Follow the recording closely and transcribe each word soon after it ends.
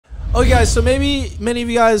Okay, guys, so maybe many of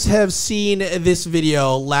you guys have seen this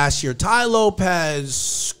video last year. Ty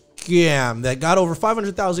Lopez scam that got over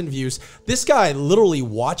 500,000 views. This guy literally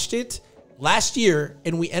watched it last year,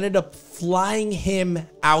 and we ended up flying him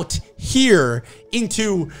out here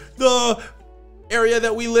into the area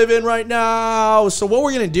that we live in right now. So what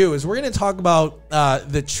we're going to do is we're going to talk about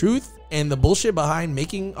the truth and the bullshit behind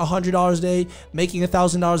making $100 a day, making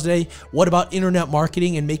 $1,000 a day. What about internet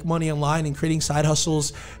marketing and make money online and creating side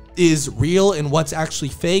hustles is real and what's actually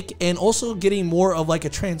fake, and also getting more of like a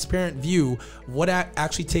transparent view of what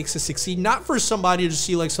actually takes to succeed. Not for somebody to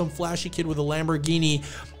see like some flashy kid with a Lamborghini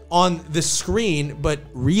on the screen, but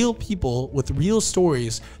real people with real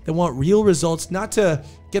stories that want real results, not to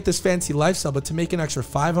get this fancy lifestyle, but to make an extra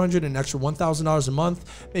 $500, an extra $1,000 a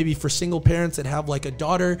month, maybe for single parents that have like a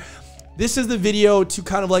daughter. This is the video to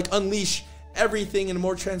kind of like unleash everything in a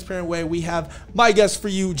more transparent way. We have my guest for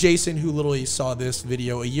you, Jason, who literally saw this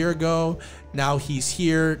video a year ago. Now he's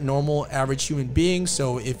here, normal, average human being.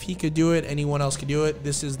 So if he could do it, anyone else could do it.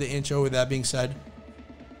 This is the intro. With that being said,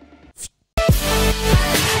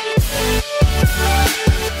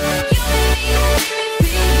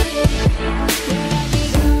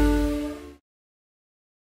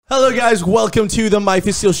 hello guys, welcome to the My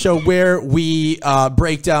Vestil show, where we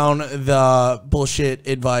break down the bullshit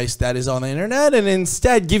advice that is on the internet and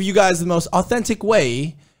instead give you guys the most authentic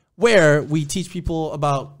way, where we teach people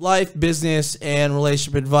about life, business, and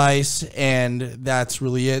relationship advice, and that's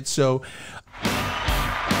really it. So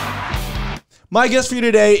my guest for you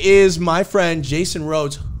today is my friend Jason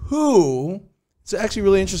Rhodes, who, it's actually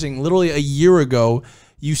really interesting, literally a year ago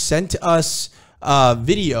you sent us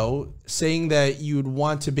video saying that you'd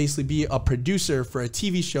want to basically be a producer for a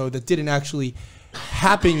TV show that didn't actually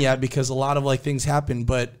happen yet, because a lot of like things happened.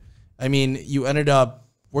 But I mean, you ended up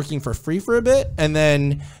working for free for a bit, and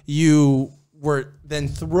then you were then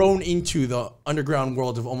thrown into the underground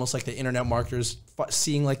world of almost like the internet marketers,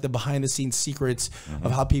 seeing like the behind the scenes secrets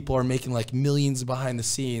of how people are making like millions behind the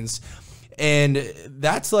scenes. And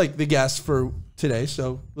that's like the guest for today.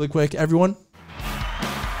 So really quick, everyone.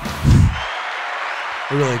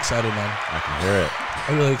 We're really excited, man. I can hear it.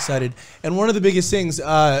 I'm really excited. And one of the biggest things,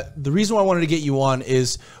 the reason why I wanted to get you on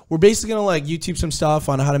is we're basically going to like YouTube some stuff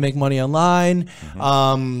on how to make money online.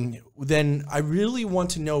 Then I really want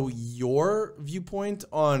to know your viewpoint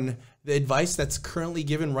on the advice that's currently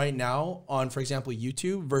given right now on, for example,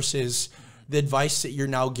 YouTube versus the advice that you're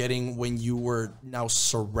now getting when you were now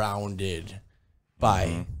surrounded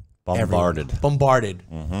by bombarded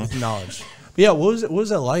with knowledge. But yeah, what was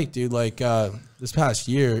that like, dude? Like this past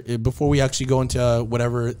year, before we actually go into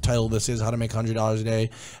whatever title this is, how to make $100 a day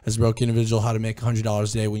as a broke individual, how to make $100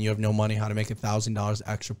 a day when you have no money, how to make $1,000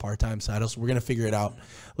 extra part-time side hustle. We're gonna figure it out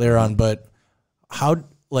later on. But how,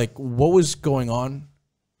 like, what was going on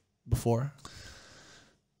before?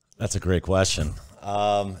 That's a great question.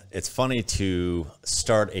 It's funny to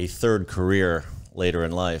start a third career later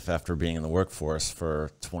in life after being in the workforce for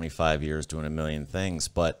 25 years doing a million things,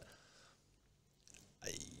 but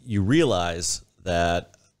you realize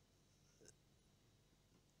that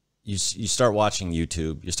you start watching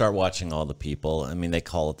YouTube, you start watching all the people. I mean, they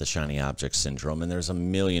call it the shiny object syndrome, and there's a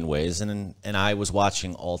million ways. And I was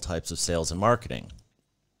watching all types of sales and marketing.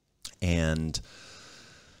 And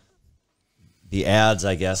the ads,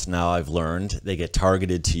 I guess now I've learned, they get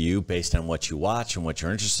targeted to you based on what you watch and what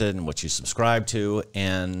you're interested in, what you subscribe to.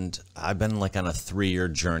 And I've been like on a 3-year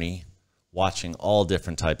journey watching all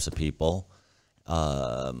different types of people,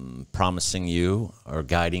 promising you or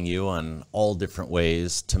guiding you on all different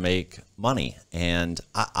ways to make money. And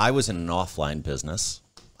I was in an offline business.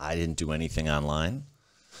 I didn't do anything online.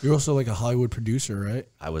 You're also like a Hollywood producer, right?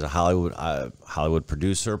 I was a Hollywood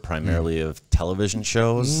producer, primarily of television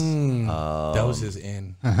shows. That was his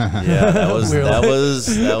in. Yeah, that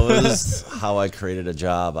was how I created a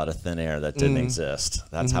job out of thin air that didn't exist.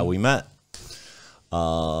 That's how we met.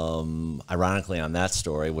 Ironically, on that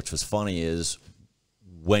story, which was funny, is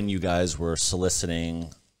when you guys were soliciting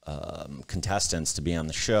contestants to be on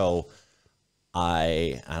the show,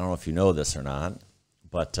 I don't know if you know this or not,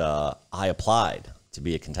 but I applied to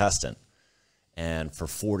be a contestant, and for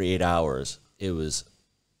 48 hours it was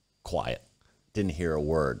quiet, didn't hear a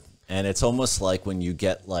word. And it's almost like when you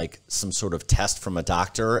get like some sort of test from a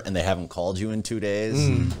doctor and they haven't called you in 2 days,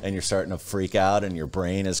 and you're starting to freak out and your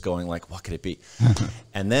brain is going like, what could it be?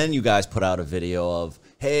 And then you guys put out a video of,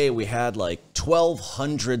 hey, we had like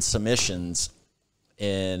 1,200 submissions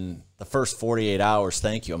in the first 48 hours.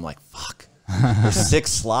 Thank you. I'm like, fuck, there's 6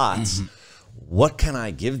 slots. What can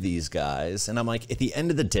I give these guys? And I'm like, at the end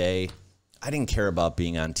of the day, I didn't care about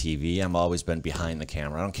being on TV. I've always been behind the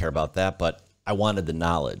camera. I don't care about that, but I wanted the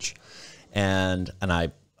knowledge. And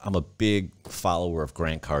I'm a big follower of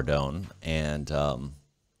Grant Cardone, and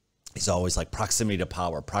he's always like proximity to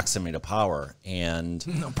power, and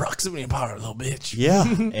no, proximity to power, little bitch. Yeah.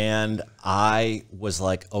 And I was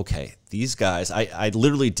like, okay, these guys, I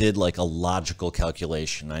literally did like a logical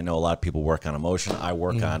calculation. I know a lot of people work on emotion. I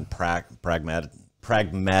work on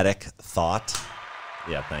pragmatic thought.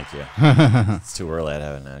 Yeah, thank you. It's too early. I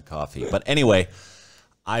haven't had coffee. But anyway,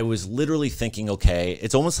 I was literally thinking, okay,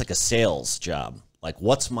 it's almost like a sales job. Like,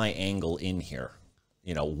 what's my angle in here?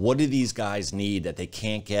 You know, what do these guys need that they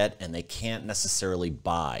can't get and they can't necessarily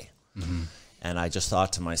buy? And I just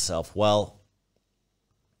thought to myself, well,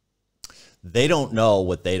 they don't know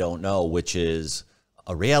what they don't know, which is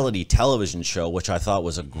a reality television show, which I thought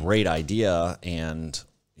was a great idea and,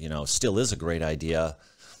 you know, still is a great idea.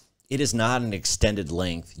 It is not an extended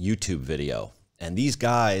length YouTube video. And these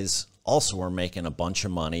guys also are making a bunch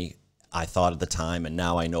of money. I thought at the time, and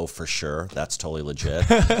now I know for sure that's totally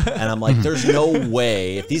legit. And I'm like, there's no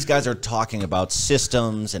way, if these guys are talking about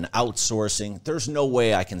systems and outsourcing, there's no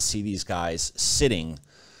way I can see these guys sitting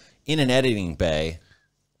in an editing bay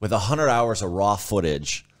with 100 hours of raw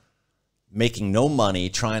footage, making no money,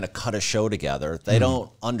 trying to cut a show together. They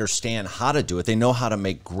don't understand how to do it. They know how to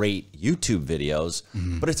make great YouTube videos,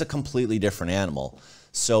 but it's a completely different animal.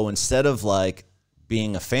 So instead of like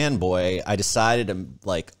being a fanboy, I decided to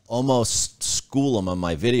like almost school them on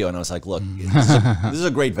my video. And I was like, look, this is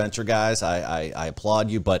a great venture, guys. I applaud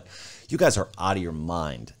you, but you guys are out of your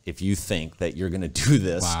mind if you think that you're going to do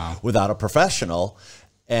this without a professional.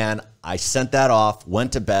 And I sent that off,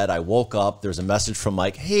 went to bed. I woke up. There's a message from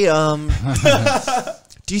Mike. Hey,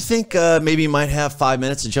 do you think maybe you might have 5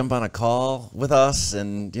 minutes to jump on a call with us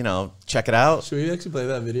and, you know, check it out? Should we actually play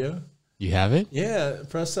that video? You have it? Yeah.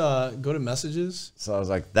 Press go to messages. So I was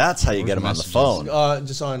like, that's how you get him on the phone.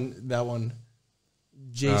 Just on that one.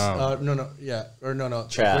 Jason. No.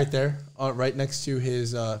 Chat. Right there. Right next to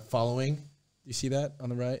his following. You see that on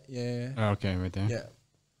the right? Yeah. Oh, okay, right there. Yeah.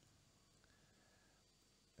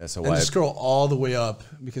 That's a and just scroll all the way up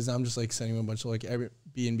because I'm just like sending him a bunch of like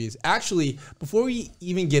Airbnbs. Actually, before we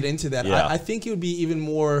even get into that, I think it would be even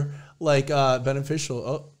more like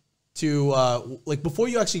beneficial to like before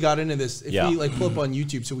you actually got into this, if we like pull up on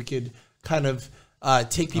YouTube so we could kind of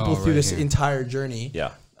take people through this entire journey.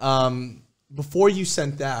 Yeah. Before you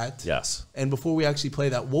sent that, and before we actually play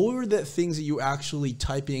that, what were the things that you actually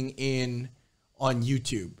typing in on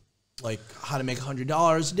YouTube? Like how to make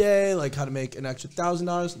 $100 a day, like how to make an extra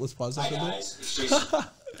 $1,000. Let's pause that for a bit.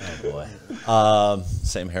 Oh boy.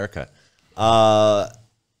 Same haircut. I've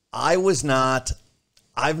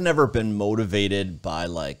never been motivated by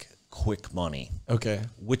like quick money. Okay.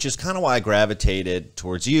 Which is kind of why I gravitated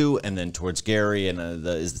towards you and then towards Gary and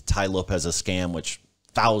is the Ty Lopez a scam, which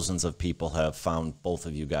thousands of people have found both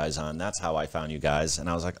of you guys on. That's how I found you guys. And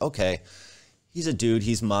I was like, okay, he's a dude.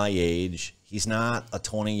 He's my age. He's not a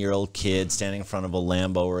 20-year-old kid standing in front of a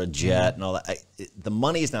Lambo or a jet and all that. The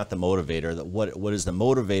money is not the motivator. What is the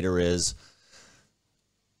motivator is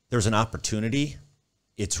there's an opportunity.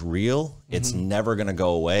 It's real. It's never going to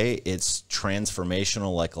go away. It's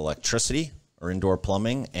transformational like electricity or indoor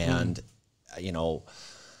plumbing. And, you know,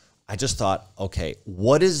 I just thought, okay,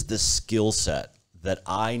 what is the skill set that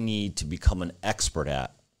I need to become an expert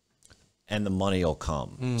at? And the money will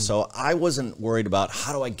come. So I wasn't worried about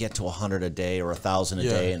how do I get to 100 a day or 1,000 a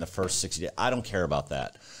day in the first 60 days. I don't care about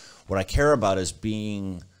that. What I care about is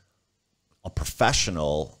being a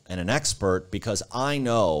professional and an expert because I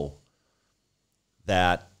know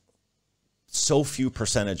that so few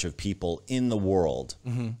percentage of people in the world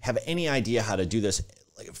have any idea how to do this.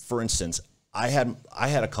 Like, for instance, I had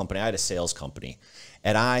a company, I had a sales company,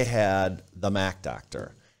 and I had the Mac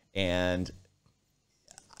Doctor. And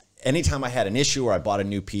anytime I had an issue or I bought a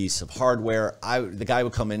new piece of hardware, the guy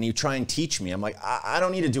would come in and he'd try and teach me. I'm like, I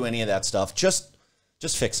don't need to do any of that stuff. Just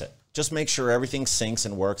fix it. Just make sure everything syncs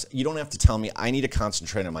and works. You don't have to tell me. I need to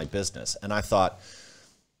concentrate on my business. And I thought,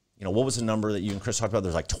 you know, what was the number that you and Chris talked about?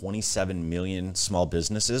 There's like 27 million small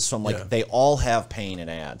businesses. So I'm like, they all have pain in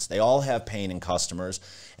ads. They all have pain in customers.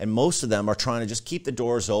 And most of them are trying to just keep the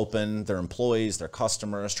doors open. Their employees, their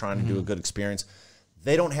customers, trying to do a good experience.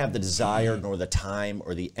 They don't have the desire nor the time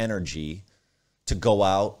or the energy to go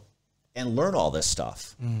out and learn all this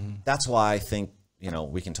stuff. That's why I think, you know,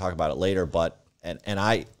 we can talk about it later, but,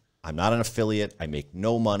 I'm not an affiliate. I make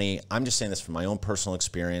no money. I'm just saying this from my own personal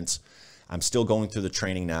experience. I'm still going through the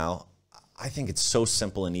training now. I think it's so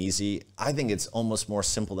simple and easy. I think it's almost more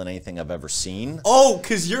simple than anything I've ever seen. Oh,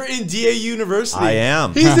 because you're in DA University. I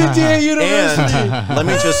am. He's in DA University. And let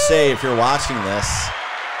me just say, if you're watching this,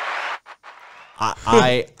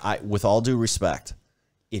 I with all due respect,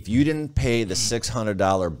 if you didn't pay the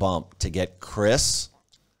 $600 bump to get Chris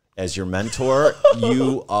as your mentor,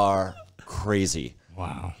 you are crazy.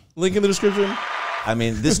 Wow. Link in the description. I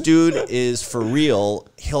mean, this dude is for real.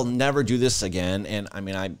 He'll never do this again. And I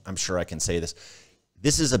mean, I'm sure I can say this.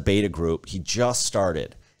 This is a beta group. He just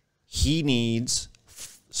started. He needs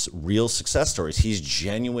real success stories. He's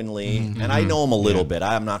genuinely, and I know him a little bit.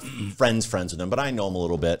 I'm not friends with him, but I know him a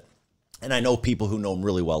little bit. And I know people who know him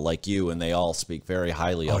really well, like you, and they all speak very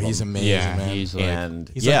highly of him. He's amazing, man.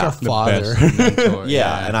 He's He's like our father. mentor.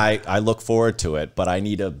 And I look forward to it, but I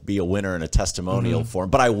need to be a winner and a testimonial for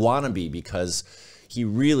him. But I want to be, because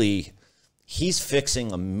he's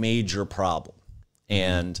fixing a major problem.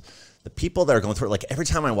 And the people that are going through it, like every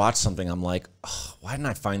time I watch something, I'm like, oh, why didn't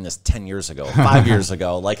I find this 10 years ago, 5 years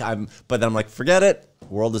ago? But then I'm like, forget it. The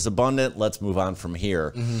world is abundant. Let's move on from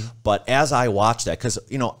here. But as I watch that, because,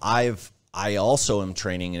 you know, I also am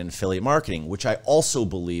training in affiliate marketing, which I also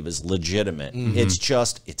believe is legitimate.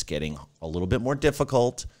 It's getting a little bit more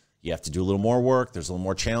difficult. You have to do a little more work. There's a little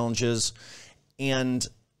more challenges. And,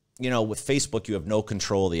 you know, with Facebook, you have no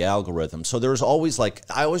control of the algorithm. So there's always I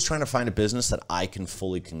always trying to find a business that I can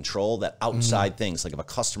fully control, that outside things, like if a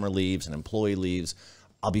customer leaves, an employee leaves,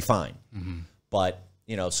 I'll be fine. But,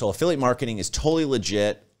 you know, so affiliate marketing is totally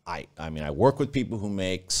legit. I mean, I work with people who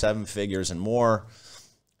make 7 figures and more.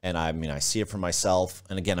 And I mean, I see it for myself.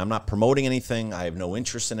 And again, I'm not promoting anything. I have no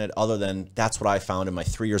interest in it other than that's what I found in my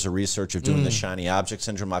 3 years of research of doing the shiny object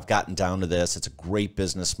syndrome. I've gotten down to this. It's a great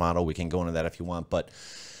business model. We can go into that if you want. But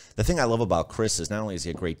the thing I love about Chris is not only is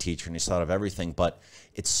he a great teacher and he's thought of everything, but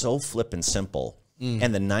it's so flippin' simple.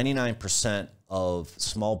 And the 99% of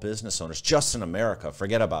small business owners, just in America,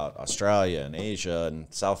 forget about Australia and Asia and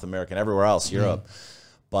South America and everywhere else, Europe,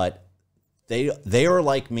 but they are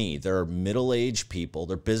like me. They're middle-aged people.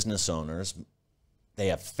 They're business owners. They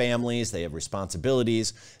have families. They have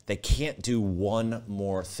responsibilities. They can't do one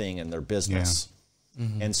more thing in their business.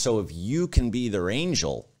 And so if you can be their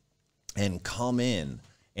angel and come in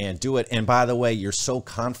and do it, and by the way, you're so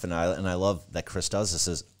confident, and I love that Chris does this,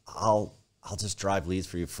 is I'll just drive leads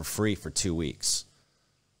for you for free for 2 weeks,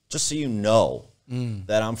 just so you know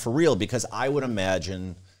that I'm for real, because I would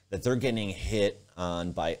imagine that they're getting hit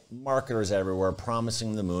on by marketers everywhere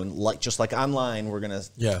promising the moon, just like online we're going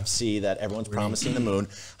to see that everyone's promising the moon.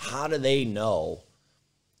 How do they know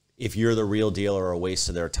if you're the real deal or a waste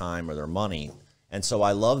of their time or their money? And so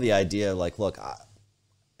I love the idea, like, look,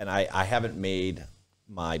 I haven't made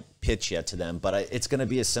my pitch yet to them, but it's going to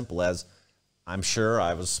be as simple as, I'm sure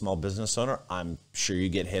I was a small business owner. I'm sure you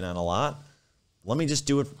get hit on a lot. Let me just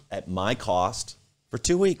do it at my cost for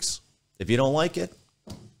 2 weeks. If you don't like it,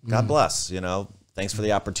 God bless, you know, thanks for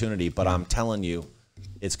the opportunity, but I'm telling you,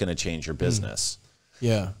 it's going to change your business.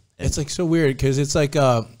 Yeah. It's like so weird, because it's like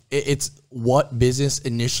it's what business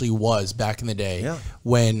initially was back in the day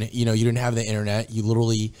when, you know, you didn't have the internet. You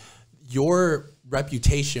literally, your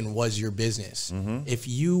reputation was your business. If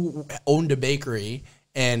you owned a bakery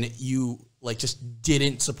and you like just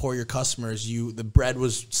didn't support your customers, the bread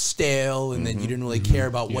was stale, and then you didn't really care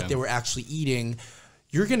about what they were actually eating,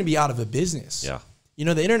 you're going to be out of a business. You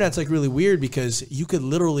know, the internet's like really weird, because you could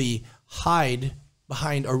literally hide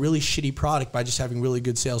behind a really shitty product by just having really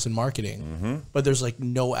good sales and marketing. But there's like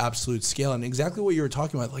no absolute scale. And exactly what you were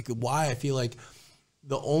talking about, like why I feel like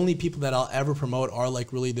the only people that I'll ever promote are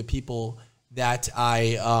like really the people that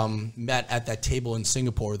I met at that table in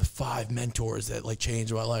Singapore, the 5 mentors that like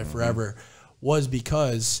changed my life forever, was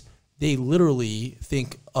because they literally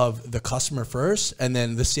think of the customer first, and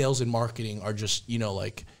then the sales and marketing are just, you know,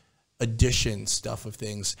 like addition stuff of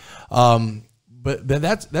things. But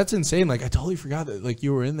that's insane. Like I totally forgot that like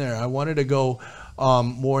you were in there. I wanted to go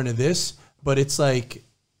more into this, but it's like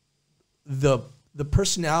the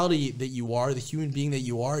personality that you are, the human being that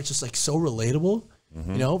you are, it's just like so relatable.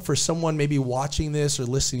 You know, for someone maybe watching this or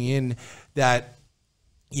listening in, that,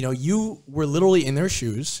 you know, you were literally in their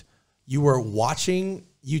shoes. You were watching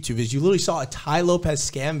YouTube. You literally saw a Tai Lopez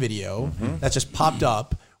scam video that just popped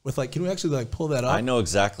up with like, can we actually like pull that up? I know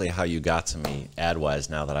exactly how you got to me ad-wise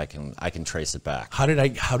now that I can trace it back. How did I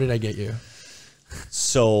get you?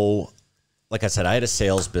 So, like I said, I had a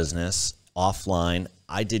sales business offline.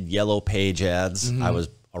 I did Yellow Page ads. I was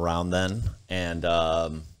around then,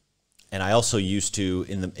 and I also used to,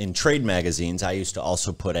 in trade magazines, I used to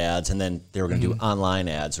also put ads, and then they were going to do online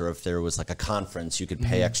ads, or if there was like a conference, you could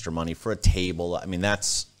pay extra money for a table. I mean,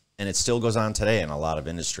 and it still goes on today in a lot of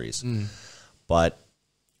industries. But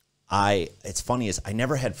it's funny is I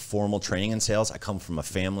never had formal training in sales. I come from a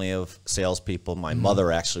family of salespeople. My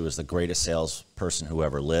mother actually was the greatest salesperson who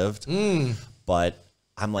ever lived. But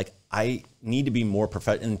I'm like, I need to be more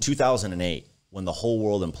professional. In 2008, when the whole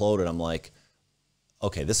world imploded, I'm like,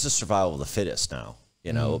 okay, this is survival of the fittest now.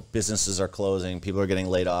 You know, businesses are closing, people are getting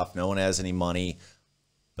laid off, no one has any money,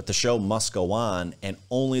 but the show must go on, and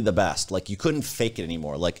only the best. Like, you couldn't fake it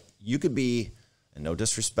anymore. Like, you could be, and no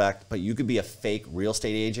disrespect, but you could be a fake real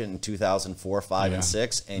estate agent in 2004, 5, and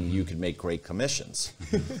 6, and you could make great commissions.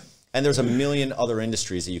 And there's a million other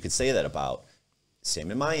industries that you could say that about. Same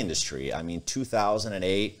in my industry. I mean,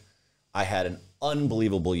 2008, I had an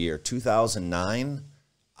unbelievable year. 2009,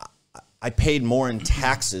 I paid more in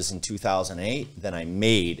taxes in 2008 than I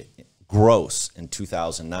made gross in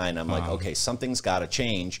 2009. I'm like, okay, something's got to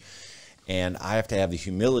change. And I have to have the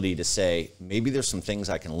humility to say, maybe there's some things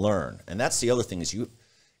I can learn. And that's the other thing is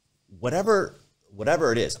whatever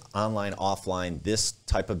it is, online, offline, this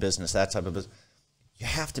type of business, that type of business, you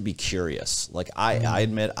have to be curious. Like I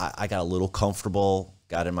admit I got a little comfortable,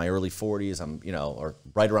 got in my early 40s, or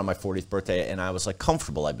right around my 40th birthday, and I was like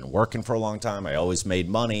comfortable. I've been working for a long time. I always made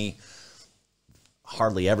money.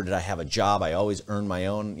 Hardly ever did I have a job. I always earned my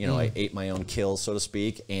own, I ate my own kills, so to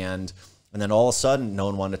speak. And then all of a sudden, no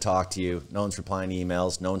one wanted to talk to you. No one's replying to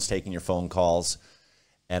emails. No one's taking your phone calls.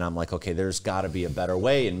 And I'm like, okay, there's got to be a better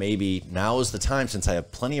way. And maybe now is the time, since I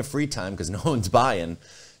have plenty of free time because no one's buying,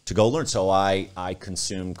 to go learn. So I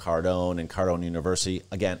consume Cardone and Cardone University.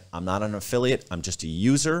 Again, I'm not an affiliate. I'm just a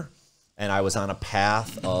user. And I was on a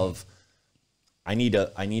path of I need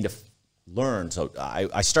to learn. So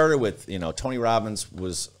I started with, Tony Robbins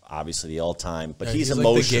was obviously the all-time, but he's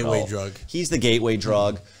emotional. Like the gateway drug. He's the gateway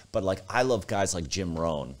drug, but like I love guys like Jim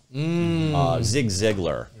Rohn, Zig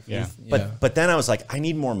Ziglar. Yeah. But then I was like, I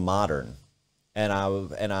need more modern, and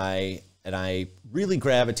I really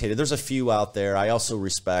gravitated. There's a few out there. I also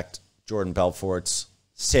respect Jordan Belfort's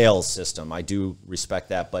sales system. I do respect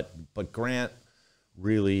that, but Grant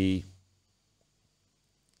really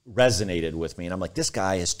resonated with me, and I'm like, this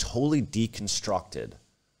guy has totally deconstructed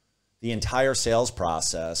the entire sales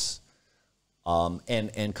process,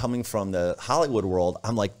 and coming from the Hollywood world,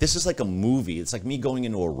 I'm like, this is like a movie. It's like me going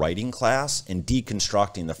into a writing class and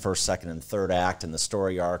deconstructing the first, second, and third act and the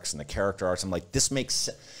story arcs and the character arcs. I'm like, this makes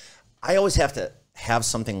sense. I always have to have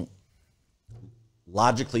something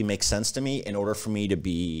logically make sense to me in order for me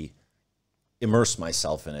to immerse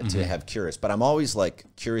myself in it, to have curious. But I'm always like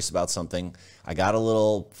curious about something. I got a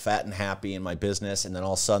little fat and happy in my business, and then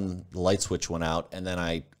all of a sudden the light switch went out, and then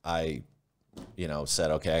I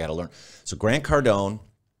said, okay, I got to learn. So Grant Cardone,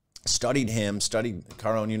 studied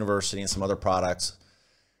Cardone University and some other products.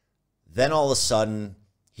 Then all of a sudden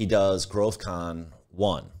he does GrowthCon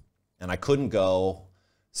 1, and I couldn't go,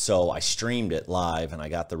 so I streamed it live, and I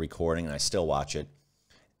got the recording, and I still watch it.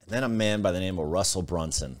 And then a man by the name of Russell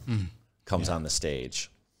Brunson comes on the stage.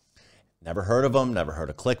 Never heard of him, never heard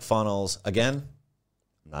of ClickFunnels. Again,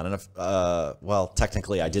 not enough. Well,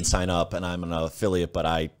 technically I did sign up and I'm an affiliate, but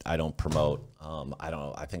I don't promote.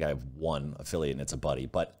 I think I have one affiliate and it's a buddy,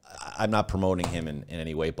 but I'm not promoting him in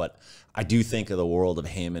any way. But I do think of the world of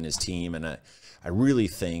him and his team, and I really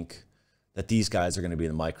think that these guys are going to be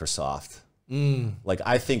the Microsoft. Like,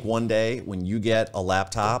 I think one day when you get a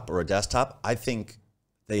laptop or a desktop, I think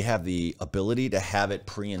they have the ability to have it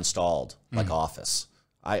pre-installed, like Office.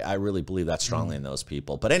 I really believe that strongly in those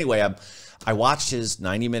people. But anyway, I watched his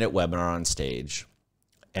 90-minute webinar on stage,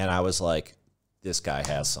 and I was like, this guy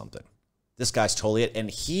has something. This guy's totally it.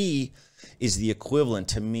 And he is the equivalent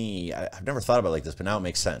to me. I've never thought about it like this, but now it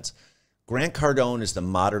makes sense. Grant Cardone is the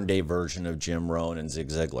modern-day version of Jim Rohn and Zig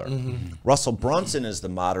Ziglar. Russell Brunson is the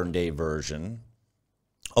modern-day version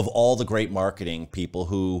of all the great marketing people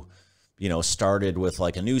who, started with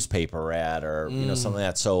like a newspaper ad or, something like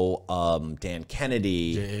that. So Dan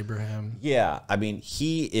Kennedy. Jay Abraham. Yeah. I mean,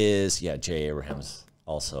 he is, Jay Abraham's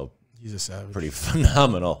also He's a savage. pretty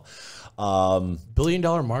phenomenal.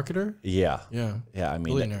 Billion-dollar marketer? Yeah. Yeah. Yeah. I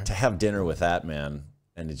mean, Billionaire. to have dinner with that man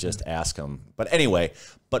and to just ask him. But anyway,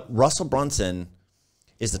 Russell Brunson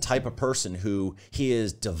is the type of person who he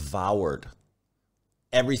has devoured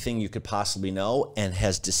everything you could possibly know and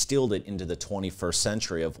has distilled it into the 21st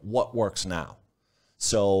century of what works now.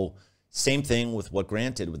 So same thing with what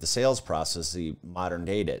Grant did with the sales process, the modern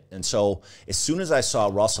day did. And so as soon as I saw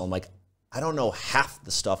Russell, I'm like, I don't know half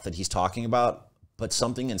the stuff that he's talking about, but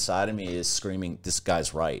something inside of me is screaming, this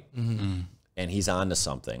guy's right. And he's on to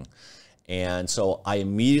something. And so I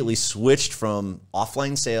immediately switched from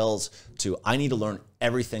offline sales to I need to learn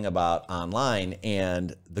everything about online.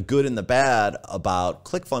 And the good and the bad about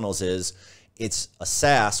ClickFunnels is It's a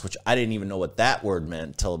SaaS, which I didn't even know what that word meant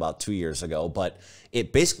until about 2 years ago, but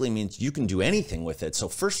it basically means you can do anything with it. So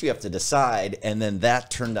first you have to decide, and then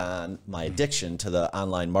that turned on my addiction to the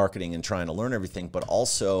online marketing and trying to learn everything, but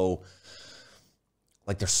also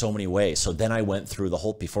like there's so many ways. So then I went through the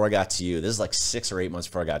whole, before I got to you, this is like 6 or 8 months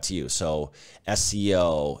before I got to you. So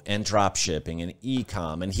SEO and drop shipping and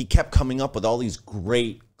e-com, and he kept coming up with all these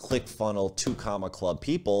great ClickFunnels 2 Comma Club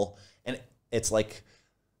people. And it's like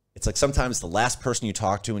sometimes the last person you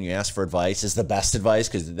talk to when you ask for advice is the best advice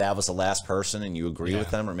because that was the last person and you agree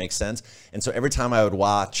with them or makes sense. And so every time I would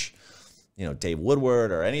watch, you know, Dave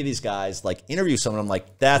Woodward or any of these guys like interview someone, I'm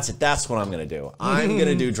like, that's it. That's what I'm going to do. I'm going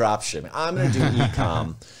to do drop shipping. I'm going to do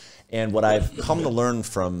e-com. And what I've come to learn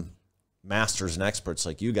from masters and experts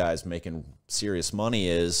like you guys making serious money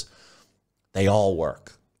is they all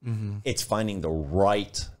work. It's finding the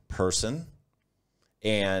right person.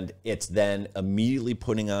 And it's then immediately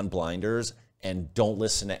putting on blinders and don't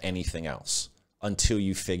listen to anything else until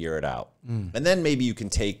you figure it out. And then maybe you can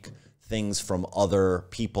take things from other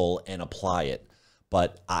people and apply it.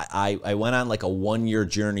 But I went on like a 1-year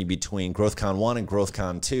journey between GrowthCon 1 and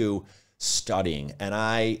GrowthCon 2 studying. And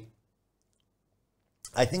I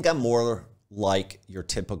think I'm more like your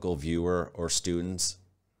typical viewer or students,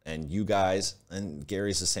 and you guys, and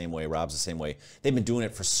Gary's the same way, Rob's the same way. They've been doing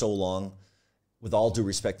it for so long. With all due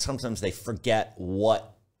respect, sometimes they forget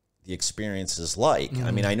what the experience is like. I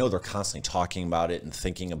mean, I know they're constantly talking about it and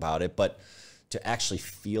thinking about it, but to actually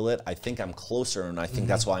feel it, I think I'm closer, and I think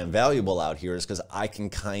that's why I'm valuable out here is because I can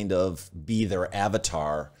kind of be their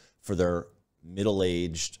avatar for their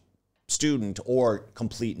middle-aged student or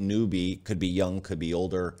complete newbie, could be young, could be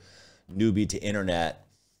older, newbie to internet.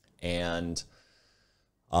 And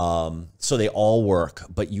so they all work,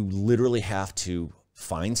 but you literally have to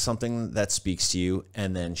find something that speaks to you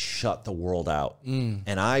and then shut the world out.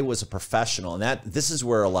 And I was a professional, and this is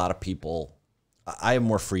where a lot of people, I have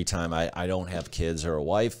more free time. I don't have kids or a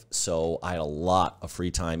wife, so I had a lot of free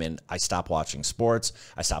time, and I stopped watching sports.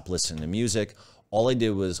 I stopped listening to music. All I did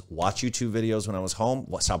was watch YouTube videos when I was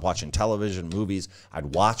home, stop watching television, movies.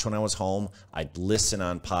 I'd watch when I was home. I'd listen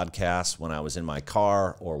on podcasts when I was in my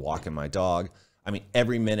car or walking my dog. I mean,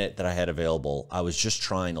 every minute that I had available, I was just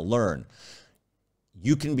trying to learn.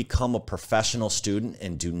 You can become a professional student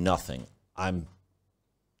and do nothing. I'm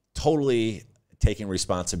totally taking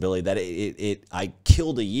responsibility that I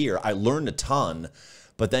killed a year. I learned a ton,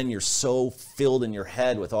 but then you're so filled in your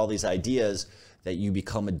head with all these ideas that you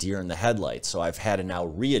become a deer in the headlights. So I've had to now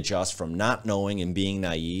readjust from not knowing and being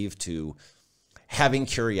naive to having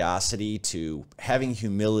curiosity, to having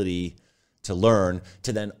humility to learn,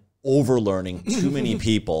 to then overlearning too many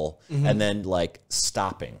people and then like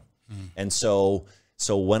stopping. And so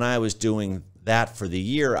when I was doing that for the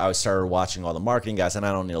year, I started watching all the marketing guys, and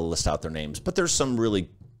I don't need to list out their names, but there's some really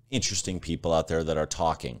interesting people out there that are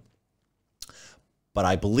talking. But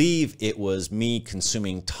I believe it was me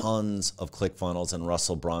consuming tons of ClickFunnels and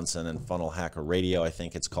Russell Brunson and Funnel Hacker Radio, I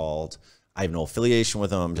think it's called. I have no affiliation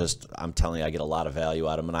with them. I'm telling you, I get a lot of value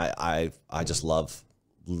out of them, and I just love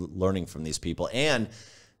learning from these people. And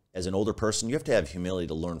as an older person, you have to have humility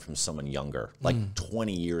to learn from someone younger, like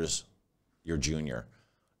 20 years your junior,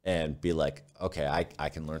 and be like, okay, I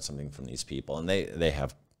can learn something from these people. And they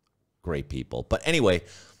have great people. But anyway,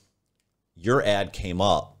 your ad came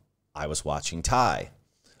up. I was watching Ty,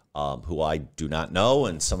 who I do not know,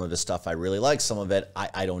 and some of his stuff I really like. Some of it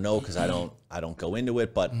I don't know because I don't go into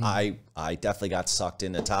it. But I definitely got sucked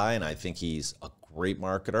into Ty, and I think he's a great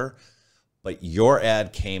marketer. But your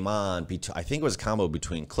ad came on. I think it was a combo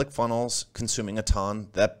between ClickFunnels, consuming a ton.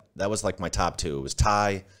 That was like my top two. It was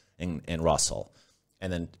Ty and Russell,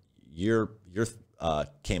 and then your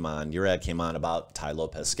came on. Your ad came on about Ty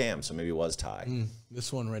Lopez scam. So maybe it was Ty.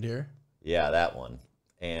 This one right here. Yeah, that one.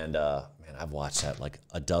 And man, I've watched that like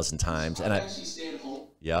a dozen times. And I actually stay at home.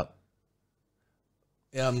 Yep.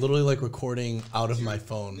 Yeah, I'm literally like recording out of my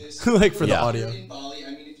phone, like for the audio. In Bali,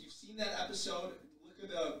 I mean, if you've seen that episode, look at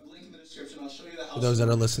the link in the description. I'll show you the house. For those that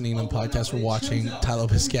are listening on podcast or watching, Ty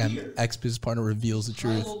Lopez scam, ex-business partner reveals the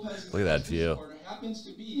truth. Look at that view.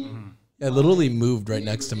 I literally moved right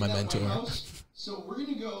next to my mentor. So we're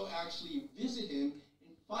gonna go actually visit him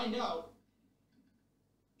and find out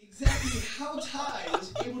exactly how Ty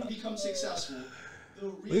was able to become successful.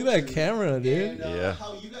 Look at that camera, dude. And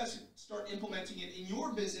how you guys start implementing it in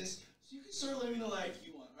your business so you can start living the life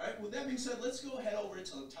you want. All right. With that being said, let's go head over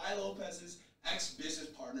to Ty Lopez's ex-business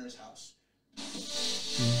partner's house.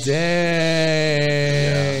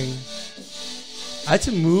 Dang. Yeah. I had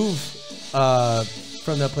to move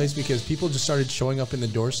from that place because people just started showing up in the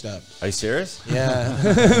doorstep. Are you serious? Yeah.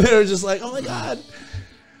 They were just like, oh my God.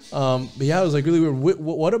 But yeah, it was like really weird.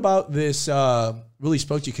 What about this really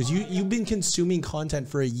spoke to you? Because you've been consuming content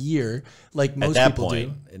for a year, like most people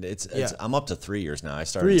do. It's I'm up to 3 years now. I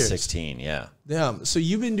started at 16. Yeah. Yeah. So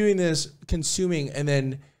you've been doing this, consuming, and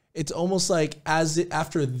then it's almost like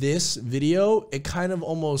after this video, it kind of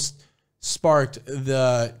almost sparked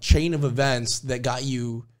the chain of events that got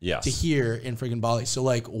you to here in friggin' Bali. So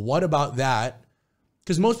like, what about that?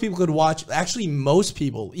 Because most people could watch, actually most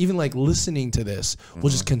people, even like listening to this, will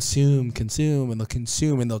just consume, and they'll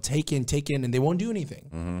consume, and they'll take in, and they won't do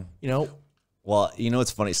anything, you know? Well, you know,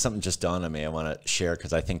 it's funny. Something just dawned on me I want to share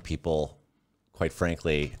because I think people, quite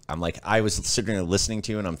frankly, I was sitting there listening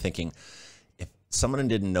to you and I'm thinking, if someone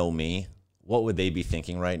didn't know me, what would they be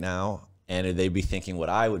thinking right now? And would they be thinking what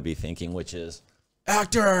I would be thinking, which is,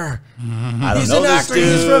 actor. I don't He's know an this actor. dude.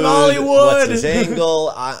 He's from Hollywood. What's his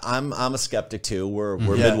angle? I'm a skeptic too. We're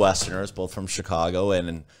Midwesterners, both from Chicago,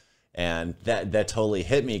 and that totally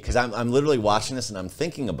hit me because I'm literally watching this and I'm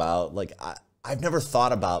thinking about like I've never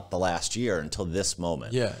thought about the last year until this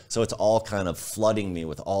moment. Yeah. So it's all kind of flooding me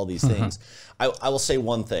with all these things. I will say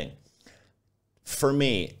one thing. For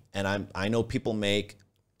me, and I know people make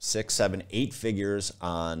 6, 7, 8 figures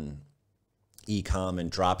on e-com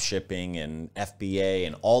and drop shipping and FBA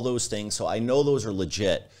and all those things. So I know those are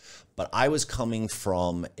legit, but I was coming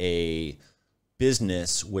from a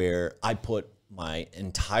business where I put my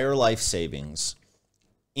entire life savings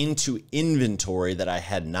into inventory that I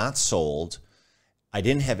had not sold. I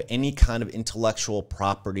didn't have any kind of intellectual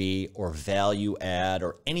property or value add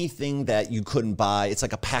or anything that you couldn't buy. It's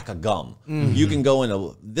like a pack of gum. You can go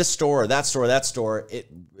into this store or that store, that store.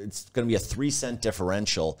 It's going to be a 3-cent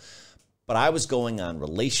differential. But I was going on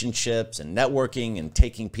relationships and networking and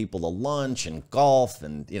taking people to lunch and golf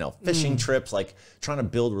and, you know, fishing trips, like trying to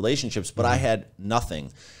build relationships. But I had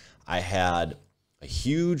nothing. I had a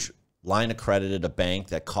huge line of credit at a bank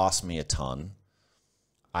that cost me a ton.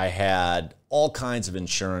 I had all kinds of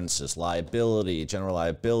insurances, liability, general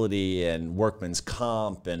liability, and workman's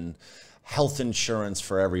comp and health insurance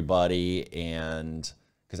for everybody. And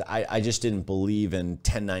because I just didn't believe in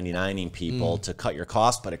 1099ing people to cut your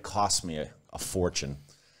costs, but it cost me a fortune.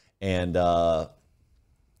 And I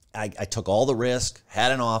took all the risk,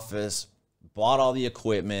 had an office, bought all the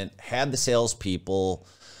equipment, had the salespeople,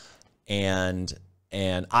 and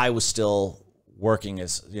I was still working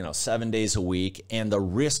as 7 days a week, and the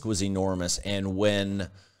risk was enormous. And when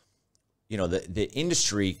the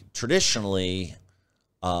industry traditionally,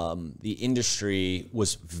 the industry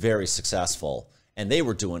was very successful. And they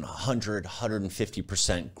were doing 100,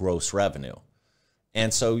 150% gross revenue.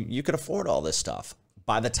 And so you could afford all this stuff.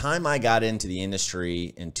 By the time I got into the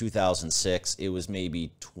industry in 2006, it was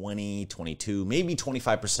maybe 20, 22, maybe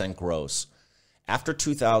 25% gross. After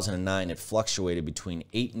 2009, it fluctuated between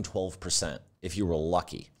 8 and 12% if you were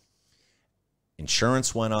lucky.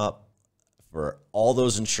 Insurance went up for all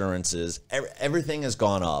those insurances. Everything has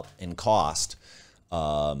gone up in cost.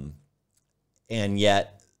 And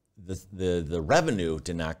yet, the revenue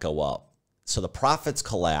did not go up, so the profits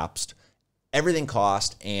collapsed. Everything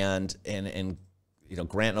cost, and Grant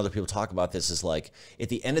and other people talk about this, is like at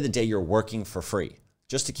the end of the day, you're working for free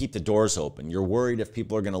just to keep the doors open. You're worried if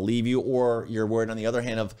people are going to leave you, or you're worried on the other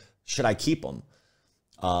hand of, should I keep them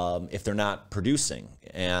if they're not producing?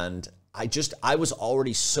 And I was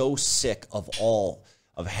already so sick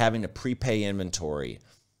of having to prepay inventory,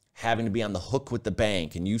 having to be on the hook with the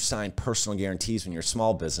bank, and you sign personal guarantees when you're a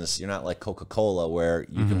small business. You're not like Coca-Cola where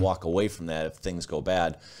you can walk away from that if things go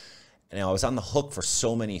bad. And I was on the hook for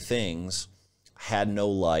so many things, had no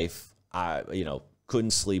life. I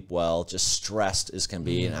couldn't sleep well, just stressed as can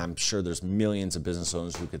be. And I'm sure there's millions of business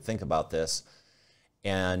owners who could think about this.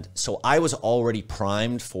 And so I was already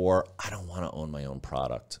primed for, I don't want to own my own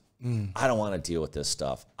product. I don't want to deal with this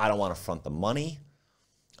stuff. I don't want to front the money.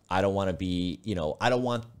 I don't want to be, I don't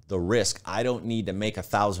want the risk. I don't need to make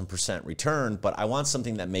 1,000% return, but I want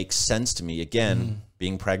something that makes sense to me. Again,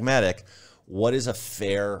 being pragmatic, what is a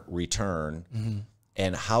fair return?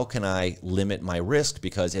 And how can I limit my risk?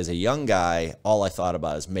 Because as a young guy, all I thought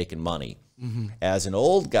about is making money. As an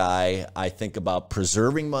old guy, I think about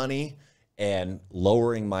preserving money and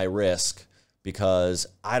lowering my risk, because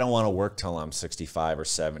I don't want to work till I'm 65 or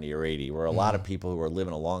 70 or 80, where a lot of people who are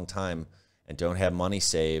living a long time and don't have money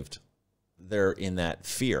saved, they're in that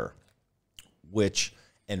fear, which,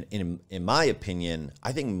 and in my opinion,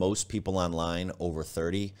 I think most people online over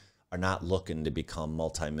 30 are not looking to become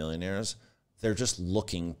multimillionaires. They're just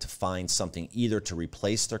looking to find something either to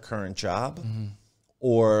replace their current job,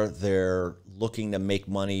 or they're looking to make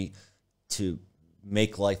money to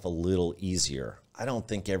make life a little easier. I don't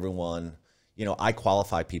think everyone, you know, I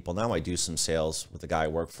qualify people. Now I do some sales with the guy I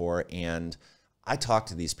work for, and I talk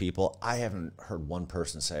to these people. I haven't heard one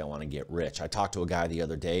person say, I want to get rich. I talked to a guy the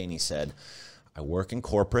other day, and he said, I work in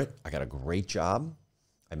corporate. I got a great job.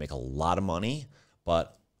 I make a lot of money,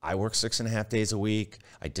 but I work 6.5 days a week.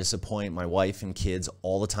 I disappoint my wife and kids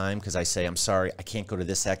all the time because I say, I'm sorry, I can't go to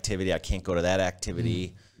this activity. I can't go to that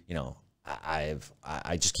activity. You know, I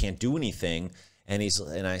just can't do anything. And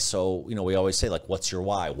so, you know, we always say, like, what's your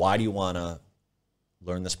why? Why do you want to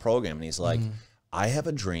learn this program? And he's like, I have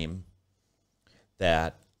a dream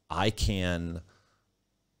that I can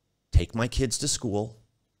take my kids to school,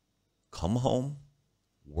 come home,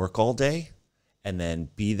 work all day, and then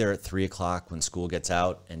be there at 3 o'clock when school gets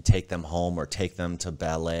out and take them home or take them to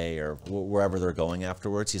ballet or wherever they're going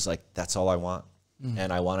afterwards. He's like, that's all I want.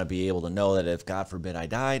 And I want to be able to know that if, God forbid, I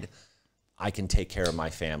died, I can take care of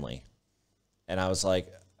my family. And I was like,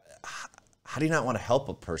 how do you not want to help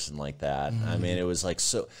a person like that? I mean, it was like,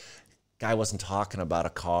 so guy wasn't talking about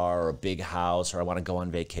a car or a big house or I want to go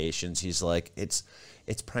on vacations. He's like, it's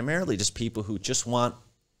primarily just people who just want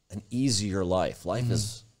an easier life. Life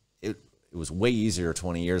is, it was way easier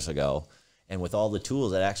 20 years ago. And with all the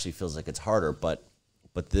tools, it actually feels like it's harder. But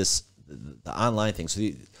the online thing, so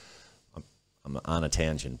I'm on a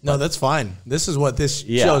tangent. No, that's fine. This is what this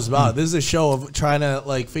show is about. This is a show of trying to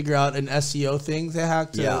like figure out an SEO thing to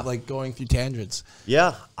hack to like going through tangents.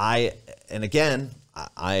 Yeah. And again,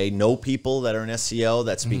 I know people that are in SEO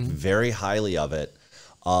that speak very highly of it.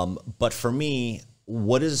 But for me,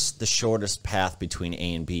 what is the shortest path between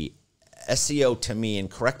A and B? SEO to me, and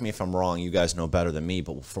correct me if I'm wrong, you guys know better than me,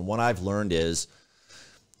 but from what I've learned is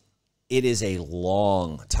it is a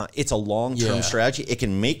long time. It's a long-term strategy. It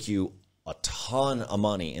can make you a ton of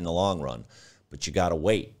money in the long run, but you got to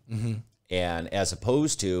wait. And as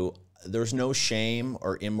opposed to, there's no shame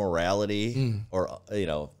or immorality or, you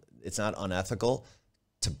know, it's not unethical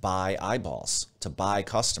to buy eyeballs, to buy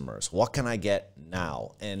customers. What can I get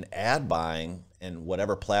now? And ad buying and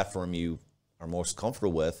whatever platform you are most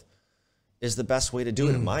comfortable with is the best way to do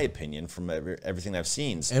it, in my opinion, from everything I've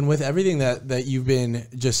seen. And with everything that you've been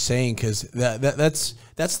just saying, because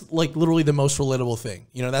that's like literally the most relatable thing.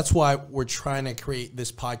 You know, that's why we're trying to create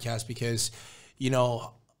this podcast, because, you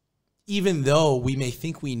know, even though we may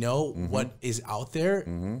think we know what is out there,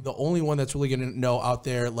 the only one that's really going to know out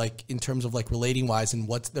there, like in terms of like relating wise and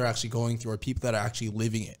what they're actually going through, are people that are actually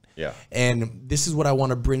living it. Yeah. And this is what I want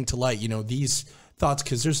to bring to light, you know, these thoughts,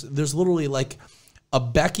 because there's literally like a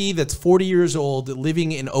Becky that's 40 years old,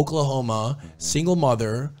 living in Oklahoma, single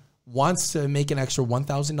mother, wants to make an extra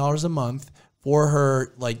 $1,000 a month for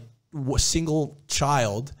her like single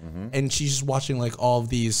child, and she's just watching like all of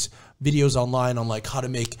these videos online on like how to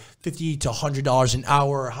make $50 to $100 an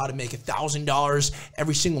hour, or how to make $1,000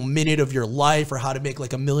 every single minute of your life, or how to make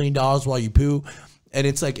like $1 million while you poo. And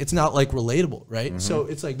it's like, it's not like relatable, right? So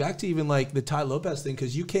it's like back to even like the Tai Lopez thing,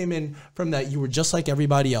 because you came in from that, you were just like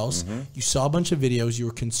everybody else. You saw a bunch of videos, you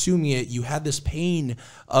were consuming it. You had this pain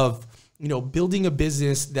of, you know, building a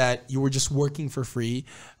business that you were just working for free.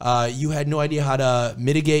 You had no idea how to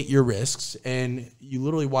mitigate your risks, and you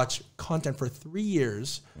literally watched content for 3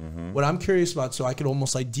 years. What I'm curious about, so I could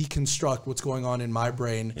almost like deconstruct what's going on in my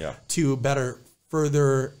brain to better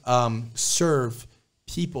further serve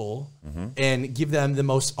people and give them the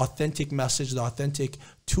most authentic message, the authentic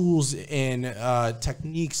tools and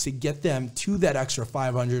techniques to get them to that extra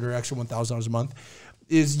 $500 or extra $1,000 a month,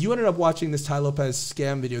 is you ended up watching this Tai Lopez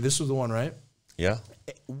scam video. This was the one, right? Yeah.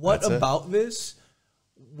 What about this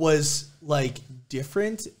was like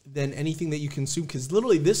different than anything that you consume? Because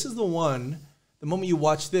literally this is the one, the moment you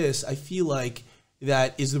watch this, I feel like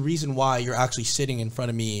that is the reason why you're actually sitting in front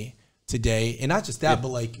of me today. And not just that, but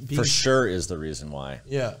like for sure is the reason why.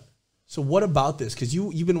 Yeah. So what about this? Because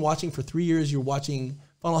you've been watching for 3 years. You're watching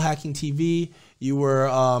Funnel Hacking TV. You were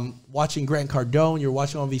watching Grant Cardone. You're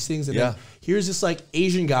watching all these things. And then here's this like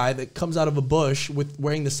Asian guy that comes out of a bush with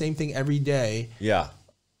wearing the same thing every day. Yeah.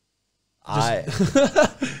 Look at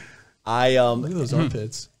those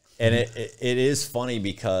armpits. And it is funny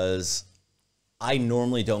because I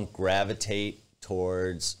normally don't gravitate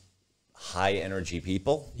towards high energy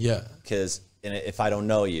people. Yeah. Because if I don't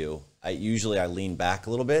know you, I usually lean back a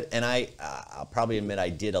little bit, and I'll probably admit I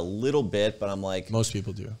did a little bit, but I'm like, most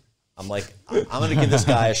people do. I'm like, I'm going to give this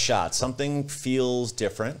guy a shot. Something feels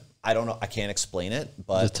different. I don't know. I can't explain it,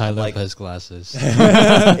 but the Tai Lopez glasses.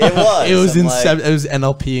 It was. It was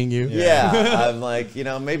NLPing you. Yeah. I'm like, you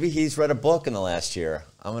know, maybe he's read a book in the last year.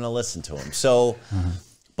 I'm going to listen to him. So,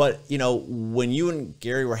 but you know, when you and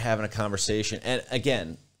Gary were having a conversation, and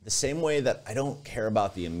again, the same way that I don't care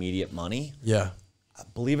about the immediate money. Yeah.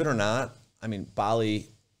 Believe it or not, I mean, Bali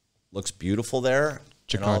looks beautiful there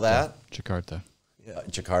and all that. Jakarta.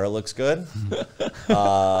 Jakarta looks good.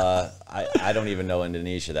 I don't even know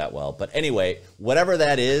Indonesia that well. But anyway, whatever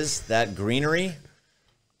that is, that greenery,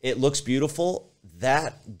 it looks beautiful.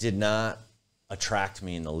 That did not attract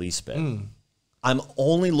me in the least bit. I'm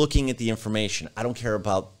only looking at the information. I don't care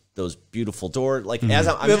about those beautiful doors. Like, as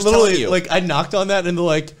I'm just telling you. Like, I knocked on that and they're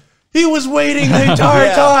like, he was waiting the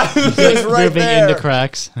entire time. It's right Moving there. into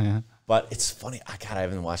cracks. Yeah. But it's funny. God, I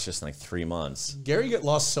haven't watched this in like 3 months. Gary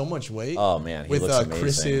lost so much weight. Oh, man. He with looks amazing.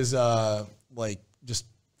 Chris's, like, just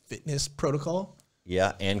fitness protocol.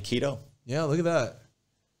 Yeah, and keto. Yeah, look at that.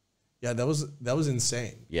 Yeah, that was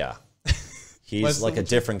insane. Yeah. He's like a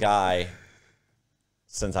different guy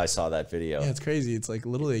since I saw that video. Yeah, it's crazy. It's like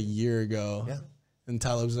literally a year ago. Yeah. And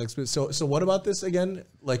Tyler was like, so what about this again?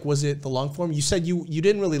 Like, was it the long form? You said you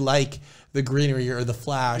didn't really like the greenery or the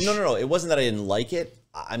flash. No. It wasn't that I didn't like it.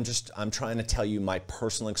 I'm trying to tell you my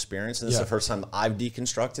personal experience. And this is the first time I've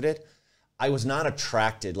deconstructed it. I was not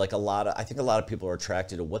attracted like I think a lot of people are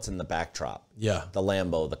attracted to what's in the backdrop. Yeah. The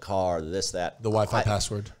Lambo, the car, this, that. The Wi-Fi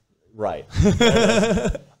password. Right.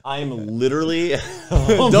 I'm literally.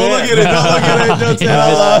 Don't look at it. Don't look at it. Don't say it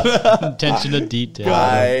out loud. Attention to detail.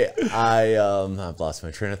 I've lost my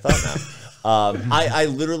train of thought now. I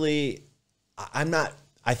literally, I'm not.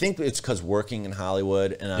 I think it's because working in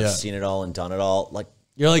Hollywood and I've seen it all and done it all. Like,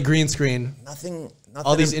 you're like green screen. nothing.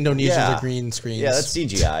 All these Indonesians are green screens. Yeah, that's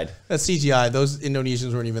CGI'd. That's CGI. Those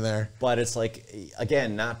Indonesians weren't even there. But it's like,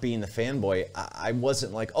 again, not being the fanboy, I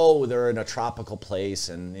wasn't like, oh, they're in a tropical place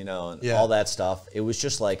and all that stuff. It was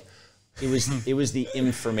just like, it was the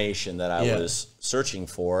information that I was searching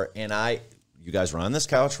for, and you guys were on this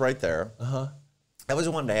couch right there. I was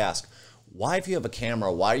wanted to ask, why, if you have a camera,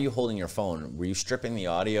 why are you holding your phone? Were you stripping the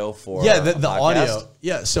audio for the audio?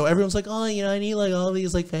 Yeah, so everyone's like, oh, I need like all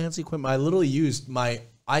these like fancy equipment. I literally used my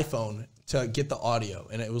iPhone to get the audio,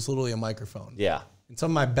 and it was literally a microphone. Yeah. And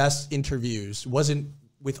some of my best interviews wasn't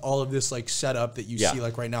with all of this like setup that you see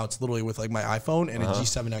like right now. It's literally with like my iPhone and a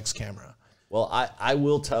G7X camera. Well, I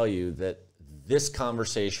will tell you that this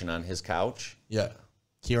conversation on his couch. Yeah.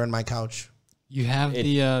 Here on my couch. You have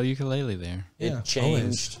the ukulele there. It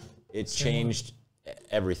changed. It changed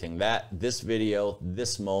everything. This video,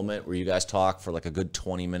 this moment where you guys talk for like a good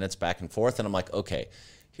 20 minutes back and forth, and I'm like, okay,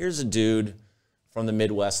 here's a dude from the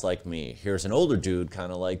Midwest like me. Here's an older dude kind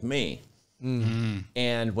of like me.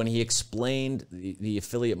 And when he explained the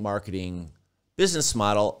affiliate marketing business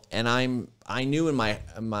model, and I knew in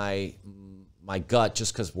my gut,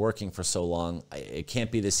 just because working for so long, it can't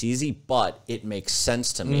be this easy, but it makes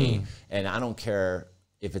sense to me, and I don't care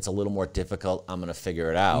if it's a little more difficult, I'm going to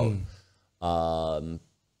figure it out.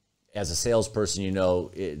 As a salesperson,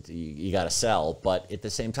 you got to sell. But at the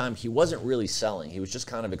same time, he wasn't really selling. He was just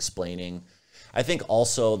kind of explaining. I think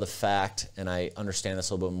also the fact, and I understand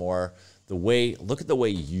this a little bit more, look at the way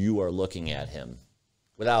you are looking at him.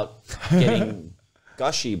 Without getting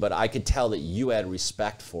gushy, but I could tell that you had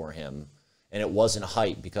respect for him, and it wasn't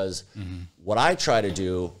hype. Because what I try to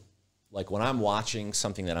do, like when I'm watching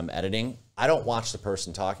something that I'm editing, I don't watch the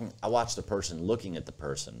person talking. I watch the person looking at the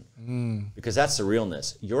person, because that's the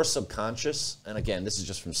realness. Your subconscious, and again, this is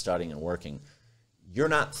just from studying and working, you're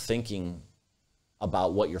not thinking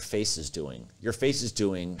about what your face is doing. Your face is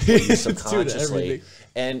doing what you subconsciously,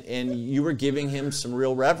 and you were giving him some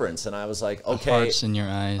real reverence, and I was like, okay. Hearts in your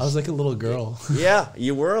eyes. I was like a little girl. Yeah,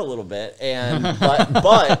 you were a little bit,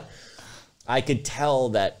 but I could tell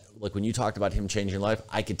that. Like when you talked about him changing your life,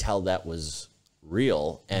 I could tell that was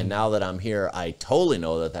real. And now that I'm here, I totally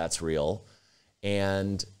know that that's real.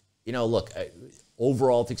 And, look,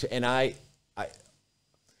 overall, and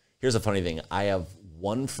here's a funny thing. I have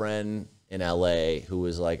one friend in LA who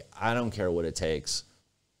was like, I don't care what it takes.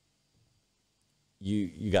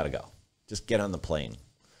 You got to go. Just get on the plane.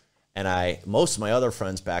 And most of my other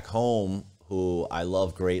friends back home who I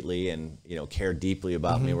love greatly and, care deeply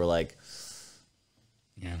about me were like,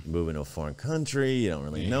 moving to a foreign country, you don't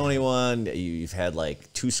really know anyone. You've had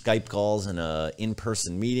like 2 Skype calls and a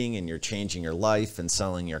in-person meeting, and you're changing your life and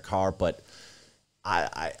selling your car. But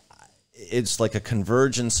it's like a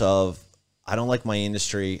convergence of, I don't like my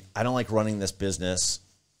industry. I don't like running this business.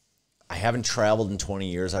 I haven't traveled in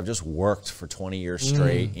 20 years. I've just worked for 20 years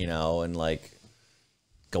straight, and like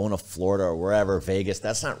going to Florida or wherever, Vegas,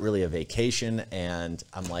 that's not really a vacation. And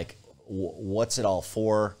I'm like, what's it all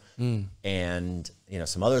for? And,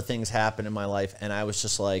 some other things happened in my life. And I was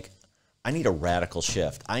just like, I need a radical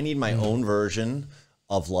shift. I need my own version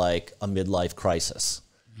of like a midlife crisis.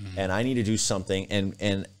 And I need to do something.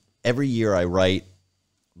 And every year I write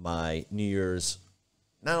my New Year's,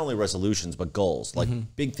 not only resolutions, but goals, like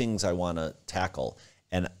big things I want to tackle.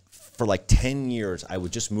 And for like 10 years, I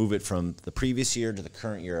would just move it from the previous year to the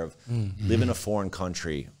current year of live in a foreign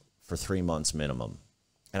country for 3 months minimum.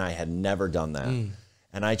 And I had never done that.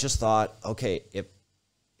 And I just thought, okay,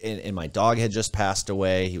 and my dog had just passed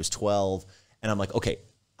away. He was 12. And I'm like, okay,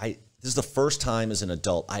 this is the first time as an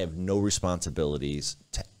adult I have no responsibilities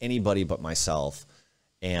to anybody but myself.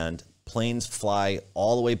 And planes fly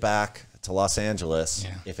all the way back to Los Angeles.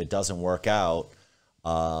 Yeah. If it doesn't work out,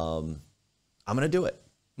 I'm going to do it.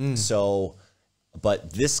 So,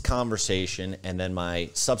 but this conversation and then my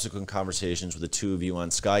subsequent conversations with the two of you on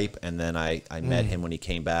Skype, and then I met him when he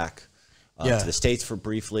came back to the States for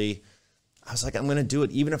briefly. I was like, I'm going to do it,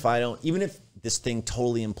 even if this thing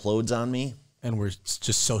totally implodes on me. And we're just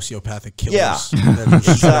sociopathic killers. Yeah,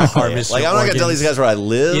 exactly. Like, I'm not going to tell these guys where I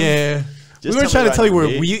live. Yeah. Just we were trying to tell you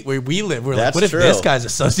where we live. We're like, what if this guy's a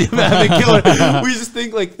sociopathic killer? We just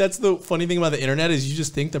think like that's the funny thing about the internet is you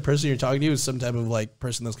just think the person you're talking to is some type of like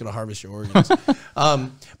person that's going to harvest your organs. But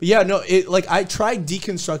yeah, no, like I tried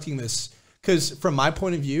deconstructing this because from my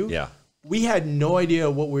point of view, we had no idea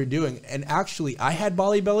what we were doing. And actually I had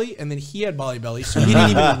Bali belly and then he had Bali belly. So he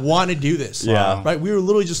didn't even want to do this. Yeah. Right. We were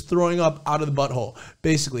literally just throwing up out of the butthole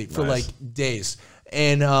basically for like days.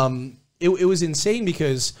 And it was insane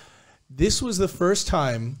because this was the first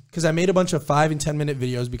time, because I made a bunch of 5 and 10 minute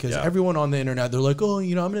videos because everyone on the internet, they're like, oh,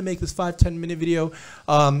 you know, I'm going to make this 5-10 minute video,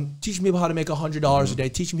 teaching people how to make $100 a day,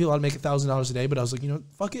 teaching people how to make $1,000 a day. But I was like, you know,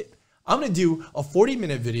 fuck it. I'm going to do a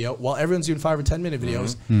 40-minute video while everyone's doing 5 or 10 minute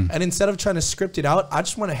videos. And instead of trying to script it out, I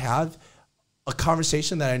just want to have a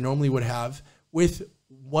conversation that I normally would have with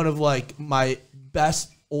one of like my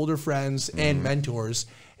best older friends and mentors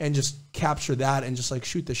and just capture that and just like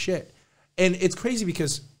shoot the shit. And it's crazy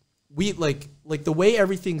because we like the way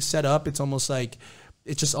everything's set up, it's almost like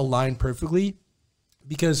it's just aligned perfectly.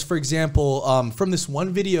 Because, for example, from this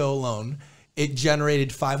one video alone, it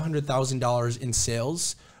generated $500,000 in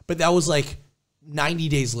sales, but that was like 90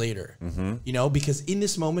 days later, you know, because in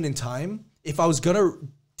this moment in time, if I was going to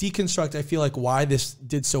deconstruct, I feel like why this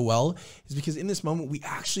did so well is because in this moment, we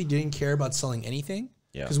actually didn't care about selling anything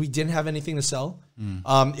because we didn't have anything to sell.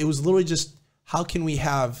 It was literally just, how can we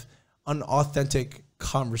have an authentic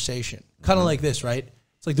conversation, kind of like this, right?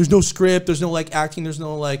 It's like there's no script, there's no like acting, there's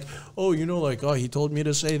no like, oh, you know, like, oh, he told me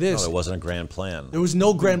to say this. No, it wasn't a grand plan. There was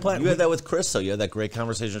no grand plan. You had that with Chris, though. You had that great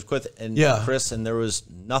conversation with Chris, and there was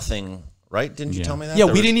nothing, right? Didn't you tell me that? Yeah,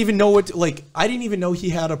 we didn't even know what, like, I didn't even know he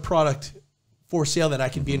had a product for sale that I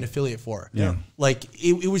could be an affiliate for. Yeah. Like,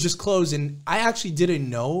 it was just closed, and I actually didn't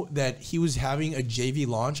know that he was having a JV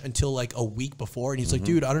launch until like a week before, and he's like,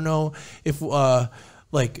 dude, I don't know if,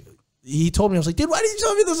 like, he told me, I was like, dude, why didn't you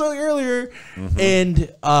tell me this earlier?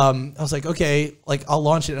 And I was like, okay, like I'll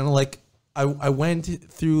launch it. And like, I went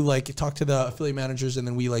through like talked to the affiliate managers and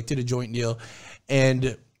then we like did a joint deal.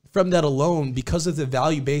 And from that alone, because of the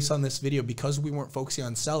value based on this video, because we weren't focusing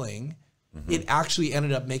on selling, it actually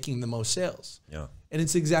ended up making the most sales. Yeah. And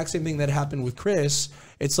it's the exact same thing that happened with Chris.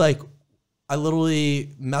 It's like, I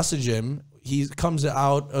literally message him. He comes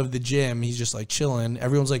out of the gym. He's just like chilling.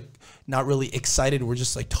 Everyone's like, not really excited. We're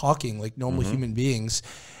just like talking like normal human beings.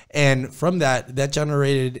 And from that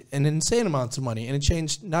generated an insane amount of money. And it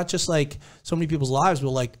changed not just like so many people's lives, but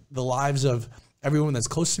like the lives of everyone that's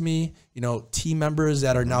close to me, you know, team members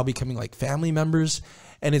that are now becoming like family members.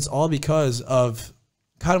 And it's all because of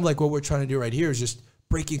kind of like what we're trying to do right here is just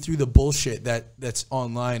breaking through the bullshit that's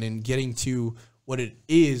online and getting to what it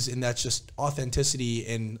is. And that's just authenticity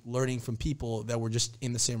and learning from people that were just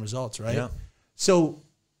in the same results. Right. Yeah. So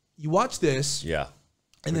you watch this,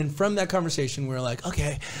 and then from that conversation, we're like,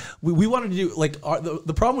 okay, we wanted to do like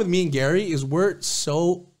the problem with me and Gary is we're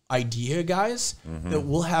so idea guys that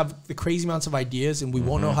we'll have the crazy amounts of ideas and we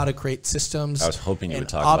won't know how to create systems. I was hoping you would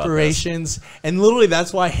talk operations, about this. And literally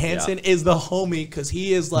that's why Hanson is the homie because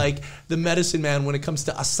he is like the medicine man when it comes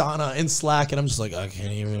to Asana and Slack, and I'm just like I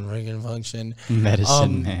can't even freaking function.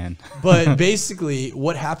 Medicine man. But basically,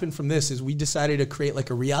 what happened from this is we decided to create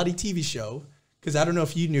like a reality TV show. Because I don't know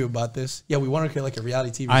if you knew about this. Yeah, we want to create like a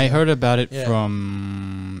reality TV show. I heard about it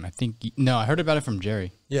from, I heard about it from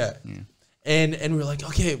Jerry. Yeah. And we were like,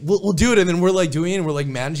 okay, we'll do it. And then we're like doing it and we're like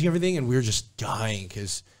managing everything. And we were just dying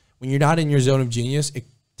because when you're not in your zone of genius, it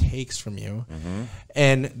takes from you.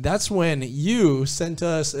 And that's when you sent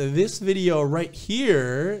us this video right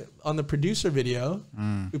here on the producer video.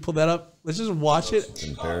 We pulled that up. Let's just watch it. It's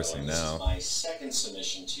embarrassing now. This is my second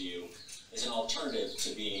submission to you as an alternative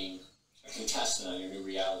to being contestant on your new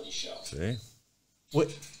reality show. See?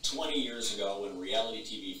 What? 20 years ago when reality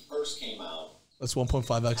TV first came out, that's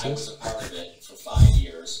 1.5x. I was a part of it for 5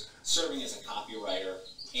 years, serving as a copywriter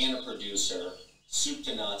and a producer, soup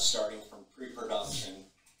to nuts, starting from pre-production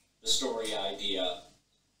the story idea,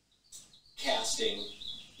 casting,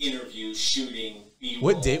 interview, shooting, B-roll,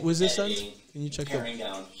 What date was this on? editing, Can you check that? paring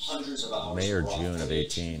down hundreds of hours May or raw June of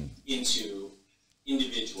footage 18. into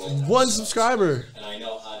individual 1 episodes. subscriber. And I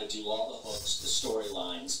know how to do all the hooks, the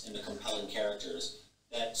storylines, and the compelling characters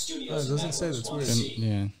that studios Oh, it and doesn't say, networks that's want to weird. see.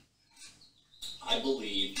 Yeah. I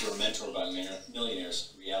believe Your Mentor by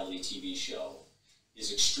Millionaires reality TV show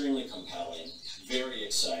is extremely compelling, very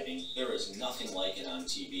exciting. There is nothing like it on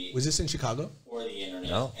TV Was this in Chicago? or the internet.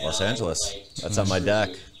 No, And Los I would Angeles. like to That's on my deck.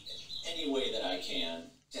 contribute Any way that I can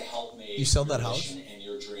to help make You sold your that house? mission and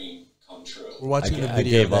your dream come true. We're watching the I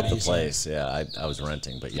video. gave up that the you sent. place. Yeah, I was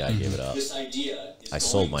renting, but yeah, I gave it up. This idea is I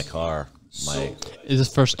sold going my to be car. so My good. Is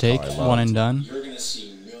this first take, I one and done? You're going to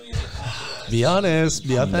see millions of copies. Be honest.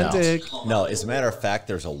 Be authentic. No, as a matter of fact,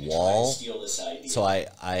 there's a wall. So I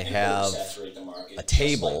have a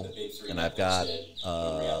table, and I've got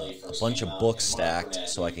a bunch of books stacked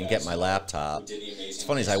so I can get my laptop. It's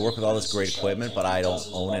funny, is I work with all this great equipment, but I don't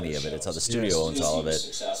own any of it. It's how the studio owns all of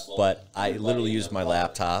it. But I literally use my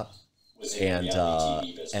laptop, and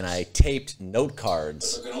I taped note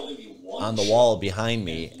cards on the wall behind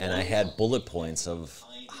me, and I had bullet points of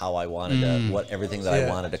how I wanted to, everything that I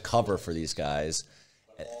wanted to cover for these guys.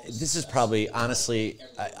 This is probably, honestly,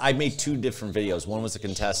 I made 2 different videos. One was a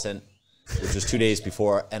contestant, which was 2 days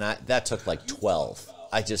before, and that took like 12.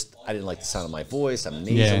 I didn't like the sound of my voice. I'm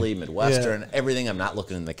nasally, Midwestern, everything. I'm not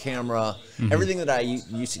looking in the camera. Everything that I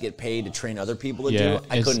used to get paid to train other people to do,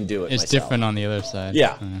 I couldn't do it It's myself. different on the other side.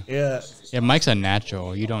 Yeah. Yeah. Yeah, Mike's a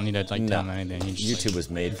natural. You don't need to like tell him anything. You just, YouTube was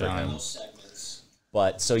made for him.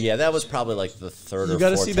 But, so yeah, that was probably like the 3rd or 4th. You got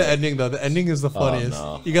to see the ending though. The ending is the funniest.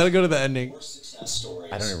 no. You got to go to the ending.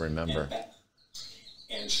 I don't even remember.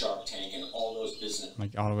 And Shark Tank and all those business.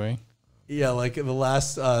 like all the way. Yeah, like in the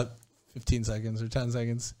last 15 seconds or 10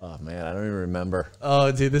 seconds. Oh man, I don't even remember. Oh,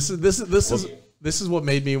 dude, this is what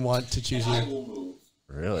made me want to choose And I you. will move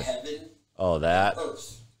Really? heaven Oh, that. and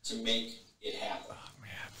earth to make it happen.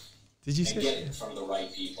 Did you And say? get it from the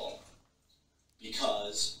right people.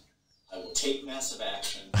 Because I will take massive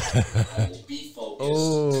action. I will be focused.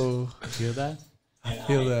 Oh, Feel that? and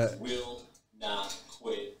feel I that. will not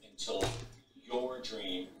quit until your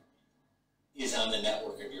dream is on the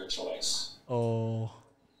network of your choice. oh.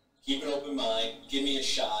 Keep an open mind. Give me a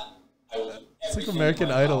shot. I will do It's like everything American in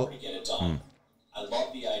my Idol. power to get it done. I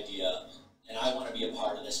love the idea, and I want to be a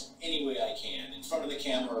part of this any way I can, in front of the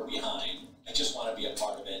camera or behind. I just want to be a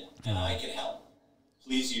part of it, and I can help.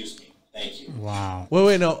 Please use me. Thank you. Wow.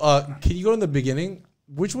 Wait, no. Can you go in the beginning?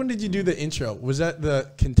 Which one did you do the intro? Was that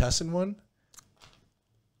the contestant one?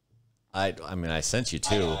 I mean, I sent you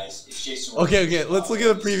Hi 2. guys, it's Jason. Okay. Let's look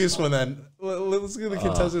at the previous one then. Let's look at the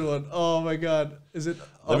contestant one. Oh my God, is it?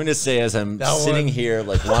 Let me just say, as I'm That sitting one. here,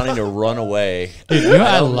 like wanting to run away. Dude, you know what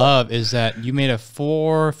I love is that you made a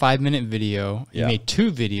 4 or 5 minute video. You Yeah. made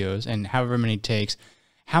 2 videos and however many takes.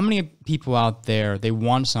 How many people out there, they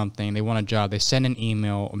want something, they want a job, they send an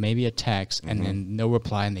email or maybe a text and then no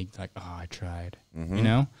reply and they like, oh, I tried. You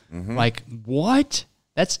know? Like, what?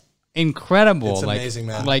 That's incredible. It's like, amazing,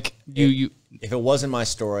 man. Like, you If it wasn't my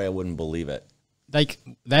story, I wouldn't believe it. like,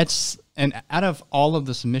 that's, and out of all of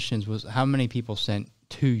the submissions, was how many people sent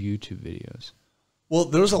 2 YouTube videos? Well,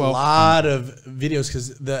 there was a 12. lot of videos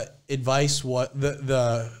because the advice, watch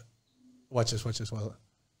this.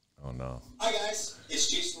 Oh no. Hi guys,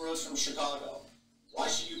 it's Jason Rose from Chicago. Why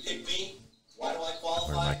should you pick me? Why do I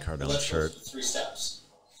qualify? Wearing my Cardone Let's go shirt. through the 3 steps.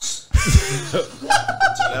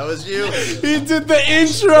 That was you. He did the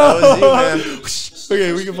intro. That was you, man.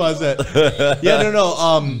 Okay, we can pause that. Yeah,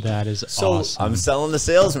 no. That is So- awesome. I'm selling the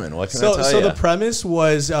salesman. What can I tell So you? the premise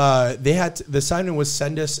was they had the assignment was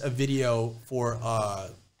send us a video for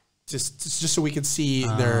just so we could see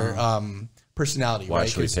their personality. Why right?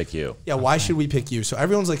 should we 'Cause- pick you? Yeah, why should we pick you? So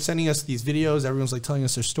everyone's like sending us these videos. Everyone's like telling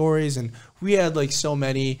us their stories, and we had like so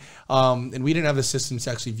many, and we didn't have the systems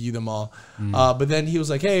to actually view them all. But then he was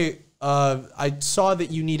like, "Hey, I saw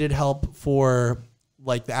that you needed help for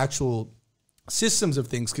like the actual systems of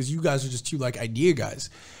things because you guys are just 2 like idea guys."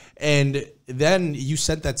 And then you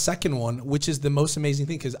sent that second one, which is the most amazing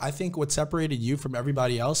thing because I think what separated you from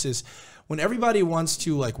everybody else is when everybody wants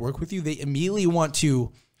to like work with you, they immediately want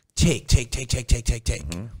to take.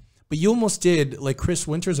 But you almost did like Chris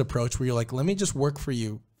Winter's approach where you're like, let me just work for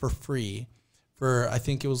you for free for, I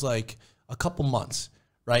think it was like a couple months.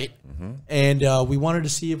 Right. And we wanted to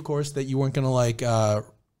see, of course, that you weren't going to like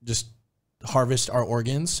just harvest our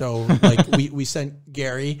organs. So like we sent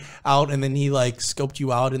Gary out and then he like scoped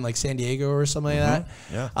you out in like San Diego or something like that.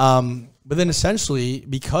 Yeah. But then essentially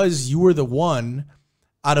because you were the one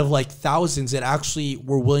out of like thousands that actually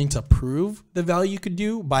were willing to prove the value you could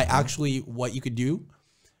do by actually what you could do.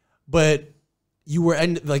 But you were,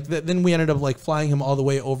 and like, then we ended up like flying him all the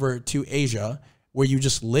way over to Asia, where you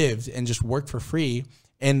just lived and just worked for free.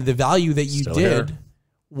 And the value that you did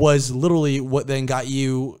was literally what then got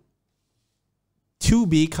you to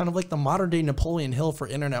be kind of like the modern day Napoleon Hill for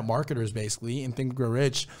internet marketers, basically, and Think and Grow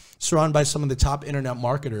Rich, surrounded by some of the top internet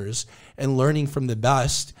marketers and learning from the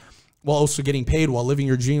best, while also getting paid, while living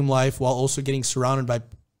your dream life, while also getting surrounded by,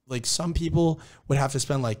 like, some people would have to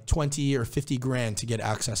spend like 20 or 50 grand to get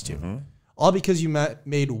access to, all because you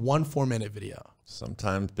made one 4-minute video.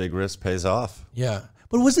 Sometimes big risk pays off. Yeah.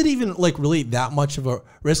 But was it even like really that much of a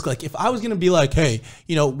risk? Like if I was going to be like, hey,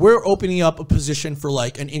 you know, we're opening up a position for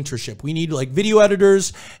like an internship. We need like video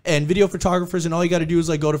editors and video photographers. And all you got to do is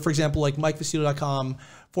like go to, for example, like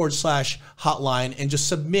MikeVestil.com/hotline and just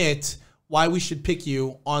submit why we should pick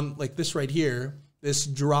you on like this right here, this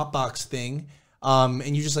Dropbox thing.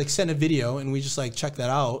 And you just like send a video and we just like check that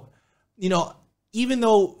out. You know, even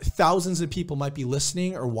though thousands of people might be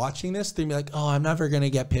listening or watching this, they'd be like, oh, I'm never going to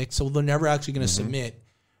get picked. So they're never actually going to submit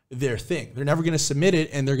their thing. They're never going to submit it,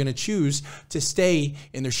 and they're going to choose to stay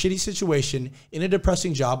in their shitty situation, in a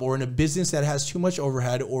depressing job, or in a business that has too much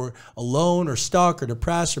overhead, or alone, or stuck, or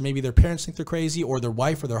depressed, or maybe their parents think they're crazy, or their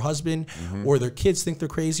wife or their husband, or their kids think they're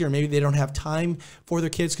crazy, or maybe they don't have time for their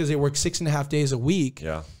kids because they work 6.5 days a week.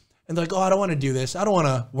 Yeah. And they're like, oh, I don't want to do this. I don't want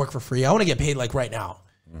to work for free. I want to get paid like right now.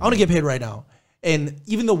 I want to get paid right now. And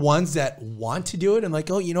even the ones that want to do it and like,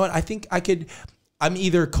 oh, you know what? I think I could, I'm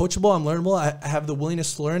either coachable, I'm learnable, I have the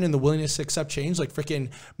willingness to learn and the willingness to accept change, like freaking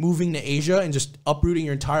moving to Asia and just uprooting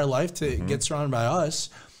your entire life to get surrounded by us.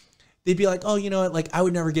 They'd be like, oh, you know what? Like I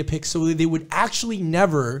would never get picked. So they would actually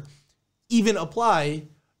never even apply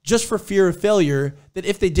just for fear of failure, that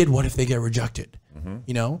if they did, what if they get rejected?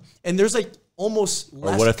 You know? And there's like almost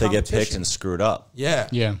less Or what if they get competition. picked and screwed up? Yeah.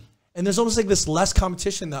 Yeah. And there's almost like this less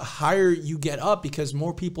competition the higher you get up, because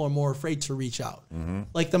more people are more afraid to reach out.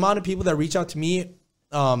 Like the amount of people that reach out to me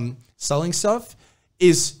selling stuff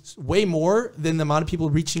is way more than the amount of people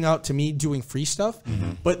reaching out to me doing free stuff.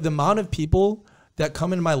 But the amount of people that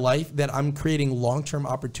come into my life that I'm creating long-term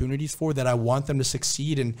opportunities for, that I want them to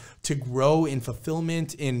succeed and to grow in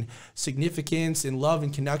fulfillment, in significance, in love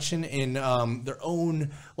and connection, in their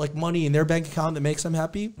own like money in their bank account that makes them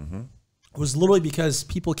happy. Was literally because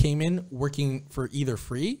people came in working for either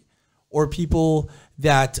free or people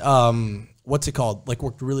that, what's it called? Like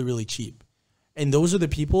worked really, really cheap. And those are the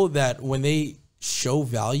people that when they show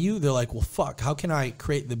value, they're like, well, fuck, how can I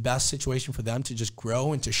create the best situation for them to just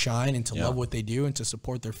grow and to shine and to love what they do and to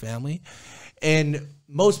support their family? And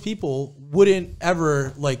most people wouldn't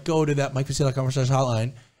ever like go to that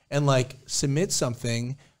MikeVestil.com/hotline and like submit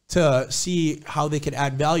something to see how they could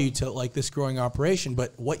add value to like this growing operation.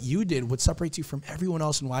 But what you did, what separates you from everyone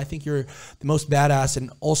else, and why I think you're the most badass,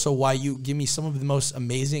 and also why you give me some of the most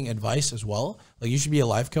amazing advice as well. Like you should be a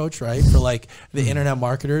life coach, right? For like the internet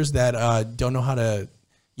marketers that don't know how to,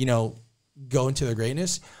 you know, go into their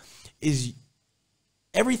greatness. Is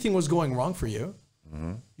everything was going wrong for you.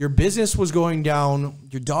 Your business was going down.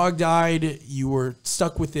 Your dog died. You were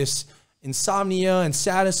stuck with this insomnia and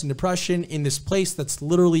sadness and depression in this place that's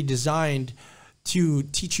literally designed to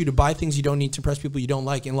teach you to buy things you don't need to impress people you don't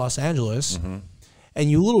like in Los Angeles.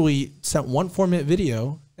 And you literally sent one 4-minute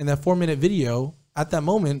video, and that 4-minute video at that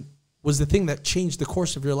moment was the thing that changed the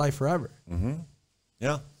course of your life forever.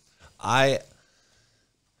 Yeah. I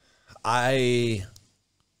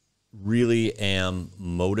really am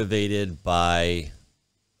motivated by,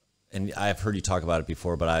 and I've heard you talk about it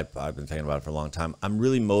before, but I've been thinking about it for a long time. I'm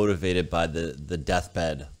really motivated by the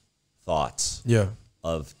deathbed thoughts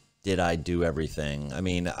of, did I do everything? I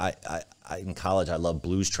mean, I in college, I loved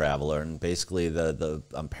Blues Traveler, and basically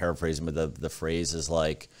I'm paraphrasing, but the phrase is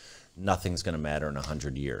like, nothing's going to matter in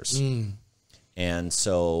 100 years. And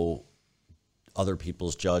so other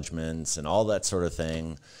people's judgments and all that sort of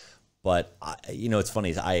thing. But, you know, it's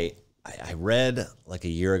funny. I read like a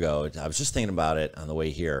year ago, I was just thinking about it on the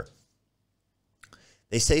way here.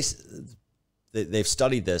 They say, they've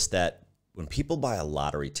studied this, that when people buy a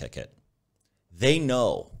lottery ticket, they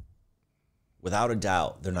know without a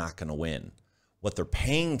doubt they're not going to win. What they're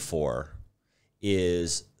paying for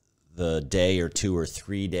is the day or 2 or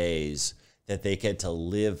 3 days that they get to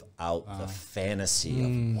live out the fantasy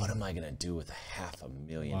of, what am I going to do with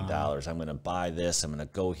 $500,000? I'm going to buy this. I'm going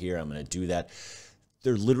to go here. I'm going to do that.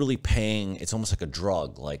 They're literally paying. It's almost like a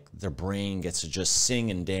drug. Like their brain gets to just sing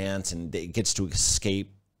and dance, and it gets to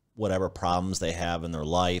escape whatever problems they have in their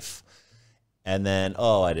life. And then,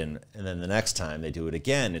 oh, I didn't. And then the next time they do it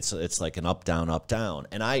again, it's like an up, down, up, down.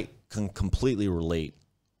 And I can completely relate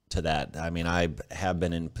to that. I mean, I have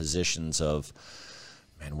been in positions of,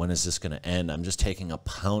 man, when is this going to end? I'm just taking a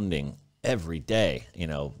pounding every day, you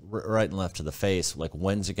know, right and left to the face. Like,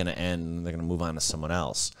 when's it going to end? And they're going to move on to someone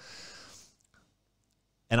else.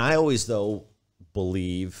 And I always, though,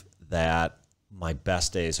 believe that my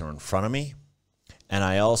best days are in front of me. And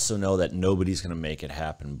I also know that nobody's going to make it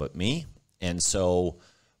happen but me. And so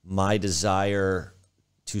my desire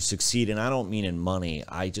to succeed, and I don't mean in money,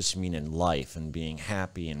 I just mean in life and being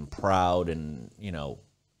happy and proud and, you know,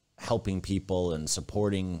 helping people and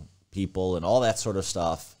supporting people and all that sort of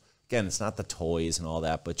stuff. Again, it's not the toys and all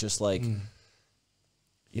that, but just like,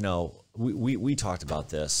 you know, we talked about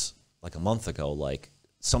this like a month ago, like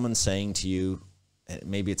someone saying to you,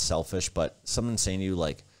 maybe it's selfish, but someone saying to you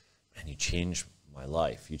like, man, you changed my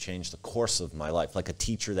life. You changed the course of my life. Like a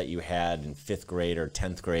teacher that you had in 5th grade or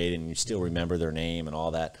 10th grade and you still remember their name and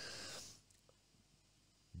all that.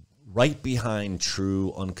 Right behind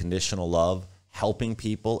true unconditional love, helping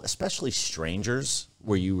people, especially strangers,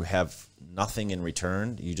 where you have nothing in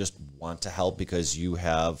return. You just want to help because you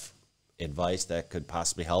have advice that could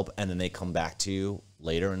possibly help. And then they come back to you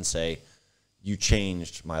later and say, you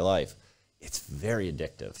changed my life. It's very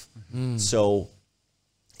addictive. So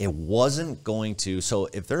it wasn't going to, so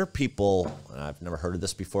if there are people, and I've never heard of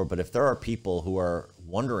this before, but if there are people who are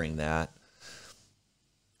wondering that,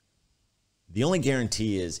 the only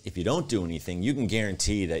guarantee is if you don't do anything, you can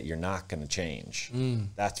guarantee that you're not going to change.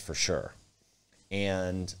 That's for sure.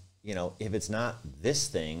 And, you know, if it's not this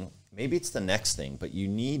thing, maybe it's the next thing, but you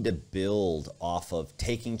need to build off of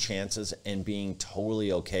taking chances and being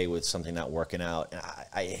totally okay with something not working out. And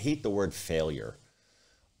I hate the word failure.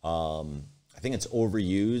 I think it's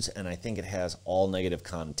overused, and I think it has all negative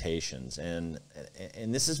connotations. And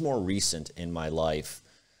this is more recent in my life,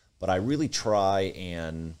 but I really try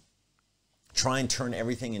and turn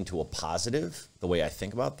everything into a positive, the way I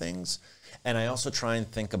think about things. And I also try and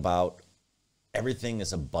think about everything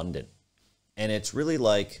as abundant. And it's really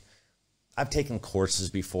like, I've taken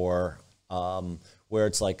courses before where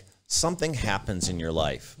it's like something happens in your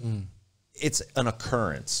life. It's an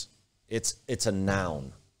occurrence. It's a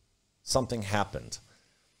noun. Something happened.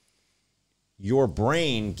 Your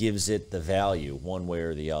brain gives it the value one way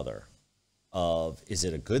or the other of, is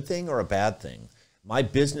it a good thing or a bad thing? My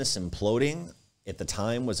business imploding at the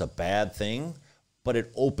time was a bad thing, but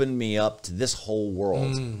it opened me up to this whole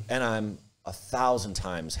world. And I'm 1,000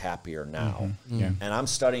 times happier now. And I'm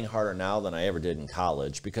studying harder now than I ever did in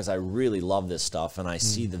college because I really love this stuff and I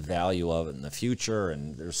see the value of it in the future,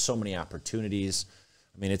 and there's so many opportunities.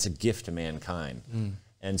 I mean, it's a gift to mankind.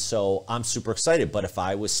 And so I'm super excited. But if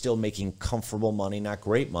I was still making comfortable money, not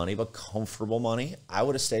great money, but comfortable money, I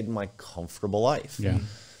would have stayed in my comfortable life.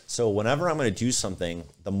 So whenever I'm going to do something,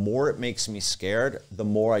 the more it makes me scared, the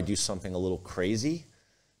more I do something a little crazy,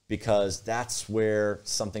 because that's where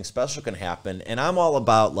something special can happen. And I'm all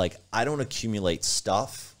about, like, I don't accumulate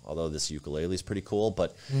stuff, although this ukulele is pretty cool,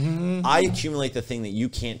 but I accumulate the thing that you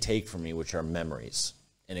can't take from me, which are memories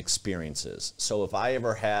and experiences. So if I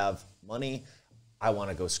ever have money, I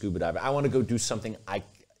want to go scuba diving. I want to go do something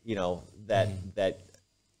that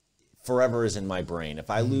forever is in my brain.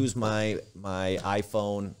 If I lose my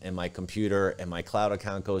iPhone and my computer and my cloud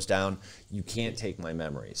account goes down, you can't take my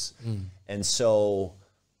memories. And so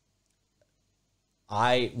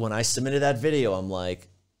when I submitted that video, I'm like,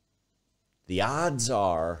 the odds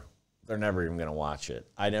are they're never even going to watch it.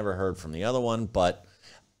 I never heard from the other one, but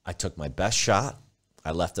I took my best shot.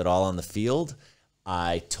 I left it all on the field.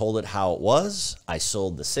 I told it how it was. I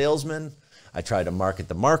sold the salesman. I tried to market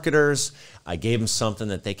the marketers. I gave them something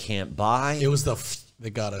that they can't buy. It was the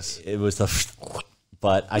that got us. It was the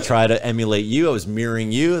but I try to emulate you. I was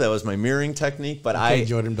mirroring you. That was my mirroring technique. But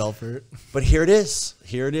Jordan Belfort. But here it is.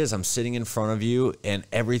 Here it is. I'm sitting in front of you, and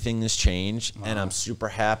everything has changed. And I'm super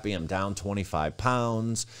happy. I'm down 25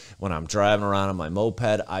 pounds. When I'm driving around on my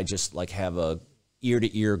moped, I just like have a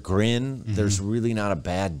ear-to-ear grin. There's really not a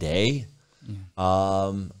bad day.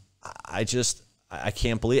 I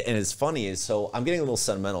can't believe it. And it's funny, so I'm getting a little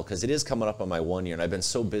sentimental because it is coming up on my 1 year, and I've been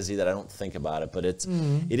so busy that I don't think about it, but it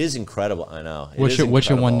is incredible. I know. What's your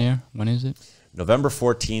 1 year? When is it? November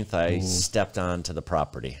 14th, I stepped onto the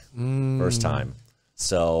property first time.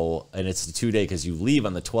 So, and it's the 2 day because you leave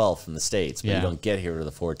on the 12th from the States, but you don't get here to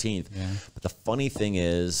the 14th. But the funny thing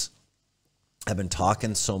is, I've been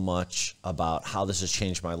talking so much about how this has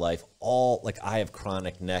changed my life. I have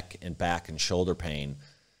chronic neck and back and shoulder pain,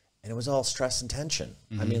 and it was all stress and tension.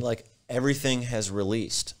 I mean, like, everything has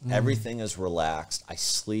released. Everything is relaxed. I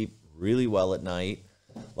sleep really well at night.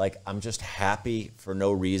 Like, I'm just happy for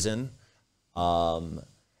no reason.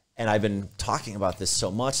 And I've been talking about this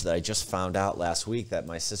so much that I just found out last week that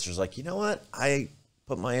my sister's like, you know what? I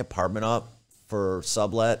put my apartment up for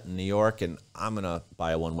sublet in New York, and I'm going to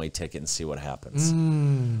buy a one-way ticket and see what happens.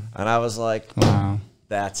 And I was like, wow,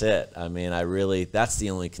 that's it. I mean, that's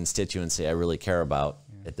the only constituency I really care about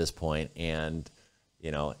at this point. And,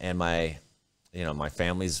 and my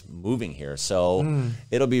family's moving here. So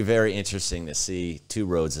it'll be very interesting to see two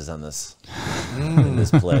Rhodeses on this, in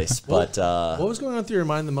this place. But what was going on through your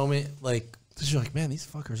mind the moment, like, because you're like, man, these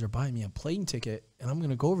fuckers are buying me a plane ticket, and I'm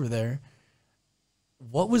going to go over there.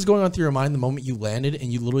 What was going on through your mind the moment you landed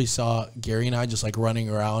and you literally saw Gary and I just like running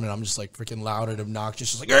around, and I'm just like freaking loud and obnoxious,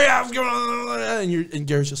 just like, hey, what's going on? And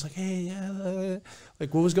Gary's just like, hey, yeah.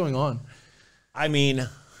 Like, what was going on? I mean,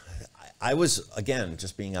 I was, again,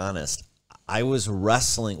 just being honest, I was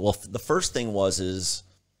wrestling. Well, the first thing is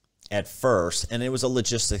at first, and it was a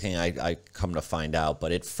logistic thing I come to find out,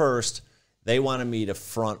 but at first they wanted me to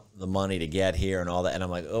front the money to get here and all that. And I'm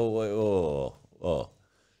like, oh.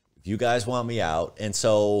 If you guys want me out. And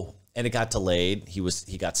it got delayed. He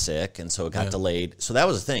got sick, and so it got delayed. So that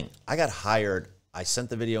was the thing. I got hired. I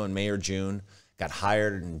sent the video in May or June, got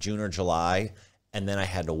hired in June or July, and then I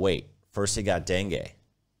had to wait. First he got dengue.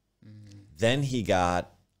 Then he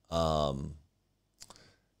got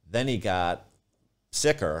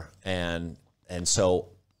sicker, and so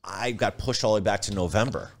I got pushed all the way back to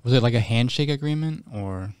November. Was it like a handshake agreement,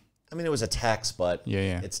 or? I mean, it was a text, but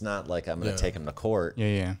it's not like I'm going to take him to court.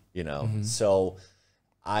 So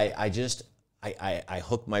I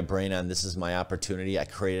hooked my brain on, this is my opportunity. I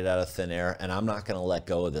created out of thin air, and I'm not going to let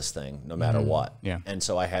go of this thing no matter what. And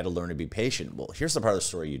so I had to learn to be patient. Well, here's the part of the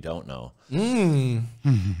story you don't know.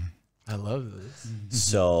 I love this.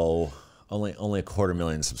 So only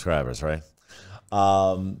 250,000 subscribers, right?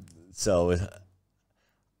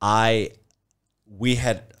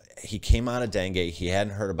 He came out of dengue. He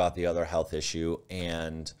hadn't heard about the other health issue,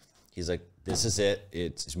 and he's like, this is it.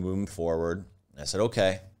 It's moving forward. And I said,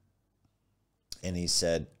 okay. And he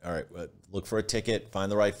said, all right, look for a ticket,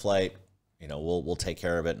 find the right flight. We'll take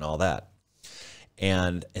care of it and all that.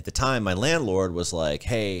 And at the time, my landlord was like,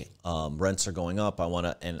 hey, rents are going up.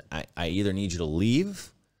 I either need you to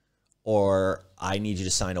leave or I need you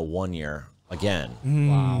to sign a 1 year again.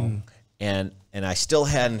 Wow. And I still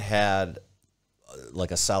hadn't had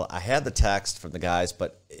like a solid. I had the text from the guys,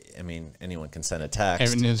 but I mean, anyone can send a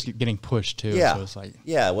text. And it was getting pushed too. Yeah. So it's like,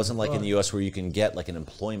 it wasn't like in the U.S. where you can get like an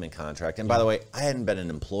employment contract. And by the way, I hadn't been an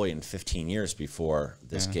employee in 15 years before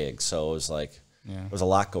this gig. So it was like, there was a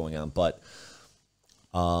lot going on. But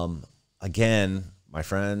again,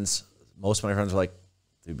 most of my friends were like,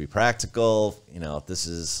 to be practical, if this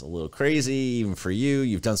is a little crazy, even for you,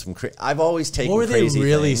 you've done some I've always taken crazy things. What were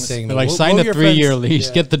they really saying? They're like, sign the 3-year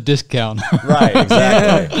lease, get the discount. Right,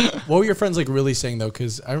 exactly. What were your friends like really saying though?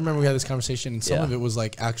 Because I remember we had this conversation, and some of it was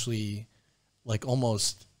like actually like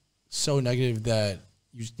almost so negative that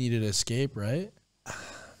you just needed to escape, right?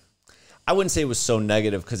 I wouldn't say it was so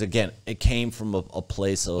negative because, again, it came from a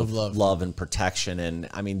place of love and protection. And,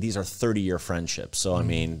 I mean, these are 30-year friendships. So, I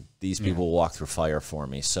mean, these people walk through fire for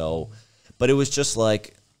me. So, but it was just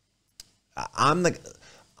like, I'm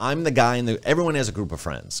the guy everyone has a group of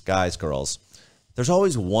friends, guys, girls. There's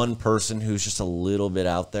always one person who's just a little bit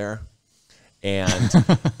out there. And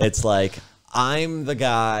it's like, I'm the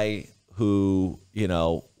guy who,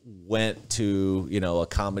 went to, a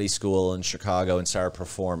comedy school in Chicago and started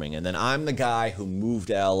performing. And then I'm the guy who moved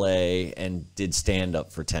to LA and did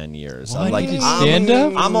stand-up for 10 years. What? I'm like,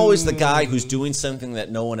 stand-up? I'm always the guy who's doing something that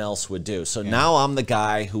no one else would do. So now I'm the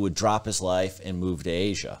guy who would drop his life and move to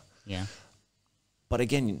Asia. Yeah. But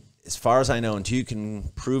again, as far as I know, until you can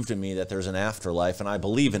prove to me that there's an afterlife, and I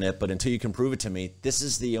believe in it, but until you can prove it to me, this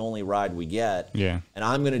is the only ride we get. Yeah. And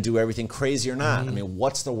I'm going to do everything crazy or not. I mean,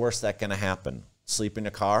 what's the worst that's going to happen? Sleep in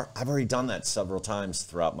a car? I've already done that several times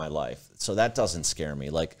throughout my life. So that doesn't scare me.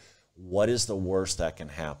 Like, what is the worst that can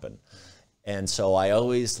happen? And so I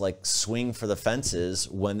always like swing for the fences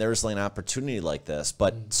when there's like an opportunity like this.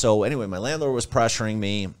 But so anyway, my landlord was pressuring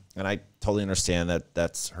me, and I totally understand that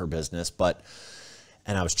that's her business.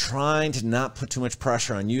 And I was trying to not put too much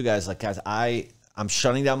pressure on you guys. Like, guys, I'm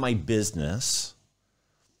shutting down my business.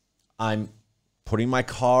 I'm putting my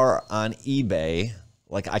car on eBay.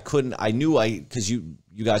 Like, because you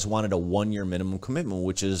guys wanted a 1 year minimum commitment,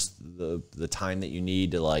 which is the time that you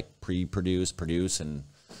need to like pre-produce, produce, and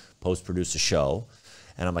post-produce a show.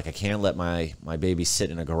 And I'm like, I can't let my baby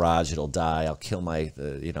sit in a garage. It'll die. I'll kill my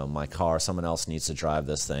car. Someone else needs to drive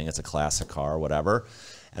this thing. It's a classic car, whatever.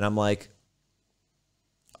 And I'm like,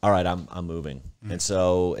 all right, I'm moving. And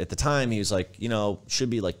so at the time he was like, should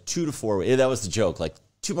be like 2 to 4 weeks. That was the joke. Like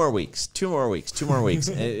 2 more weeks, 2 more weeks, 2 more weeks.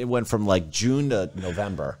 And it went from like June to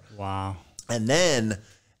November. Wow. And then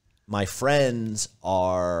my friends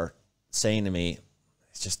are saying to me,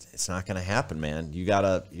 it's not going to happen, man. You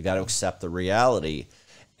gotta accept the reality.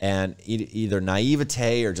 And either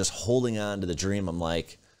naivete or just holding on to the dream. I'm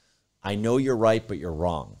like, I know you're right, but you're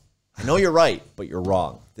wrong. I know you're right, but you're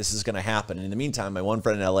wrong. This is going to happen. And in the meantime, my one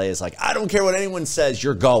friend in LA is like, I don't care what anyone says,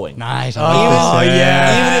 you're going. Nice. Oh,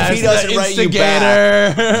 yeah. Even if he doesn't write you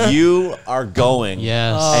back, you are going.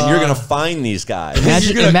 Yes. And you're going to find these guys.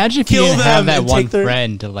 Imagine if you didn't have that one their...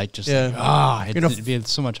 friend to like just it'd be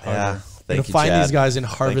so much harder. Yeah. Thank you, find Chad. These guys and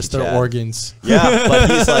harvest their organs. Yeah,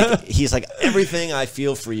 but he's like everything I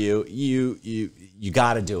feel for you. You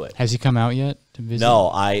got to do it. Has he come out yet to visit? No,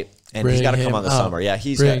 he's got to come on the summer. Yeah, I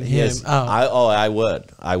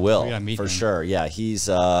will for sure. Yeah, he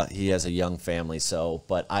has a young family, so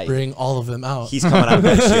bring all of them out. He's coming out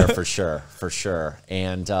next year for sure.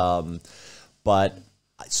 And but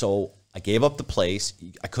so I gave up the place.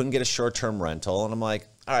 I couldn't get a short-term rental, and I'm like,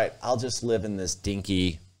 all right, I'll just live in this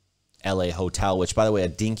dinky LA hotel, which by the way, a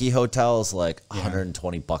dinky hotel is like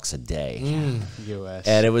 $120 a day. US.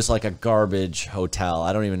 And it was like a garbage hotel.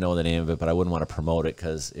 I don't even know the name of it, but I wouldn't want to promote it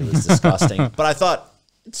because it was disgusting. But I thought,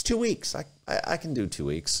 it's 2 weeks. I can do 2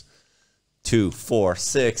 weeks. 2, 4,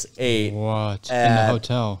 6, 8. What? In the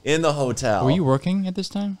hotel? In the hotel. Were you working at this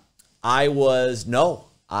time? I was, no.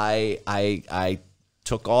 I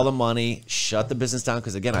took all the money, shut the business down,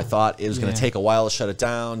 because again, I thought it was going to take a while to shut it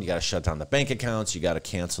down. You got to shut down the bank accounts. You got to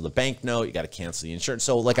cancel the bank note. You got to cancel the insurance.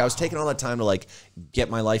 So like I was taking all that time to like get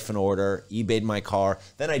my life in order, eBayed my car.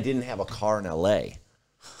 Then I didn't have a car in LA.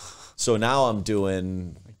 So now I'm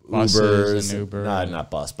doing Ubers. Uber. Not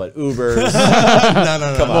bus, but Ubers.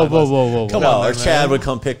 No. Come on. Whoa. Come on, or Chad would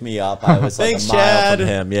come pick me up. I was like a mile from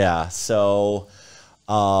him. Yeah. So,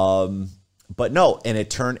 but no, and it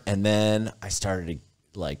turned, and then I started to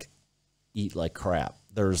like eat like crap.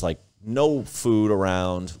 There's like no food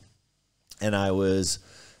around, and my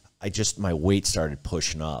weight started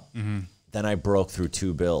pushing up. Then I broke through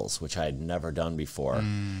 2 bills, which I had never done before.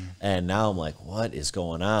 And now I'm like, what is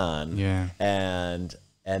going on? Yeah. And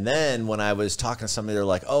then when I was talking to somebody, they're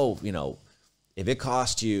like, oh, if it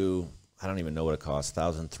cost you, I don't even know what it costs,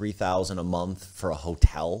 $1,000, $3,000 a month for a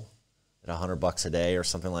hotel at $100 a day or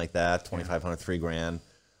something like that, $2,500,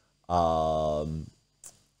 $3,000.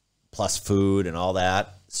 Plus food and all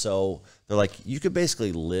that. So they're like, you could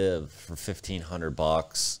basically live for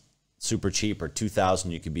 $1,500 super cheap, or $2,000,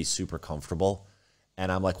 you could be super comfortable. And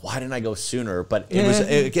I'm like, why didn't I go sooner? But it was,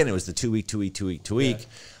 again, it was the 2 week.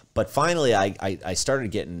 But finally I started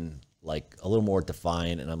getting like a little more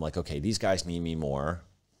defined, and I'm like, okay, these guys need me more.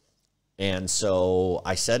 And so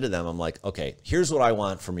I said to them, I'm like, okay, here's what I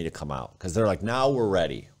want for me to come out. Because they're like, now we're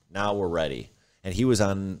ready. And he was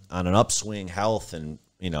on an upswing health, and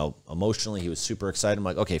emotionally, he was super excited. I'm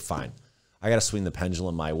like, okay, fine. I got to swing the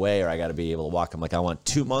pendulum my way, or I got to be able to walk. I'm like, I want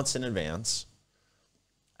 2 months in advance,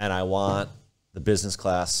 and I want the business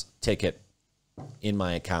class ticket in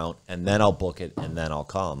my account, and then I'll book it, and then I'll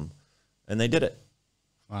come. And they did it.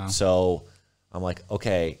 Wow. So I'm like,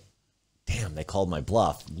 okay, damn, they called my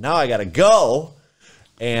bluff. Now I got to go.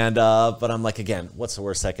 And but I'm like, again, what's the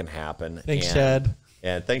worst that can happen? Thanks, Chad.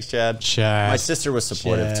 And thanks, Chad. Chad. My sister was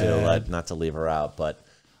supportive too, not to leave her out, but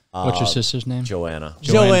what's your sister's name? Joanna.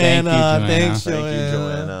 Joanna. Thanks,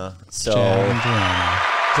 Joanna. So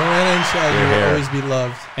Joanna and Chad will always be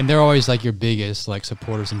loved. And they're always like your biggest like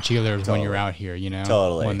supporters and cheerleaders when you're out here,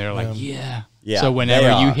 Totally. When they're like, yeah. So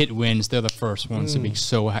whenever you hit wins, they're the first ones to be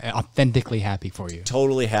so authentically happy for you.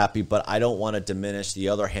 Totally happy, but I don't want to diminish the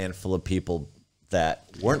other handful of people that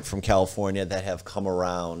weren't from California that have come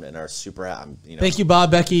around and are super happy. Thank you,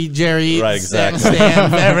 Bob, Becky, Jerry. Right, exactly.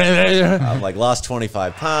 Stan, I've like lost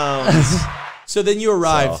 25 pounds. So then you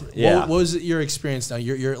arrived. So, yeah. What was your experience now?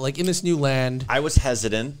 You're like in this new land. I was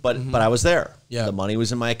hesitant, but I was there. Yeah. The money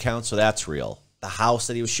was in my account, so that's real. The house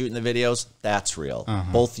that he was shooting the videos, that's real.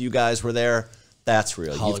 Both you guys were there. That's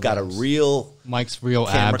real. Holograms. You've got a real Mike's real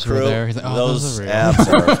camera abs crew. were there. He's like, those are real. abs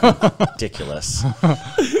are ridiculous.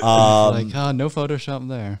 Like, no Photoshop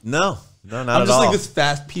there. No, not I'm at just all. like this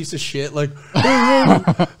fast piece of shit. Like,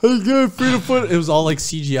 it was all like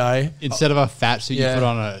CGI. Instead of a fat suit, you put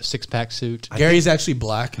on a 6-pack suit. Gary's actually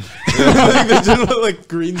black. I think they just put like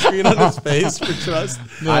green screen on his face for trust.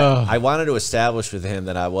 I wanted to establish with him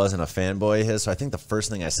that I wasn't a fanboy of his, so I think the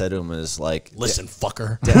first thing I said to him is like, Listen,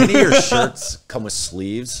 fucker. "Did any of your shirts come with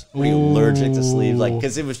sleeves? Were you allergic to sleeves? Like,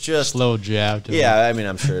 because it was just slow jab. Yeah, I mean,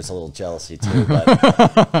 I'm sure it's a little jealousy too,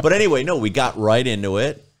 but anyway, no, we got right into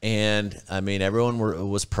it, and I mean, everyone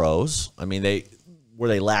was pros. I mean, where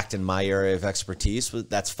they lacked in my area of expertise,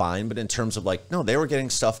 that's fine. But in terms of like, no, they were getting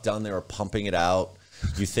stuff done. They were pumping it out.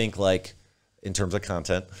 You think like in terms of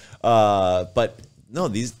content, but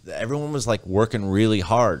no, everyone was like working really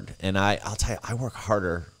hard. And I'll tell you, I work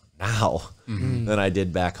harder now than I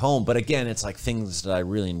did back home. But again, it's like things that I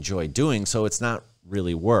really enjoy doing. So it's not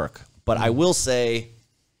really work. But I will say,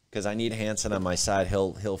 because I need Hanson on my side,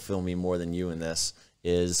 he'll feel me more than you in this,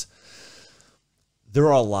 is there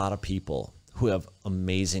are a lot of people who have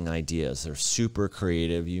amazing ideas. They're super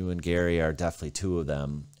creative. You and Gary are definitely two of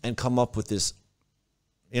them, and come up with this,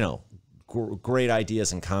 great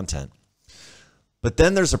ideas and content. But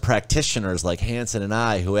then there's the practitioners like Hanson and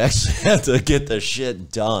I who actually have to get the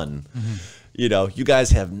shit done. You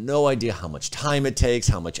guys have no idea how much time it takes,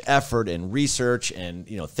 how much effort and research, and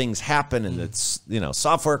things happen, and it's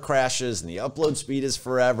software crashes, and the upload speed is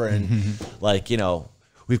forever, and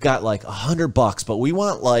we've got like $100, but we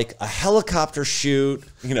want like a helicopter shoot,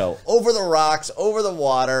 over the rocks, over the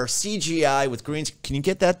water, CGI with greens. Can you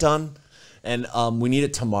get that done? And we need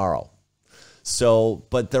it tomorrow. So,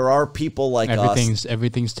 but there are people like us.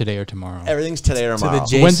 Everything's today or tomorrow. Everything's today or tomorrow.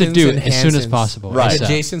 To the When's it due? Jasons and As soon as Hansons. possible. Right. The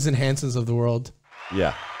Jasons and Hansons of the world.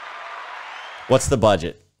 Yeah. What's the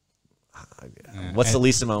budget? What's the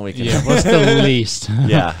least amount we can? Yeah. What's the least?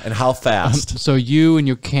 Yeah, and how fast? So you and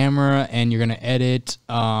your camera, and you're gonna edit.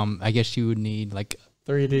 I guess you would need like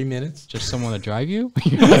 30 minutes. just someone to drive you.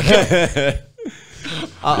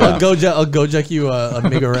 I'll go jack you a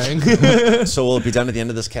Megarang. So will it be done at the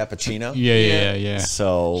end of this cappuccino? Yeah.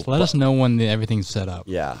 So Let us know when everything's set up.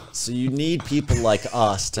 yeah. So you need people like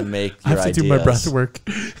us to make I your have to ideas. do my breath work.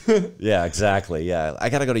 Yeah, exactly. Yeah, I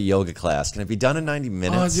gotta go to yoga class. Can it be done in 90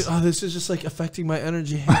 minutes? This is just like affecting my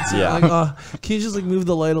energy. Hanson. Yeah. Like, can you just like move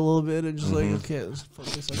the light a little bit and just like, okay, let's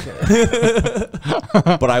focus. Okay.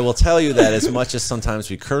 But I will tell you that as much as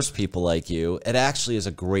sometimes we curse people like you, it actually is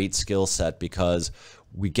a great skill set because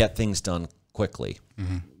we get things done quickly.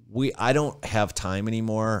 I don't have time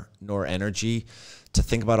anymore, nor energy, to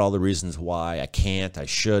think about all the reasons why I can't, I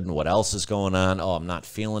should, and what else is going on. Oh, I'm not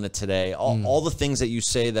feeling it today. All the things that you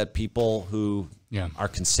say that people who are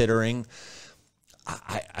considering.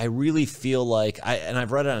 I really feel like, and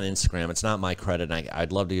I've read it on Instagram, it's not my credit, and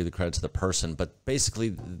I'd love to give the credit to the person, but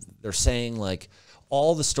basically they're saying like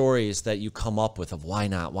all the stories that you come up with of why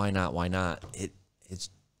not,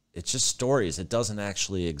 it's just stories. It doesn't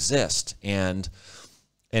actually exist. And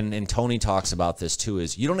Tony talks about this too,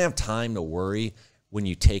 is you don't have time to worry when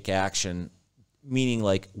you take action, meaning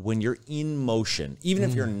like when you're in motion, even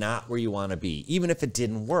if you're not where you want to be, even if it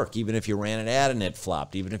didn't work, even if you ran an ad and it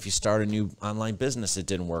flopped, even if you start a new online business, it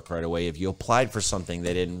didn't work right away. If you applied for something,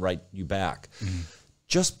 they didn't write you back.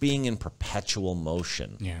 Just being in perpetual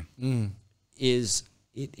motion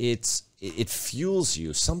it fuels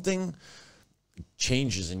you. Something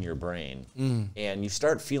changes in your brain and you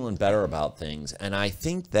start feeling better about things. And I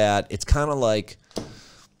think that it's kind of like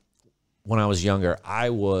when I was younger, I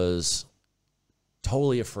was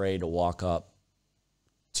totally afraid to walk up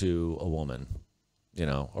to a woman,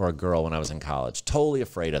 or a girl when I was in college. Totally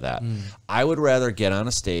afraid of that. I would rather get on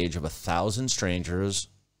a stage of 1,000 strangers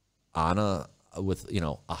with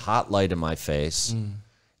a hot light in my face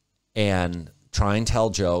and try and tell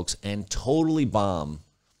jokes and totally bomb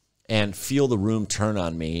and feel the room turn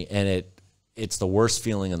on me, and it's the worst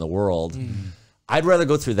feeling in the world. I'd rather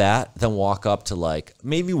go through that than walk up to like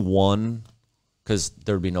maybe one, because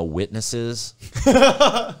there'd be no witnesses,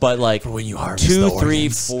 but like when you 2, 3,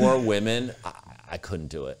 4 women, I couldn't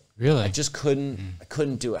do it. Really? I just couldn't. I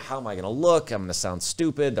couldn't do it. How am I going to look? I'm going to sound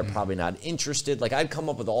stupid. They're probably not interested. Like I'd come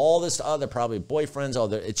up with all this other probably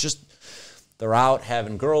boyfriends. It's just. They're out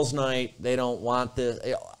having girls' night. They don't want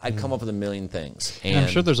this. I'd come up with a million things. And I'm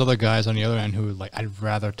sure there's other guys on the other end who like, I'd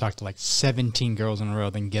rather talk to like 17 girls in a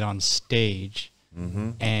row than get on stage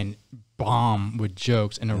and bomb with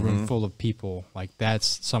jokes in a room full of people. Like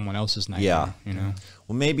that's someone else's nightmare.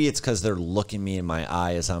 Well, maybe it's because they're looking me in my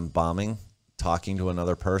eye as I'm bombing, talking to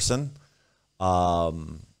another person,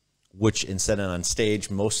 which instead of on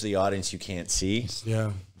stage, most of the audience you can't see.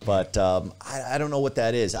 Yeah. But I don't know what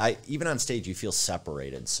that is. Even on stage, you feel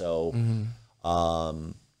separated. So,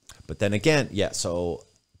 but then again,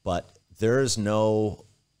 but there's no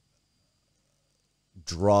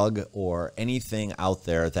drug or anything out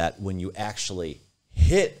there that when you actually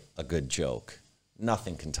hit a good joke,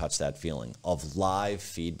 nothing can touch that feeling of live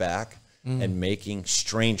feedback and making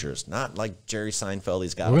strangers, not like Jerry Seinfeld.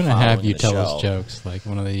 He's got. We're gonna have you tell show. us jokes like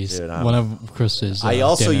one of these. Dude, one of Chris's. I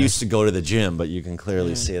also dinners. used to go to the gym, but you can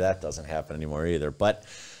clearly see that doesn't happen anymore either. But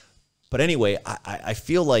anyway, I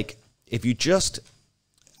feel like if you just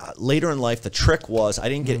later in life, the trick was I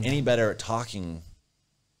didn't get any better at talking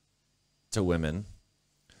to women,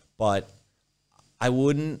 but I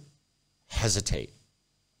wouldn't hesitate.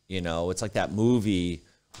 You know, it's like that movie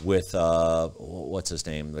with what's his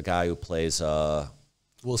name, the guy who plays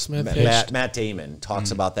Will Smith. Matt Damon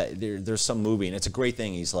talks about that. There's some movie, and it's a great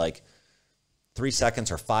thing. He's like 3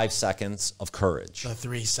 seconds or 5 seconds of courage. The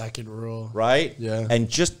 3-second rule, right? Yeah, and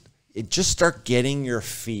just start getting your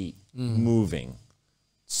feet moving,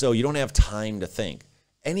 so you don't have time to think.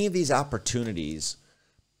 Any of these opportunities,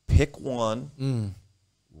 pick one,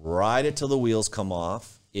 ride it till the wheels come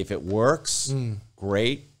off. If it works,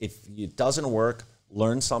 great. If it doesn't work,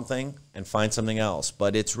 learn something and find something else.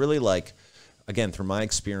 But it's really like, again, through my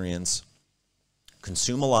experience,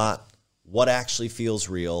 consume a lot, what actually feels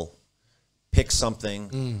real, pick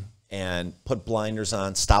something and put blinders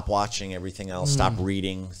on, stop watching everything else, stop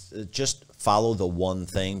reading, just follow the one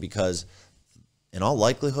thing, because in all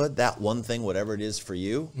likelihood, that one thing, whatever it is for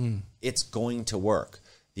you, it's going to work.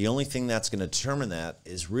 The only thing that's going to determine that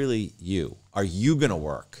is really you. Are you going to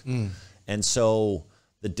work? And so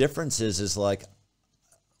the difference is like,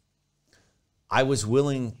 I was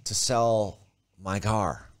willing to sell my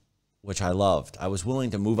car, which I loved. I was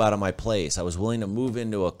willing to move out of my place. I was willing to move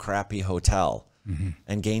into a crappy hotel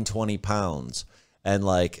and gain 20 pounds. And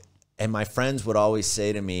like, and my friends would always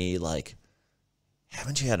say to me, like,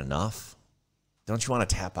 haven't you had enough? Don't you want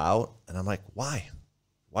to tap out? And I'm like, why?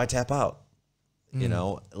 Why tap out? You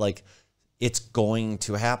know, like, it's going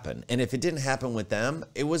to happen. And if it didn't happen with them,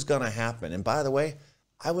 it was going to happen. And by the way,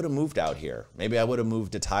 I would have moved out here. Maybe I would have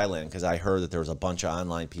moved to Thailand because I heard that there was a bunch of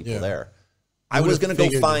online people there. I was going to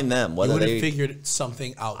go find them. Whether they figured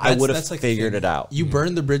something out. I would have figured it out. You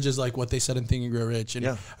burned the bridges, like what they said in Think and Grow Rich. And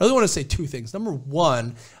I really want to say two things. Number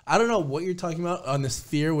one, I don't know what you're talking about on this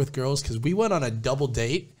fear with girls, because we went on a double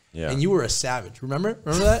date and you were a savage. Remember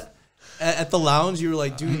that? At the lounge, you were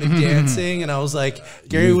like doing the dancing, and I was like,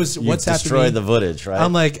 Gary was, what's happening? Destroyed the footage, right?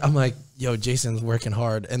 I'm like, yo, Jason's working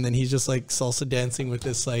hard, and then he's just like salsa dancing with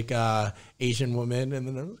this like Asian woman, and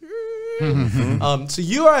then I was like, so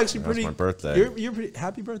you are actually pretty. That was my birthday. You're pretty.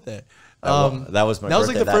 Happy birthday. That was my birthday. That was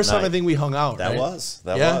like the first time I think we hung out. That right? was.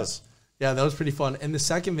 Yeah, that was pretty fun. And the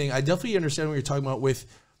second thing, I definitely understand what you're talking about with,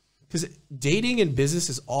 because dating and business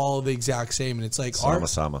is all the exact same, and it's like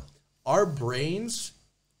our brains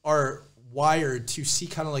are wired to see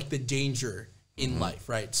kind of like the danger in life,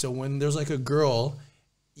 right? So when there's like a girl,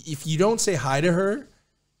 if you don't say hi to her,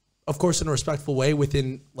 of course in a respectful way,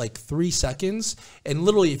 within like 3 seconds, and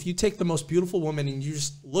literally if you take the most beautiful woman and you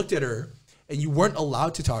just looked at her and you weren't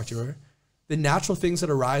allowed to talk to her, the natural things that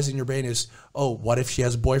arise in your brain is, oh, what if she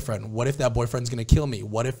has a boyfriend? What if that boyfriend's going to kill me?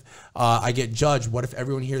 What if I get judged? What if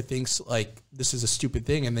everyone here thinks like this is a stupid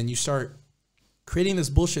thing? And then you start creating this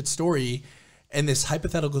bullshit story and this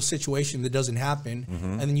hypothetical situation that doesn't happen,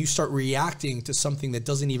 and then you start reacting to something that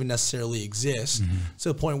doesn't even necessarily exist, to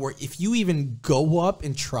the point where if you even go up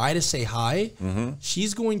and try to say hi,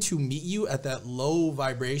 she's going to meet you at that low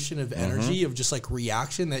vibration of energy of just like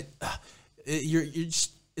reaction that you're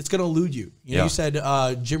just, it's going to elude you. You know, you said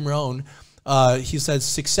Jim Rohn, he says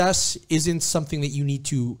success isn't something that you need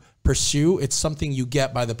to pursue, it's something you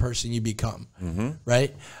get by the person you become,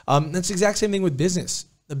 right? That's the exact same thing with business.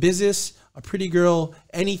 The business, a pretty girl,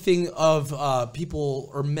 anything of people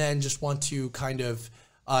or men just want to kind of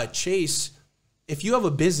chase. If you have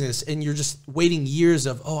a business and you're just waiting years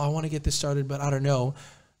of, oh, I want to get this started, but I don't know.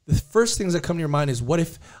 The first things that come to your mind is, what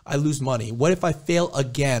if I lose money? What if I fail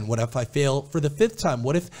again? What if I fail for the 5th time?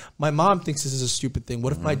 What if my mom thinks this is a stupid thing?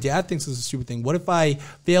 What if my dad thinks this is a stupid thing? What if I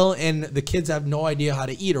fail and the kids have no idea how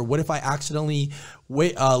to eat? Or what if I accidentally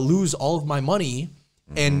lose all of my money?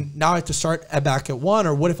 And now I have to start back at one,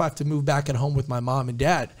 or what if I have to move back at home with my mom and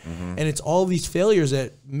dad? And it's all these failures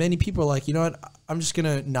that many people are like, you know what, I'm just going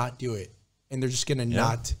to not do it. And they're just going to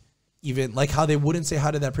not even, like how they wouldn't say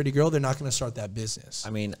hi to that pretty girl, they're not going to start that business. I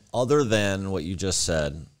mean, other than what you just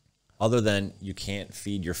said, other than you can't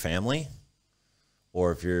feed your family,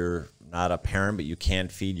 or if you're not a parent but you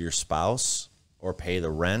can't feed your spouse or pay the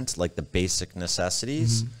rent, like the basic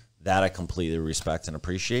necessities, that I completely respect and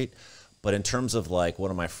appreciate. But in terms of like,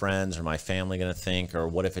 what are my friends or my family going to think, or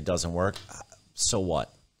what if it doesn't work? So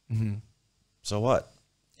what? So what?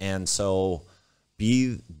 And so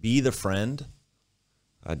be the friend.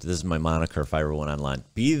 This is my moniker if I ever went online.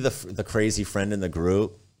 Be the crazy friend in the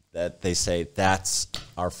group that they say, that's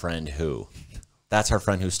our friend who. That's our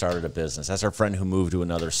friend who started a business. That's our friend who moved to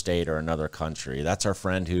another state or another country. That's our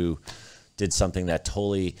friend who did something that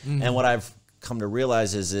totally, and what I've come to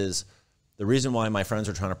realize is the reason why my friends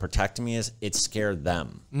are trying to protect me is it scared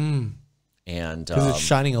them. And because it's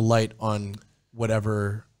shining a light on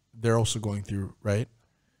whatever they're also going through, right?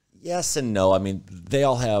 Yes and no. I mean, they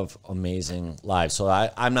all have amazing lives. So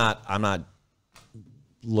I'm not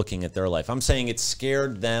looking at their life. I'm saying it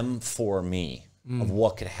scared them for me of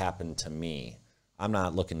what could happen to me. I'm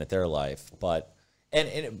not looking at their life, but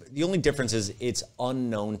the only difference is it's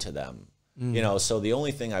unknown to them. You know, so the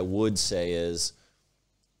only thing I would say is,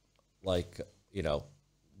 like, you know,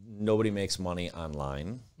 nobody makes money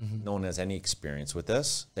online. No one has any experience with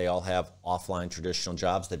this. They all have offline traditional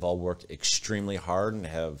jobs. They've all worked extremely hard and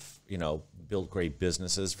have, you know, built great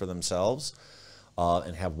businesses for themselves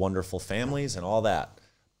and have wonderful families and all that.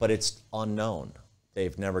 But it's unknown.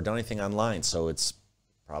 They've never done anything online, so it's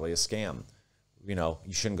probably a scam. You know,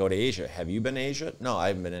 you shouldn't go to Asia. Have you been to Asia? No, I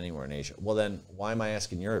haven't been anywhere in Asia. Well, then why am I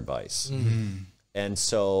asking your advice? And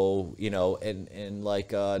so, you know, and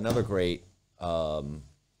like another great Robert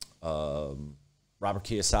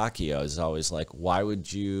Kiyosaki is always like, why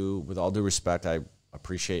would you, with all due respect, I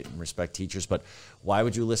appreciate and respect teachers, but why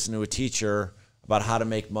would you listen to a teacher about how to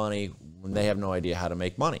make money when they have no idea how to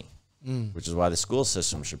make money? Which is why the school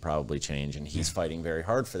system should probably change, and he's fighting very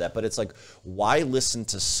hard for that. But it's like, why listen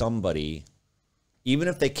to somebody, even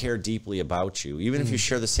if they care deeply about you, even if you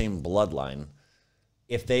share the same bloodline,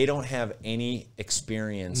 if they don't have any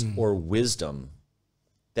experience or wisdom,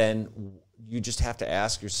 then you just have to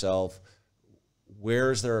ask yourself,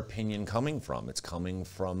 where's their opinion coming from? It's coming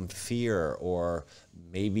from fear, or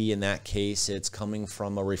maybe in that case, it's coming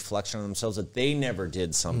from a reflection on themselves that they never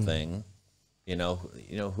did something. You know,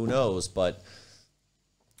 who knows? But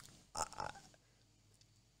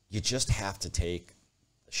you just have to take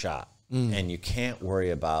the shot, and you can't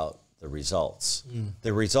worry about the results.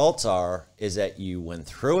 The results is that you went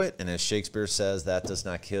through it, and as Shakespeare says, that does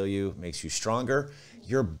not kill you, makes you stronger.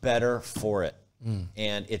 You're better for it.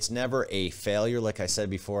 And it's never a failure. Like I said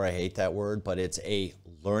before, I hate that word, but it's a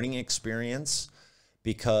learning experience.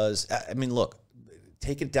 Because, I mean, look,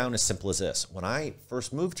 take it down as simple as this. When I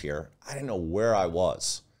first moved here, I didn't know where I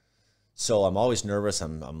was. So I'm always nervous.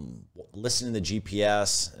 I'm listening to the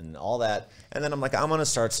GPS and all that. And then I'm like, I'm going to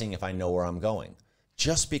start seeing if I know where I'm going.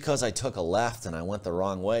 Just because I took a left and I went the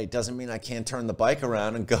wrong way doesn't mean I can't turn the bike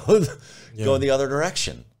around and go the other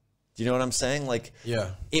direction. Do you know what I'm saying? Like,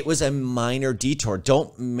 it was a minor detour.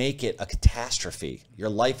 Don't make it a catastrophe. Your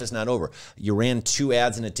life is not over. You ran 2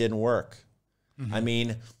 ads and it didn't work. I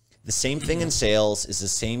mean, the same thing in sales is the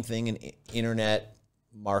same thing in internet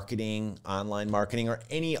marketing, online marketing, or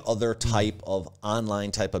any other type of online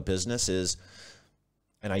type of business is,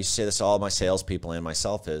 and I used to say this to all my salespeople and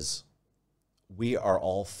myself, is we are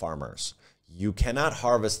all farmers. You cannot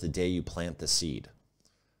harvest the day you plant the seed.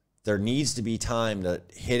 There needs to be time to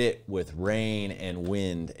hit it with rain and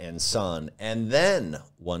wind and sun. And then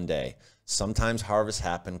one day, sometimes harvests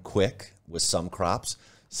happen quick with some crops.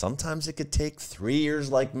 Sometimes it could take 3 years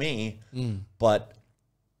like me, but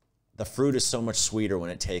the fruit is so much sweeter when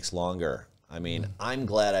it takes longer. I mean, I'm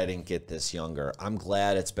glad I didn't get this younger. I'm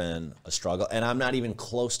glad it's been a struggle. And I'm not even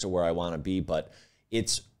close to where I want to be, but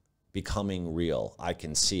it's becoming real. I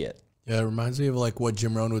can see it. Yeah, it reminds me of like what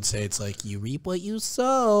Jim Rohn would say. It's like, you reap what you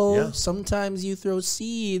sow. Yeah. Sometimes you throw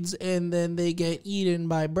seeds and then they get eaten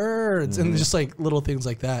by birds and just like little things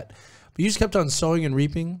like that. But you just kept on sowing and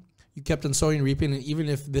reaping. You kept on sowing and reaping, and even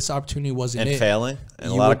if this opportunity wasn't And failing. And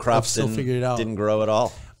a lot of crops didn't grow at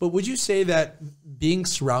all. But would you say that being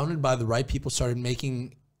surrounded by the right people started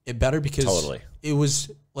making it better? Because it was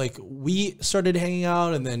like we started hanging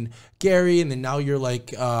out, and then Gary, and then now you're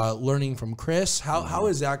like learning from Chris. How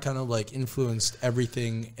has that kind of like influenced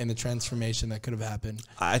everything and the transformation that could have happened?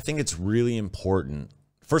 I think it's really important.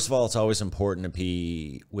 First of all, it's always important to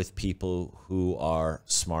be with people who are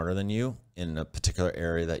smarter than you in a particular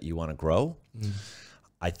area that you want to grow.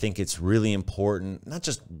 I think it's really important, not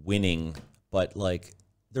just winning, but like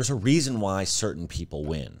there's a reason why certain people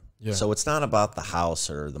win. So it's not about the house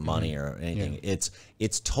or the money or anything.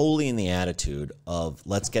 It's totally in the attitude of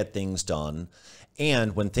let's get things done.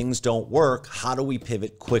 And when things don't work, how do we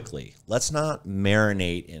pivot quickly? Let's not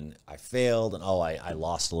marinate in I failed and I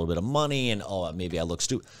lost a little bit of money and maybe I look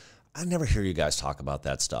stupid. I never hear you guys talk about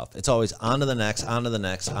that stuff. It's always on to the next, on to the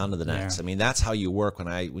next, on to the next. I mean, that's how you work.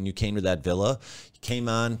 When you came to that villa, you came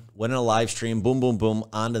on, went in a live stream, boom, boom, boom,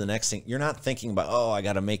 on to the next thing. You're not thinking about, I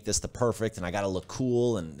got to make this the perfect and I got to look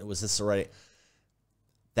cool and was this the right?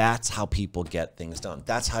 That's how people get things done.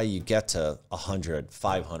 That's how you get to 100,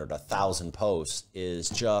 500, 1,000 posts, is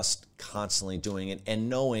just constantly doing it and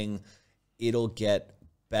knowing it'll get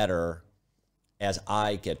better as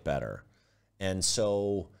I get better. And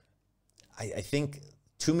so I think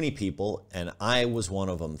too many people, and I was one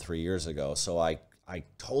of them 3 years ago, so I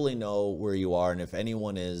totally know where you are. And if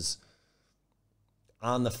anyone is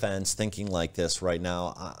on the fence thinking like this right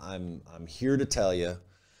now, I'm here to tell you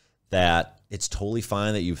that it's totally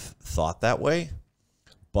fine that you've thought that way,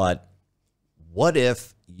 but what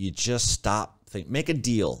if you just stop, make a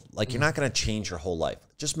deal. Like, you're not going to change your whole life.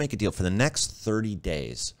 Just make a deal. For the next 30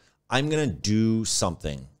 days, I'm going to do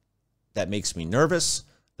something that makes me nervous,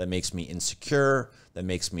 that makes me insecure, that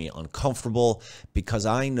makes me uncomfortable, because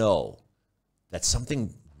I know that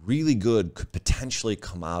something really good could potentially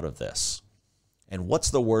come out of this. And what's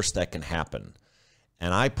the worst that can happen?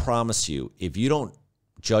 And I promise you, if you don't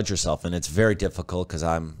judge yourself, and it's very difficult because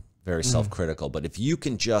I'm very self-critical, but if you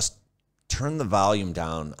can just turn the volume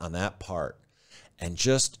down on that part and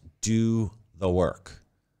just do the work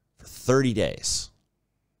for 30 days,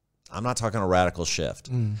 I'm not talking a radical shift.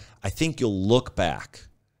 I think you'll look back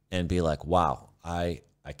and be like, wow, I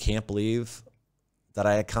can't believe that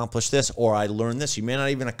I accomplished this, or I learned this. You may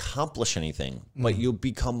not even accomplish anything, but you'll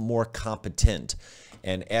become more competent.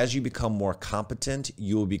 And as you become more competent,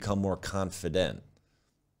 you will become more confident.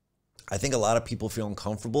 I think a lot of people feel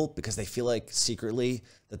uncomfortable because they feel like secretly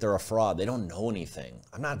that they're a fraud. They don't know anything.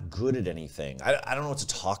 I'm not good at anything. I don't know what to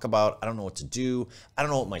talk about. I don't know what to do. I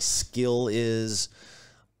don't know what my skill is.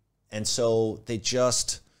 And so they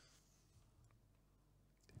just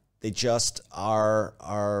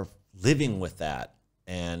are living with that.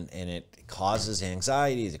 And it causes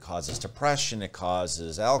anxieties, it causes depression, it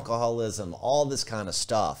causes alcoholism, all this kind of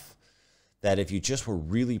stuff, that if you just were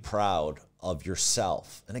really proud of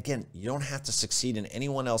yourself, and again, you don't have to succeed in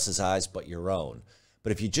anyone else's eyes but your own,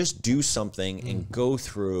 but if you just do something and go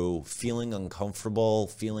through feeling uncomfortable,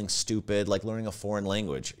 feeling stupid, like learning a foreign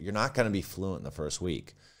language, you're not going to be fluent in the first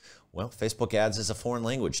week. Well, Facebook ads is a foreign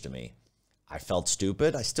language to me. I felt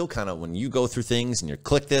stupid. I still kind of, when you go through things and you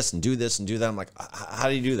click this and do that, I'm like, how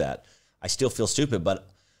do you do that? I still feel stupid, but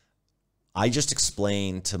I just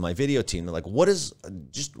explained to my video team, they're like, what is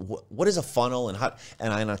a funnel and how,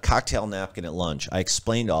 and on a cocktail napkin at lunch, I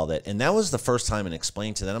explained all that. And that was the first time and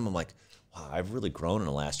explained to them. I'm like, wow, I've really grown in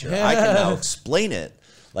the last year. I can now explain it.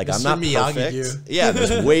 Like, I'm not perfect. Yeah,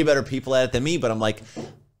 there's way better people at it than me, but I'm like,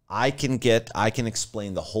 I can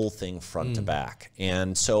explain the whole thing front to back.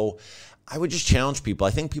 And so I would just challenge people.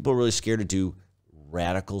 I think people are really scared to do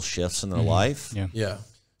radical shifts in their life. Yeah.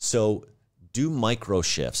 So do micro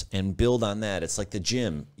shifts and build on that. It's like the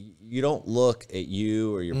gym. You don't look at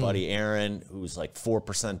you or your buddy Aaron, who's like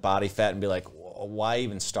 4% body fat, and be like, why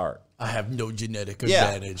even start? I have no genetic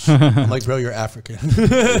advantage. I'm like, bro, you're African.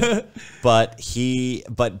 But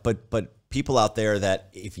people out there that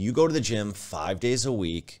if you go to the gym 5 days a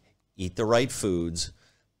week, eat the right foods,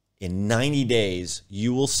 in 90 days,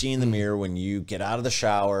 you will see in the mirror when you get out of the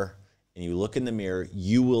shower and you look in the mirror,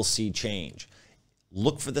 you will see change.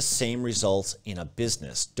 Look for the same results in a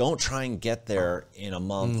business. Don't try and get there in a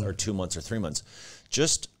month or 2 months or 3 months.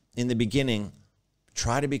 Just in the beginning,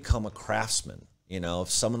 try to become a craftsman. You know,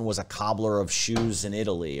 if someone was a cobbler of shoes in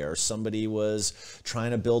Italy, or somebody was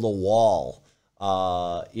trying to build a wall,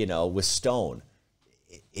 you know, with stone,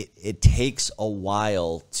 it takes a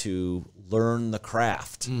while to learn the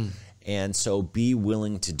craft. And so be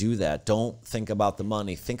willing to do that. Don't think about the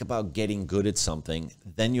money. Think about getting good at something.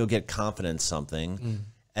 Then you'll get confident in something.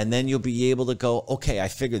 And then you'll be able to go, okay, I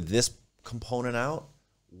figured this component out.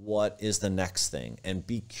 What is the next thing? And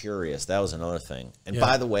be curious. That was another thing. And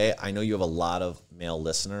by the way, I know you have a lot of male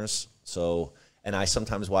listeners. So, and I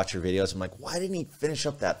sometimes watch your videos. I'm like, why didn't he finish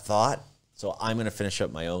up that thought? So I'm going to finish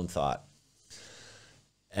up my own thought.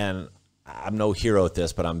 And I'm no hero at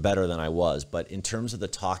this, but I'm better than I was. But in terms of the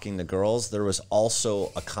talking to girls, there was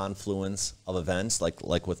also a confluence of events,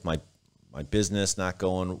 like with my business not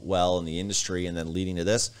going well in the industry and then leading to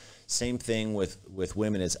this. Same thing with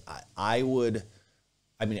women is I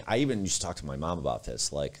even used to talk to my mom about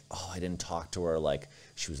this. Like, oh, I didn't talk to her. Like,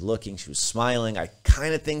 she was looking, she was smiling. I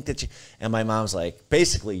kind of think that and my mom's like,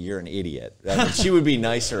 basically, you're an idiot. I mean, she would be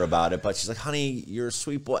nicer about it, but she's like, honey, you're a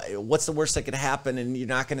sweet boy. What's the worst that could happen? And you're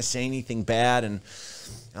not going to say anything bad. And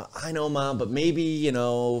I know, Mom, but maybe, you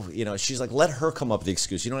know, she's like, let her come up with the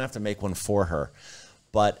excuse. You don't have to make one for her.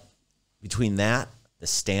 But between that, the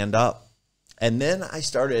stand up, and then I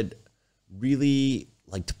started really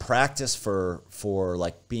like to practice for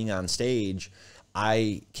like being on stage.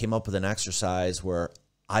 I came up with an exercise where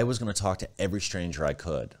I was going to talk to every stranger I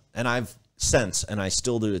could. And I've since, and I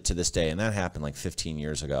still do it to this day, and that happened like 15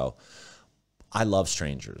 years ago. I love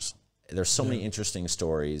strangers. There's so many interesting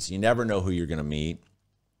stories. You never know who you're going to meet.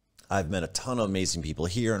 I've met a ton of amazing people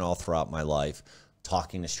here and all throughout my life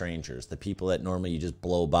talking to strangers, the people that normally you just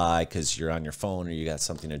blow by because you're on your phone or you got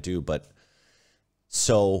something to do. But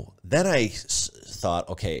so then I thought,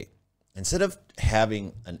 okay, instead of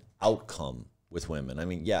having an outcome with women. I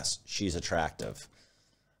mean, yes, she's attractive.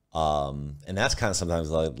 And that's kind of sometimes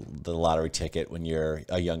the lottery ticket when you're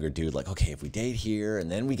a younger dude. Like, okay, if we date here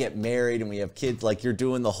and then we get married and we have kids, like you're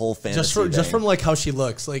doing the whole fantasy just from like how she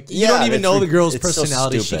looks. Like you Yeah, don't even know the girl's it's so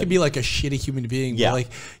personality. She stupid. could be like a shitty human being. Yeah. But like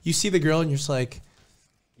you see the girl and you're just like,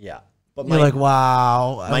 Yeah. But you're like,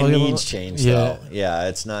 wow. my needs change, Yeah. though. Yeah,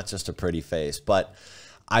 it's not just a pretty face. But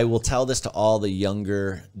I will tell this to all the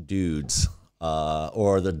younger dudes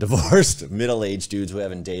or the divorced middle-aged dudes who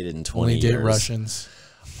haven't dated in 20 Only date years. Russians.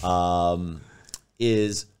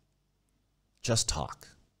 Is just talk.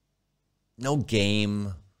 No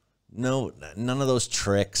game. None of those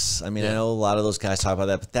tricks. I mean, I know a lot of those guys talk about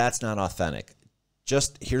that, but that's not authentic.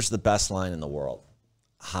 Just here's the best line in the world.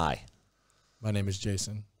 Hi. My name is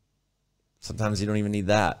Jason. Sometimes you don't even need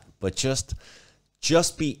that, but just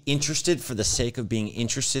be interested for the sake of being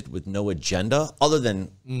interested with no agenda other than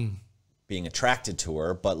being attracted to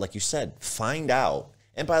her. But like you said, find out.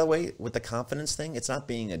 And by the way, with the confidence thing, it's not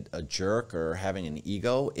being a jerk or having an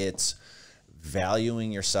ego. It's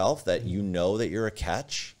valuing yourself, that you know that you're a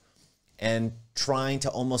catch, and trying to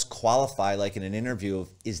almost qualify, like in an interview, of,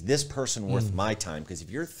 is this person worth my time? Because if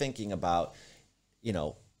you're thinking about, you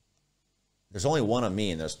know, there's only one of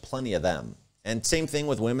me and there's plenty of them. And same thing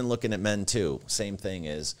with women looking at men too. Same thing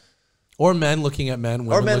is, Or men looking at men.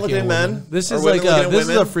 or men looking at men. Women. This or is women like looking at this is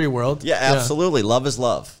women. a free world. Yeah, absolutely. Love is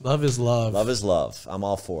love. Love is love. Love is love. I'm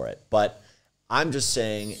all for it. But I'm just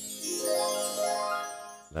saying,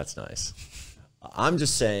 that's nice. I'm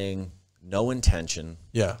just saying, no intention.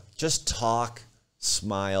 Yeah. Just talk,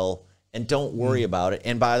 smile, and don't worry about it.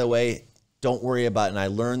 And by the way, don't worry about it. And I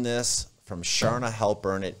learned this from Sharna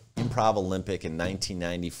Halpern at Improv Olympic in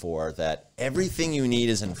 1994, that everything you need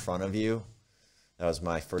is in front of you. That was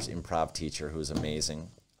my first improv teacher, who was amazing.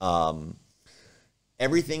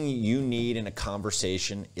 Everything you need in a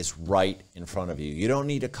conversation is right in front of you. You don't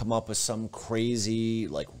need to come up with some crazy,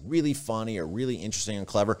 like really funny or really interesting and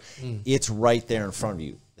clever. It's right there in front of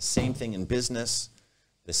you. The same thing in business,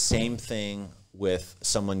 the same thing with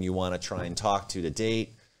someone you want to try and talk to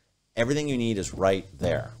date. Everything you need is right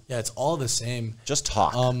there. Yeah, it's all the same. Just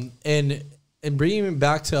talk. And bringing it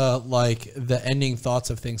back to like the ending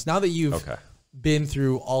thoughts of things. Now that you've been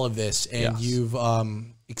through all of this and you've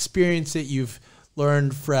experienced it, you've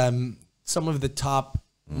learned from some of the top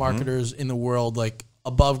marketers in the world, like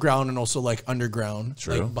above ground and also like underground,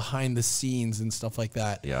 like behind the scenes and stuff like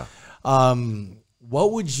that. Yeah.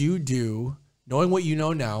 What would you do, knowing what you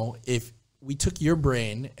know now, if we took your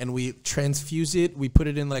brain and we transfuse it, we put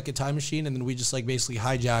it in like a time machine, and then we just like basically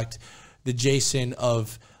hijacked the Jason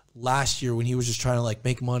of last year when he was just trying to like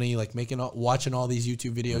make money, like watching all these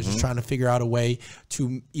YouTube videos, just trying to figure out a way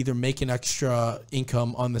to either make an extra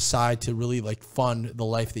income on the side to really like fund the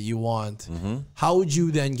life that you want. How would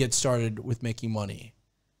you then get started with making money?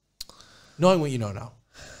 Knowing what you know now.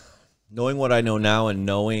 Knowing what I know now and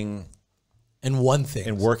knowing and one thing.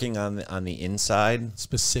 And working on the inside.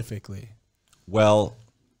 Specifically. Well,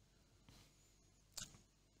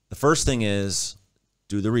 the first thing is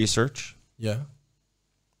do the research. Yeah.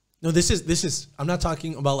 No, this is I'm not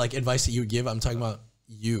talking about like advice that you would give. I'm talking about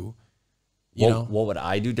you. You know? What would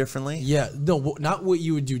I do differently? Yeah. No, not what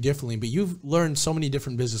you would do differently, but you've learned so many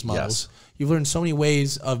different business models. Yes. You've learned so many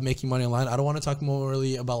ways of making money online. I don't want to talk more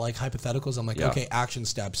really about like hypotheticals. I'm like, okay, action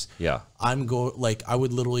steps. Yeah. I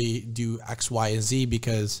would literally do X, Y, and Z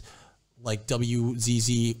because like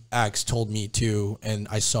WZZX told me to, and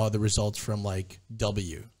I saw the results from like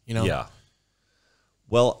W, you know? Yeah.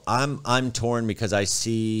 Well, I'm torn because I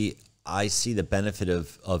see the benefit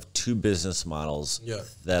of two business models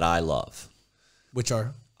that I love. Which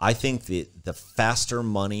are? I think the faster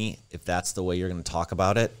money, if that's the way you're going to talk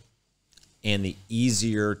about it, and the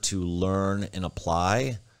easier to learn and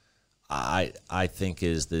apply, I think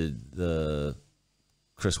is the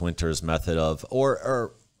Chris Winters method of,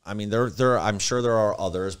 or I mean, I'm sure there are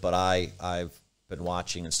others, but I've been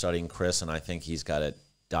watching and studying Chris, and I think he's got it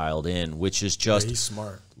dialed in, which is just he's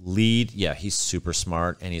smart. Lead. Yeah, he's super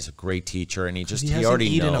smart, and he's a great teacher, and he hasn't already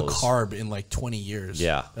eaten knows. a carb in like 20 years.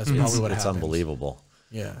 Yeah, that's probably what it's happens. unbelievable.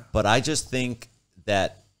 Yeah, but I just think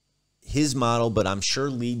that his model, but I'm sure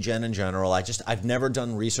lead gen in general. I've never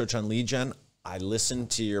done research on lead gen. I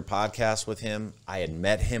listened to your podcast with him. I had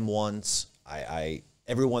met him once.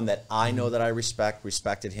 Everyone that I know that I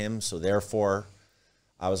respected him. So therefore,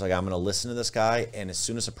 I was like, I'm going to listen to this guy. And as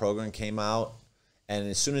soon as the program came out, and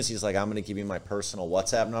as soon as he's like, I'm going to give you my personal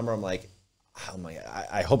WhatsApp number, I'm like, oh my,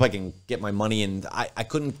 I hope I can get my money, and I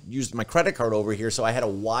couldn't use my credit card over here, so I had to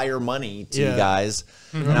wire money to you guys.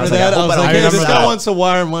 And I was like, I hope I don't hey, miss this guy out. wants to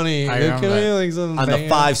wire money. I remember Can we, that. like, something On the banging?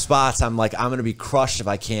 5 spots, I'm like, I'm going to be crushed if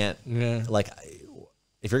I can't. Yeah. Like,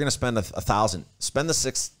 if you're going to spend $1,000, spend the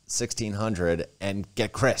 $1,600 and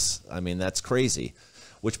get Chris. I mean, that's crazy.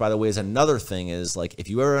 Which, by the way, is another thing is, like, if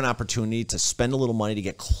you ever have an opportunity to spend a little money to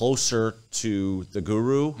get closer to the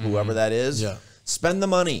guru, whoever that is, spend the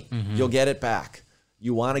money. You'll get it back.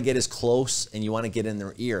 You want to get as close, and you want to get in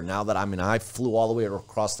their ear. Now that, I flew all the way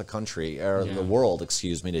across the country, or the world,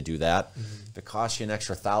 excuse me, to do that. If it costs you an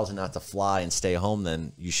extra $1,000 not to fly and stay home,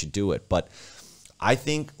 then you should do it. But I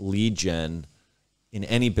think lead gen in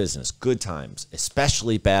any business, good times,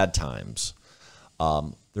 especially bad times,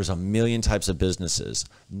 there's a million types of businesses.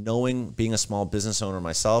 Being a small business owner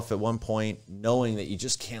myself at one point, knowing that you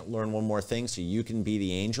just can't learn one more thing so you can be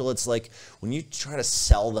the angel. It's like when you try to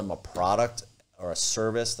sell them a product or a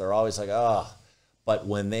service, they're always like, oh. But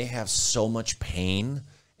when they have so much pain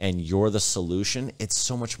and you're the solution, it's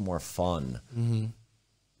so much more fun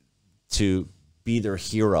to be their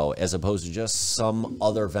hero as opposed to just some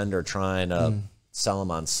other vendor trying to sell them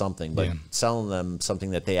on something, but selling them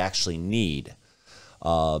something that they actually need.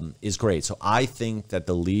 Is great. So I think that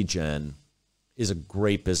the lead gen is a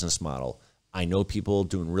great business model. I know people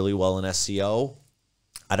doing really well in SEO.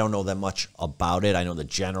 I don't know that much about it. I know the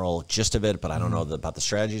general gist of it, but I don't know about the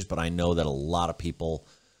strategies. But I know that a lot of people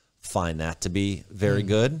find that to be very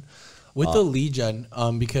good. With the lead gen,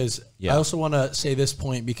 because I also want to say this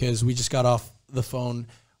point, because we just got off the phone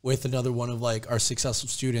with another one of like our successful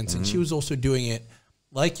students, and she was also doing it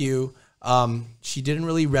like you. She didn't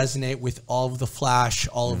really resonate with all of the flash,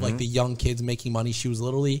 all of like the young kids making money. She was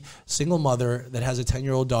literally a single mother that has a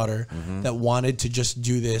 10-year-old daughter that wanted to just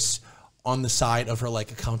do this on the side of her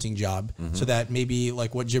like accounting job, so that maybe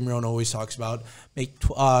like what Jim Rohn always talks about,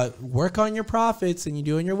 work on your profits and you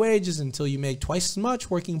do on your wages until you make twice as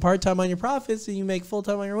much working part-time on your profits and you make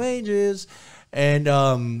full-time on your wages, and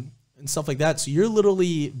stuff like that. So you're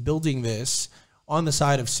literally building this on the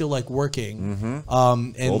side of still like working,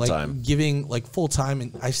 and full-time. like giving like full time.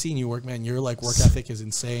 And I've seen you work, man. Your like work ethic is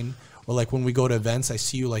insane. Or like when we go to events, I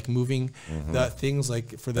see you like moving the things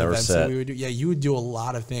like for the events that we would do. Yeah, you would do a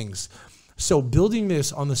lot of things. So building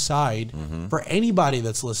this on the side for anybody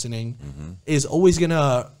that's listening is always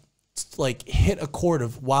gonna like hit a chord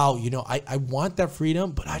of, wow, you know, I want that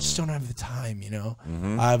freedom, but I just don't have the time. You know,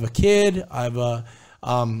 I have a kid, I have a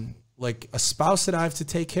like a spouse that I have to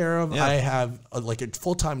take care of. I have like a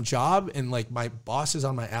full-time job, and like my boss is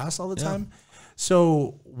on my ass all the time.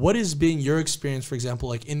 So what has been your experience, for example,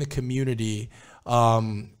 like in the community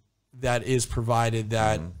that is provided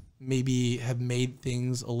that maybe have made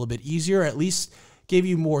things a little bit easier, or at least gave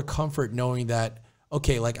you more comfort knowing that,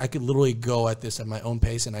 okay, like I could literally go at this at my own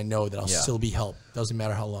pace and I know that I'll still be helped. Doesn't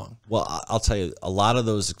matter how long. Well, I'll tell you, a lot of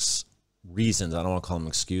those reasons, I don't want to call them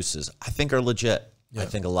excuses, I think are legit. I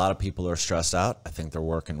think a lot of people are stressed out. I think they're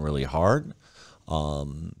working really hard.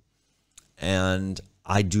 And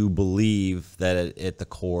I do believe that at the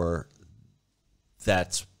core,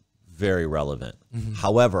 that's very relevant.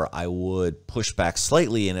 However, I would push back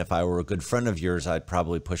slightly, and if I were a good friend of yours, I'd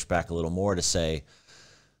probably push back a little more to say,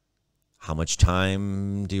 how much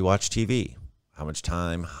time do you watch TV? How much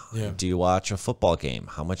time do you watch a football game?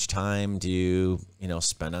 How much time do you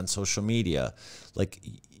spend on social media? Like,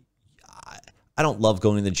 I don't love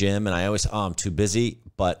going to the gym, and I always, I'm too busy,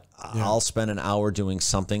 but I'll spend an hour doing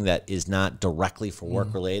something that is not directly for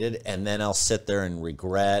work related, and then I'll sit there and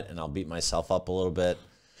regret, and I'll beat myself up a little bit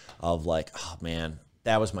of like, oh man,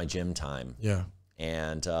 that was my gym time. Yeah.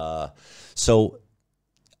 And so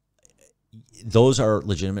those are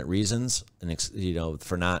legitimate reasons, and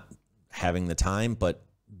for not having the time, but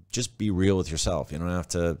just be real with yourself. You don't have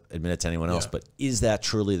to admit it to anyone else, but is that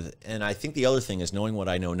truly, and I think the other thing is knowing what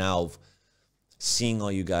I know now, seeing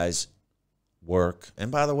all you guys work.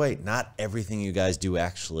 And by the way, not everything you guys do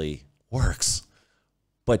actually works,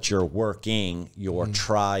 but you're working, you're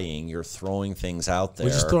trying, you're throwing things out there.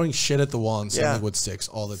 We're just throwing shit at the wall and seeing what sticks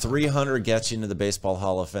all the time. 300 gets you into the Baseball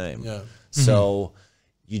Hall of Fame. Yeah. So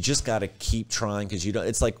you just got to keep trying, because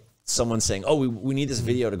it's like someone saying, oh, we need this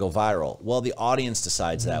video to go viral. Well, the audience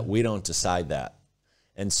decides that. We don't decide that.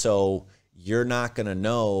 And so you're not going to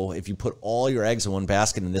know if you put all your eggs in one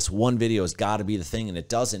basket and this one video has got to be the thing, and it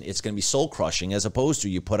doesn't. It's going to be soul crushing, as opposed to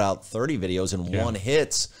you put out 30 videos and one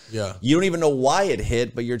hits. Yeah. You don't even know why it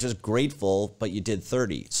hit, but you're just grateful, but you did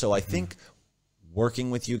 30. So I think working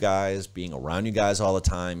with you guys, being around you guys all the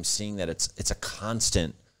time, seeing that it's a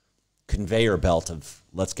constant conveyor belt of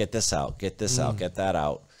let's get this out, get this out, get that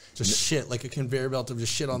out. Just shit, like a conveyor belt of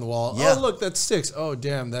just shit on the wall. Yeah. Oh, look, that's 6. Oh,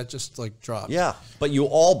 damn, that just like dropped. Yeah, but you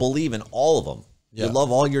all believe in all of them. Yeah. You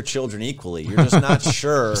love all your children equally. You're just not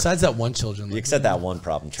sure. Besides that one children. Like, Except that one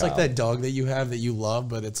problem it's child. like that dog that you have that you love,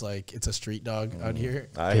 but it's like, it's a street dog out here.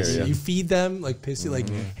 I hear you. You feed them like Pissy. Like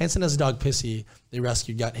Hanson has a dog, Pissy. They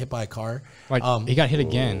rescued, got hit by a car. Like he got hit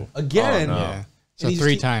again. Again. Oh, no. Yeah. So And he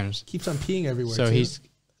 3 just times. Keeps on peeing everywhere. So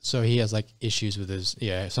too. he has like issues with his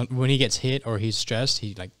So when he gets hit or he's stressed,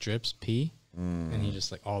 he like drips pee, and he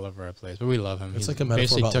just like all over our place. But we love him. It's He's like a metaphor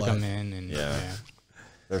basically about took life. him in, and Yeah.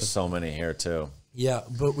 There's so many here too. Yeah,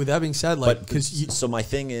 but with that being said, like, But because so my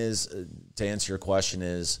thing is, to answer your question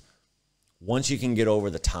is, once you can get over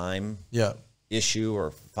the time issue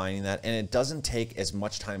or finding that, and it doesn't take as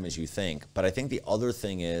much time as you think. But I think the other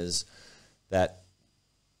thing is that,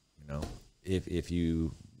 you know, if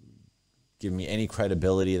you give me any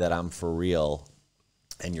credibility that I'm for real,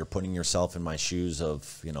 and you're putting yourself in my shoes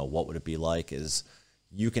of, you know, what would it be like, is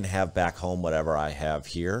you can have back home whatever I have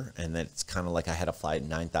here, and then it's kind of like I had to fly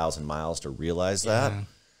 9,000 miles to realize that.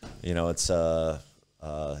 You know, it's what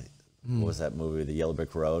was that movie, The Yellow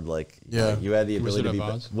Brick Road? Like, you had the ability to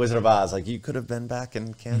be Wizard of Oz. Like, you could have been back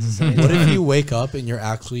in Kansas City. what if you wake up and you're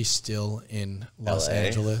actually still in Los LA?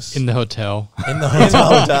 Angeles? in the hotel. In the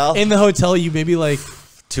hotel. In the hotel, you maybe like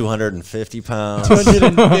 250 pounds.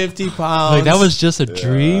 250 pounds. Like that was just a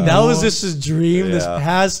dream. That was just a dream this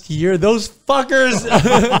past year. Those fuckers.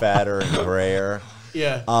 Fatter and grayer.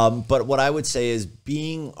 Yeah. But what I would say is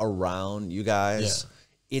being around you guys,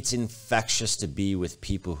 it's infectious to be with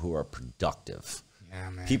people who are productive. Yeah,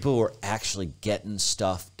 man. People who are actually getting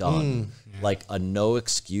stuff done. Like a no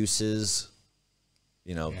excuses,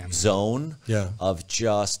 you know, zone of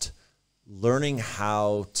just learning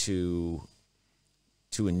how to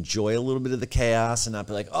enjoy a little bit of the chaos and not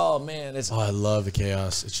be like, oh man, it's I love the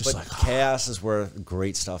chaos. It's just but like chaos is where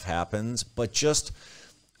great stuff happens. But just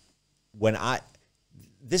when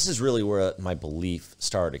this is really where my belief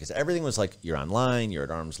started, because everything was like, you're online, you're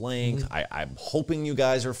at arm's length. I'm hoping you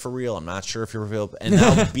guys are for real. I'm not sure if you're real. And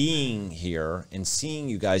now being here and seeing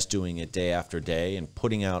you guys doing it day after day and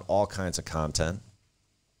putting out all kinds of content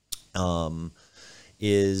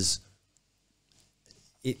is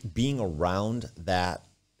it being around that.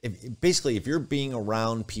 Basically, if you're being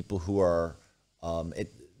around people who are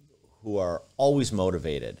always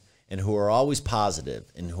motivated and who are always positive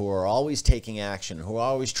and who are always taking action, who are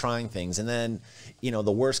always trying things, and then, you know,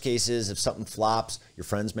 the worst case is if something flops, your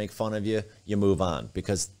friends make fun of you, you move on,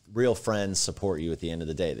 because real friends support you at the end of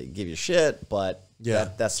the day. They give you shit, but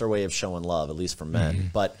that's their way of showing love, at least for men.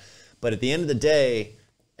 But at the end of the day,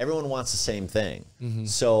 everyone wants the same thing.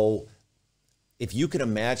 So if you could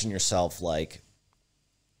imagine yourself like,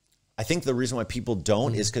 I think the reason why people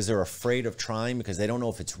don't is because they're afraid of trying, because they don't know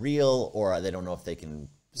if it's real, or they don't know if they can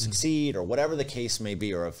succeed, or whatever the case may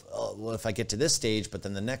be, or if, oh, well, if I get to this stage, but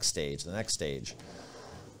then the next stage.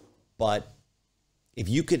 But if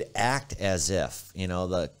you could act as if, you know,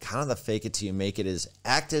 the kind of the fake it till you make it is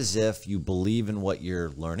act as if you believe in what you're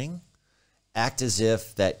learning, act as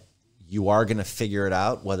if that you are going to figure it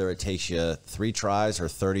out, whether it takes you 3 tries or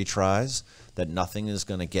 30 tries, that nothing is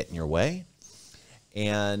going to get in your way,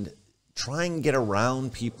 and try and get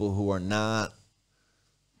around people who are not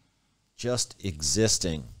just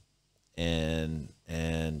existing and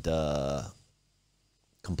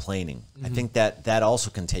complaining. I think that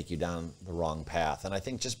also can take you down the wrong path. And I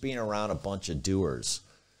think just being around a bunch of doers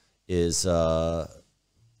is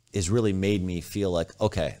really made me feel like,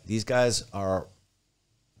 okay, these guys are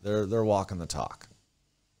they're walking the talk.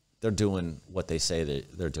 They're doing what they say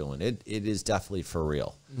they're doing. It is definitely for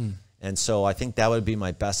real. And so I think that would be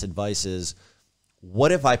my best advice is,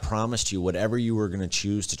 what if I promised you whatever you were going to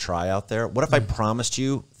choose to try out there? What if I promised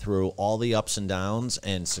you through all the ups and downs,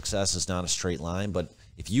 and success is not a straight line, but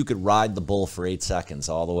if you could ride the bull for 8 seconds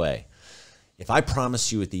all the way, if I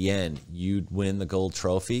promised you at the end you'd win the gold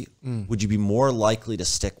trophy, would you be more likely to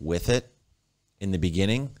stick with it in the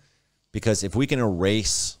beginning? Because if we can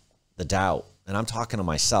erase the doubt, and I'm talking to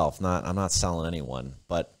myself, I'm not selling anyone,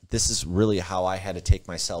 but this is really how I had to take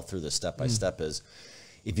myself through this step by step is,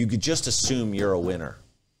 if you could just assume you're a winner,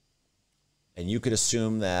 and you could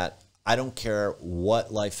assume that I don't care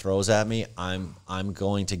what life throws at me, I'm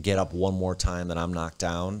going to get up one more time that I'm knocked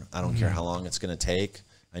down. I don't care how long it's going to take.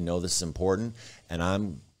 I know this is important, and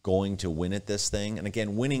I'm going to win at this thing. And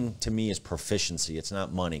again, winning to me is proficiency. It's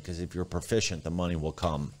not money, because if you're proficient, the money will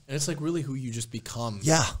come. And it's like really who you just become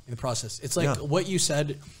in the process. It's like what you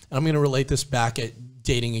said, and I'm going to relate this back at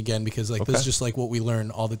dating again, because like this is just like what we learn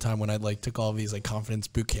all the time when I took all of these confidence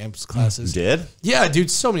boot camps classes. You did? Yeah, dude,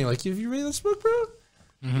 so many. Like, have you read this book, bro?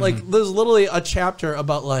 Like there's literally a chapter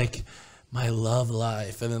about like my love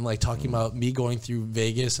life, and then like talking about me going through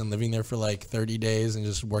Vegas and living there for like 30 days and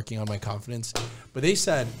just working on my confidence. But they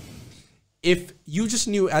said, if you just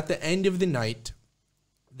knew at the end of the night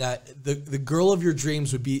that the girl of your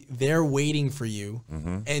dreams would be there waiting for you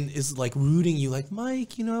and is like rooting you, like,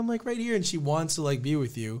 Mike, you know, I'm like right here, and she wants to like be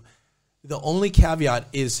with you. The only caveat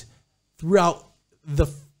is throughout the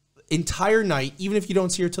entire night, even if you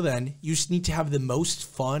don't see her till then, you just need to have the most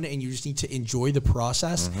fun, and you just need to enjoy the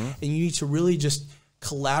process, and you need to really just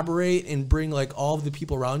collaborate and bring like all of the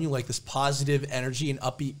people around you like this positive energy and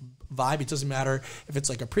upbeat vibe. It doesn't matter if it's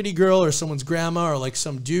like a pretty girl or someone's grandma or like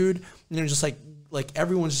some dude, you know, just like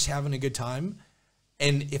everyone's just having a good time.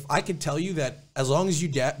 And if I could tell you that as long as you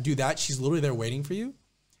do that, she's literally there waiting for you.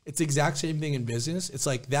 It's the exact same thing in business. It's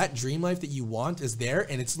like that dream life that you want is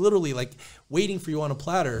there, and it's literally like waiting for you on a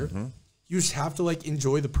platter. You just have to like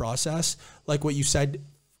enjoy the process. Like what you said,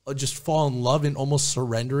 just fall in love and almost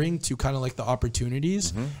surrendering to kind of like the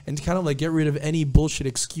opportunities, and to kind of like get rid of any bullshit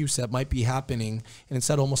excuse that might be happening, and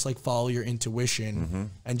instead almost like follow your intuition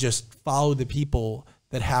and just follow the people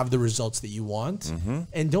that have the results that you want.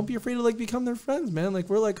 And don't be afraid to like become their friends, man. Like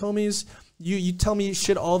we're like homies. You tell me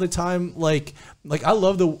shit all the time. Like I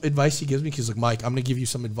love the advice he gives me, because like, Mike, I'm gonna give you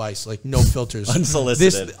some advice, like no filters,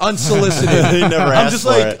 unsolicited. Unsolicited. He never I'm asked just for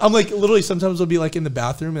like it. I'm like literally sometimes I'll be like in the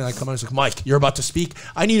bathroom and I come out and it's like, Mike, you're about to speak.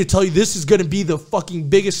 I need to tell you this is gonna be the fucking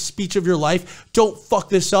biggest speech of your life. Don't fuck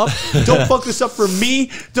this up. Don't fuck this up for me.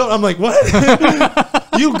 Don't. I'm like, what?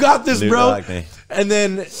 You got this, bro. And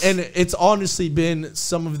it's honestly been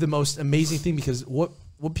some of the most amazing thing, because what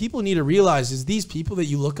people need to realize is these people that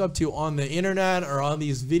you look up to on the internet or on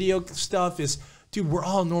these video stuff is, dude, we're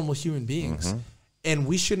all normal human beings, and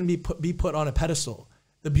we shouldn't be put on a pedestal.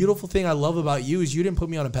 The beautiful thing I love about you is you didn't put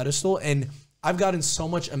me on a pedestal, and I've gotten so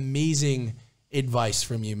much amazing advice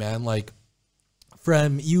from you, man. Like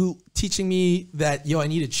from you teaching me that, yo, I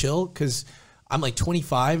need to chill because I'm like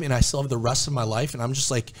 25 and I still have the rest of my life, and I'm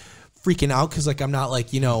just like freaking out because like I'm not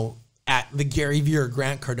like, you know, at the Gary Vee or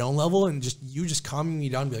Grant Cardone level, and just you just calming me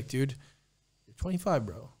down and be like, dude, you're 25,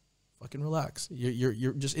 bro. Fucking relax.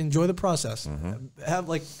 You're just enjoy the process. Have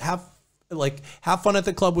fun at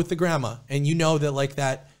the club with the grandma, and you know that like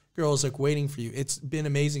that girl is like waiting for you. It's been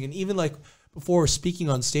amazing. And even like before speaking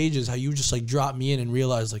on stages, how you just like drop me in and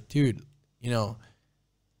realize like, dude, you know,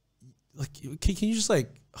 like can you just like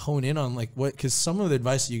hone in on like what, because some of the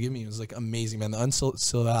advice that you give me was like amazing, man. The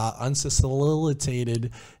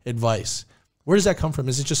unsolicited advice, where does that come from?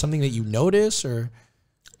 Is it just something that you notice, or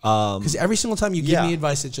because every single time you give me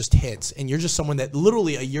advice, it just hits, and you're just someone that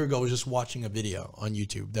literally a year ago was just watching a video on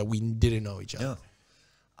YouTube that we didn't know each other.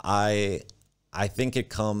 I think it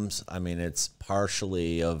comes, I mean, it's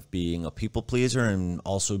partially of being a people pleaser, and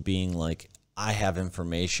also being like, I have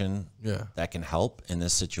information that can help in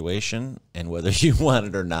this situation, and whether you want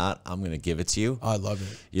it or not, I'm going to give it to you. I love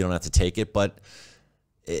it. You don't have to take it, but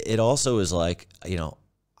it also is like, you know,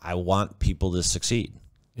 I want people to succeed.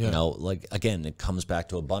 You know, like, again, it comes back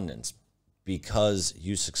to abundance. Because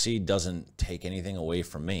you succeed doesn't take anything away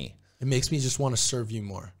from me. It makes me just want to serve you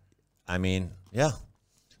more. I mean, yeah.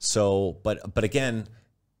 So, but again,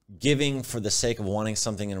 giving for the sake of wanting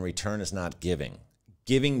something in return is not giving.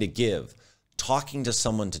 Giving to give. Talking to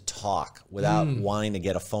someone to talk without wanting to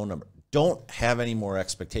get a phone number. Don't have any more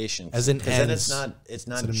expectation. As an end. Then it's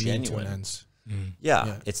not genuine.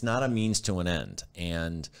 Yeah, it's not a means to an end.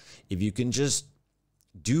 And if you can just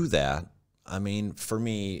do that, I mean, for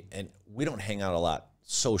me, and we don't hang out a lot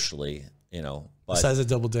socially, you know. But besides a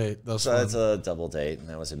double date. Besides a double date, and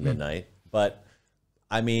that was at midnight. But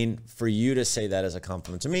I mean, for you to say that as a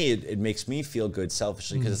compliment to me, it makes me feel good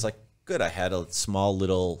selfishly, because it's like, good, I had a small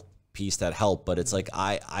little piece that helped. But it's like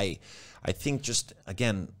I think, just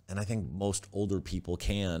again, and I think most older people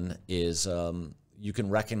can, is you can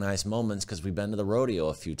recognize moments, because we've been to the rodeo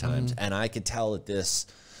a few times, and I could tell that this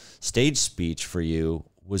stage speech for you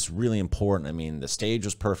was really important. I mean, the stage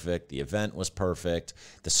was perfect, the event was perfect,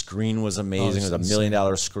 the screen was amazing. It was $1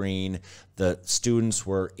 million screen. The students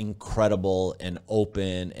were incredible and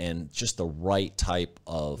open, and just the right type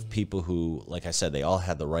of people who, like I said, they all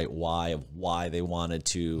had the right why of why they wanted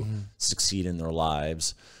to succeed in their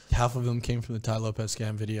lives. Half of them came from the Ty Lopez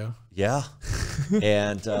scam video. Yeah.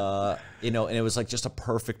 And, you know, and it was like just a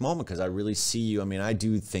perfect moment, because I really see you. I mean, I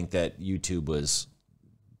do think that YouTube was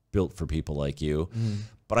built for people like you,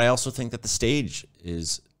 but I also think that the stage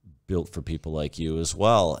is built for people like you as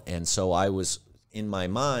well. And so I was, in my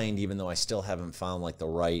mind, even though I still haven't found like the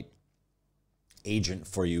right agent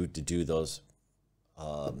for you to do those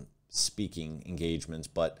speaking engagements,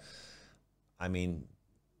 but I mean,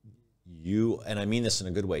 you, and I mean this in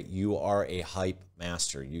a good way, you are a hype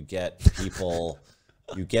master. You get people,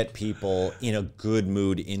 in a good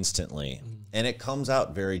mood instantly. And it comes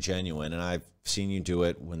out very genuine. And I've seen you do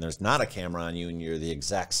it when there's not a camera on you and you're the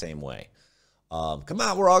exact same way. Come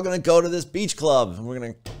on, we're all going to go to this beach club and we're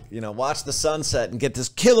going to, watch the sunset and get this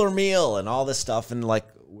killer meal and all this stuff. And like,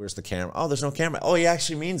 where's the camera? Oh, there's no camera. Oh, he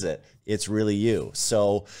actually means it. It's really you.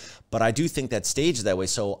 So, but I do think that stage is that way.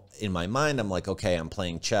 So in my mind, I'm like, okay, I'm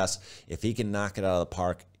playing chess. If he can knock it out of the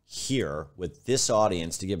park here with this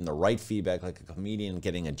audience to give him the right feedback, like a comedian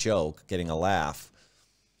getting a joke, getting a laugh,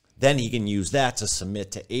 then he can use that to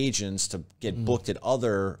submit to agents to get booked at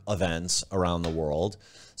other events around the world.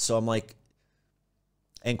 So I'm like,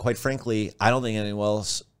 and quite frankly, I don't think anyone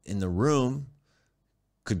else in the room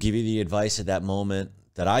could give you the advice at that moment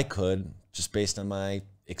that I could, just based on my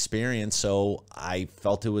experience. So I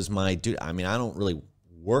felt it was my duty. I mean, I don't really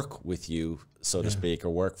work with you, so to speak, or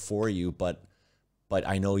work for you, but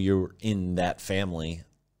I know you're in that family.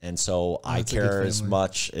 And so I care as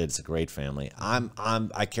much. It's a great family.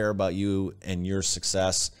 I care about you and your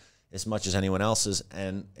success as much as anyone else's.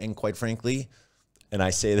 And quite frankly, and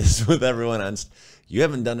I say this with everyone, you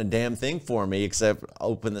haven't done a damn thing for me except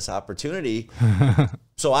open this opportunity.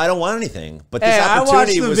 So I don't want anything. But this opportunity I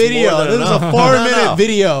watched the was video. more than This enough. was a 4-minute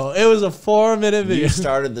video. It was a 4-minute video. You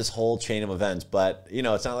started this whole chain of events, but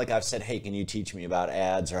it's not like I've said, hey, can you teach me about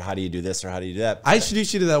ads or how do you do this or how do you do that? I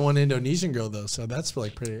introduced you to that one Indonesian girl though, so that's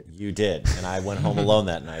like pretty. You did, and I went home alone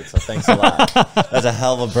that night, so thanks a lot. That's a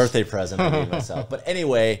hell of a birthday present I gave myself. But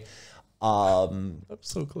anyway, I'm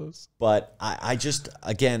so close. But I just,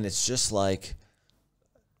 again, it's just like,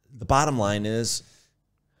 the bottom line is,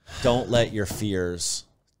 don't let your fears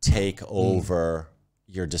take over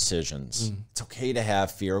your decisions. It's okay to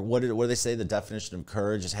have fear. What do they say? The definition of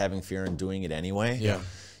courage is having fear and doing it anyway. Yeah.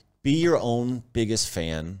 Be your own biggest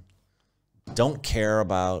fan. Don't care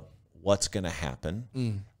about what's going to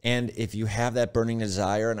happen. And if you have that burning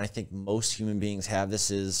desire, and I think most human beings have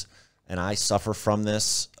this, and I suffer from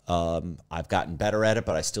this. I've gotten better at it,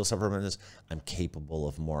 but I still suffer from this. I'm capable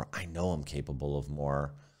of more. I know I'm capable of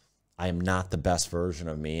more. I am not the best version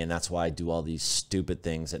of me, and that's why I do all these stupid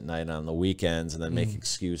things at night on the weekends and then make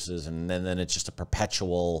excuses, and then it's just a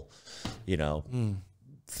perpetual,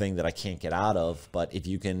 thing that I can't get out of. But if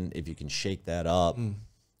you can shake that up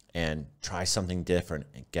and try something different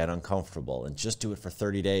and get uncomfortable and just do it for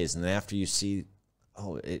 30 days, and then after you see,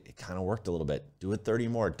 oh, it kind of worked a little bit, do it 30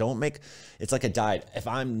 more. Don't make, it's like a diet. If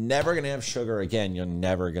I'm never going to have sugar again, you're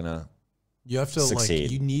never going to You have to succeed.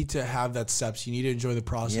 you need to have that steps. You need to enjoy the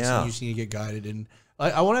process. Yeah. And you just need to get guided. And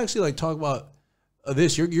I want to actually talk about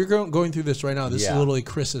this. You're going through this right now. This is literally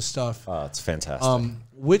Chris's stuff. Oh, it's fantastic.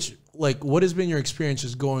 What has been your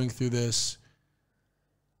experiences going through this?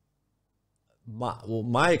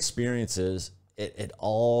 My experience is it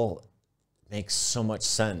all makes so much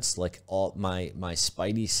sense. Like all my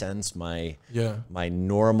spidey sense, my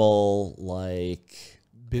normal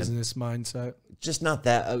Business mindset. just not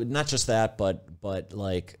just that, but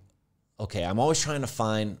like, okay, I'm always trying to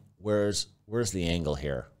find where's the angle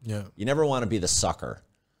here. Yeah. You never want to be the sucker.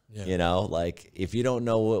 Yeah. Like if you don't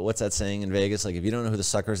know what's that saying in Vegas? Like if you don't know who the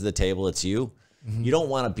suckers at the table, it's you. You don't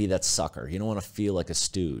want to be that sucker. You don't want to feel like a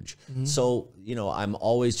stooge. So, I'm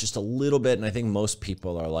always just a little bit, and I think most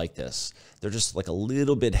people are like this. They're just like a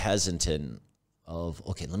little bit hesitant of,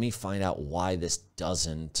 okay, let me find out why this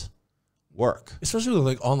doesn't work. Especially with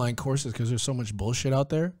like online courses, because there's so much bullshit out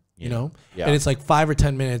there, Yeah. And it's like 5 or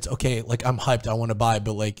 10 minutes. Okay, like I'm hyped, I want to buy,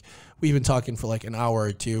 but like we've been talking for like an hour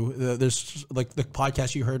or two. There's like the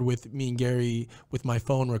podcast you heard with me and Gary with my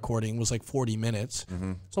phone recording was like 40 minutes.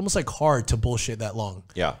 It's almost like hard to bullshit that long.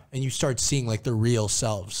 Yeah. And you start seeing like the real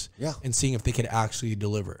selves. Yeah. And seeing if they could actually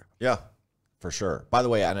deliver. Yeah, for sure. By the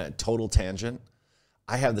way, on a total tangent,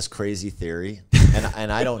 I have this crazy theory,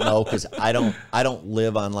 and I don't know because I don't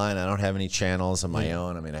live online. I don't have any channels of my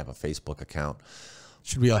own. I mean, I have a Facebook account.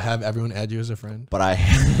 Should we have everyone add you as a friend? But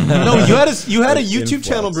No, you had a YouTube Influence.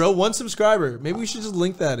 channel, bro. 1 subscriber. Maybe we should just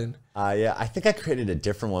link that in. Yeah, I think I created a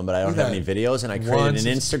different one, but I don't have Okay. any videos. And I created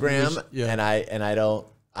an Instagram, Yeah. and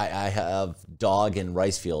I have dog and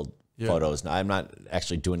rice field photos. Now, I'm not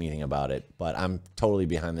actually doing anything about it, but I'm totally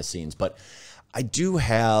behind the scenes. But I do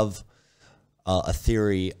have a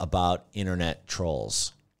theory about internet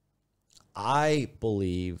trolls. I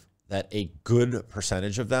believe that a good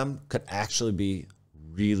percentage of them could actually be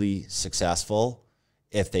really successful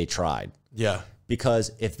if they tried. Yeah.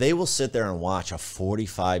 Because if they will sit there and watch a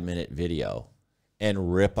 45-minute video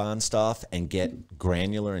and rip on stuff and get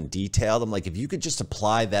granular and detailed, I'm like, if you could just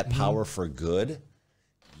apply that power for good,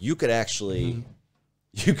 you could actually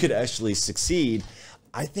succeed.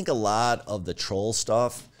 I think a lot of the troll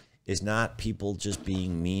stuff is not people just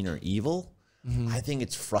being mean or evil. I think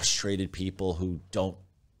it's frustrated people who don't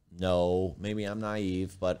know. Maybe I'm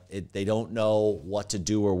naive, but they don't know what to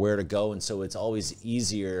do or where to go, and so it's always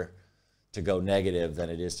easier to go negative than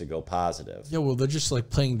it is to go positive. Yeah, well, they're just like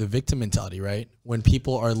playing the victim mentality, right? When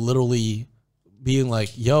people are literally being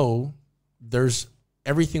like, yo, there's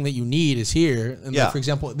everything that you need is here. And like, for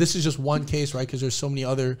example, this is just one case, right? Because there's so many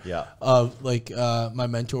other my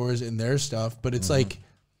mentors and their stuff. But it's like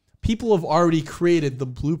people have already created the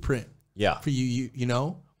blueprint for you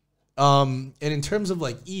know? And in terms of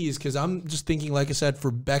like ease, because I'm just thinking, like I said, for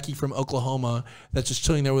Becky from Oklahoma that's just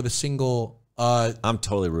chilling there with a single... I'm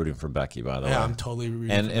totally rooting for Becky, by the way. Yeah, I'm totally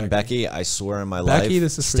rooting for Becky, I swear in my Becky, life,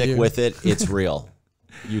 this is stick with it. It's real.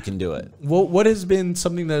 You can do it. What has been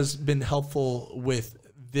something that has been helpful with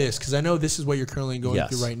this? Because I know this is what you're currently going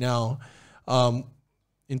through right now.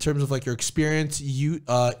 In terms of like your experience,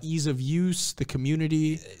 ease of use, the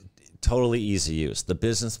community. Totally easy use. The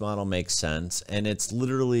business model makes sense. And it's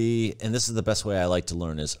literally, and this is the best way I like to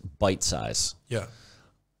learn, is bite size. Yeah.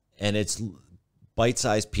 And it's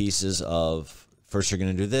bite-sized pieces of, first you're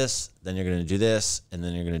going to do this, then you're going to do this, and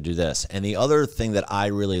then you're going to do this. And the other thing that I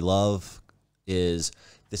really love is,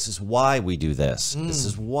 this is why we do this. This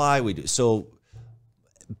is why we do. So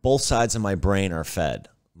both sides of my brain are fed.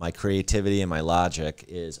 My creativity and my logic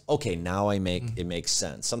is, okay, now it makes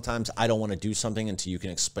sense. Sometimes I don't want to do something until you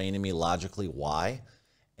can explain to me logically why.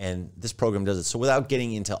 And this program does it. So without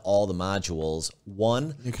getting into all the modules,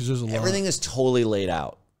 one, everything is totally laid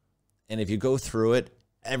out. And if you go through it,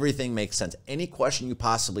 everything makes sense. Any question you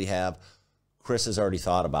possibly have, Chris has already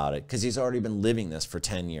thought about it because he's already been living this for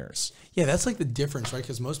 10 years. Yeah, that's like the difference, right?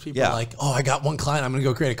 Because most people are like, oh, I got one client, I'm going to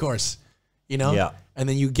go create a course, you know? Yeah. And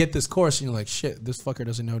then you get this course and you're like, shit, this fucker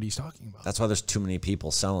doesn't know what he's talking about. That's why there's too many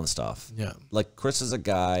people selling stuff. Yeah. Like Chris is a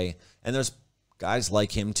guy, and there's guys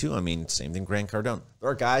like him too. I mean, same thing, Grant Cardone. There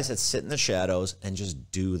are guys that sit in the shadows and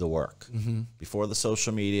just do the work. Before the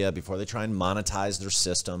social media, before they try and monetize their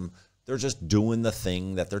system, they're just doing the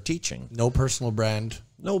thing that they're teaching. No personal brand.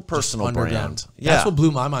 No personal brand. Yeah. That's what blew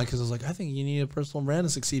my mind, because I was like, I think you need a personal brand to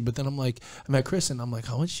succeed. But then I'm like, I met Chris and I'm like,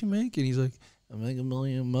 how much you make? And he's like, I make $1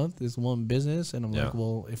 million a month. It's one business. And I'm like,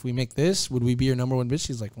 well, if we make this, would we be your number one business?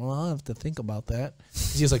 He's like, well, I'll have to think about that.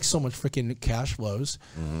 He has like so much freaking cash flows.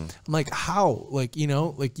 I'm like, how? Like, you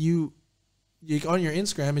know, like you on your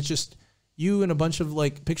Instagram, it's just you and a bunch of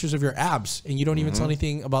like pictures of your abs, and you don't even tell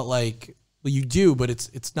anything about like, well, you do, but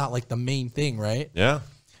it's not like the main thing, right? Yeah.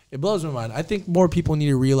 It blows my mind. I think more people need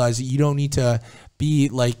to realize that you don't need to be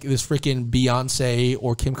like this freaking Beyonce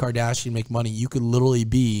or Kim Kardashian to make money. You could literally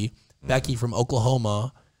be Becky from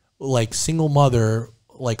Oklahoma, like single mother,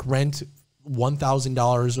 like rent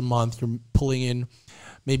 $1,000 a month. You're pulling in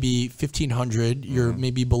maybe $1,500. You're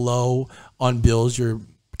maybe below on bills. You're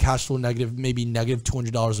cash flow negative, maybe negative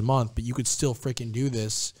 $200 a month, but you could still freaking do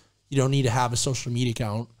this. You don't need to have a social media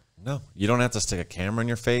account. No, you don't have to stick a camera in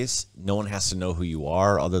your face. No one has to know who you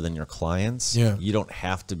are other than your clients. Yeah. You don't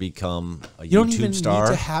have to become a YouTube star. You don't even need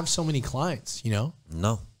to have so many clients, you know?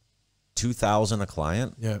 No. 2,000 a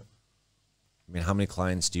client? Yeah. I mean, how many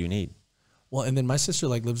clients do you need? Well, and then my sister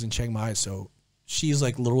like lives in Chiang Mai, so she's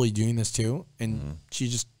like literally doing this too. And she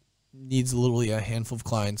just needs literally a handful of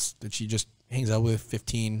clients that she just hangs out with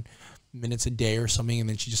 15 minutes a day or something. And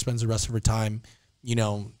then she just spends the rest of her time, you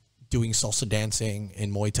know, doing salsa dancing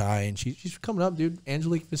and Muay Thai, and she's coming up, dude.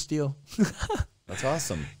 Angelique Vestil. That's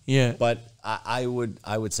awesome. Yeah. But I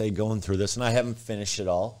would say going through this, and I haven't finished it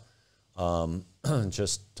all,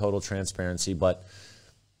 just total transparency, but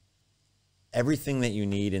everything that you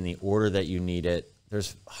need in the order that you need it,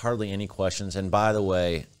 there's hardly any questions. And by the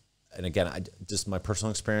way, and again, just my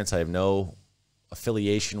personal experience, I have no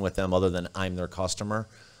affiliation with them other than I'm their customer,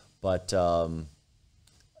 but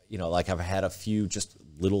you know, like I've had a few just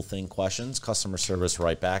little thing questions, customer service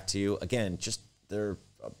right back to you. Again, just they're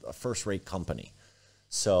a first-rate company.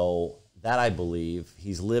 So that I believe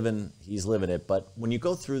he's living it. But when you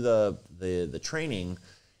go through the training,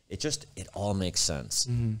 it all makes sense.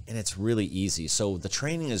 And it's really easy. So the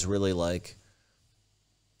training is really like,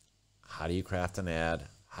 how do you craft an ad?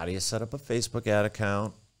 How do you set up a Facebook ad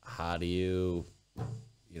account? How do you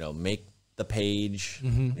make the page,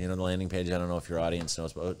 you know, the landing page. I don't know if your audience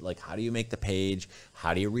knows, but like, how do you make the page?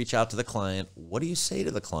 How do you reach out to the client? What do you say to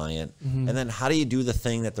the client? And then how do you do the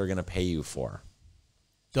thing that they're going to pay you for?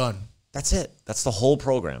 Done. That's it. That's the whole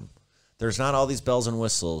program. There's not all these bells and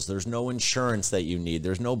whistles. There's no insurance that you need.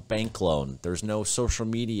 There's no bank loan. There's no social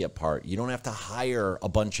media part. You don't have to hire a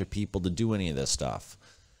bunch of people to do any of this stuff.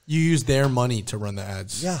 You use their money to run the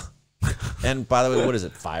ads. Yeah. And by the way, what is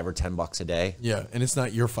it, $5 or $10 a day? Yeah, and it's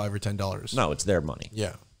not your $5 or $10. No, it's their money.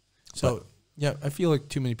 Yeah. So yeah, I feel like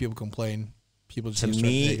too many people complain. People just To need to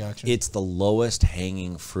start me, taking action. it's the lowest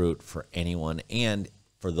hanging fruit for anyone. And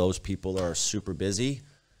for those people that are super busy,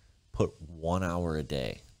 put 1 hour a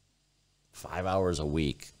day, 5 hours a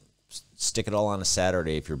week. Stick it all on a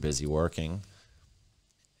Saturday if you're busy working,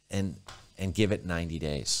 and give it 90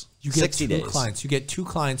 days. You get 60 two days. clients. You get 2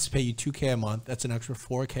 clients to pay you $2K a month. That's an extra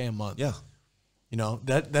 $4K a month. Yeah. You know,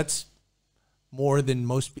 that's more than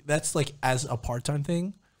most. That's like as a part-time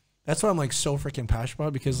thing. That's what I'm like so freaking passionate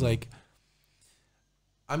about, because like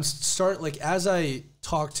as I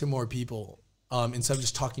talk to more people, instead of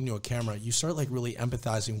just talking to a camera, you start like really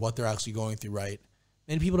empathizing what they're actually going through, right?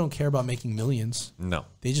 And people don't care about making millions. No.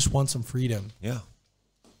 They just want some freedom. Yeah.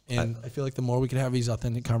 And I feel like the more we can have these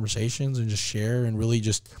authentic conversations and just share and really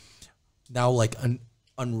just now like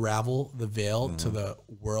unravel the veil to the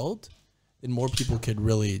world, then more people could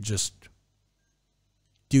really just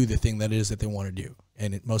do the thing that it is that they want to do.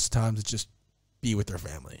 And most times it's just be with their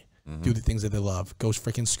family, do the things that they love, go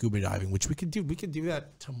freaking scuba diving, which we could do. We could do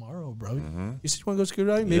that tomorrow, bro. You said you want to go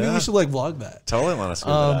scuba diving? Maybe we should like vlog that. Totally want to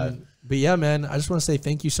scuba dive. But yeah, man, I just want to say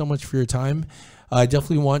thank you so much for your time. I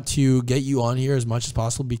definitely want to get you on here as much as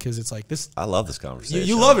possible, because it's like this. I love this conversation.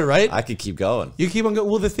 You love it, right? I could keep going. You keep on going.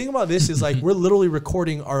 Well, the thing about this is like we're literally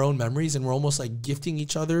recording our own memories, and we're almost like gifting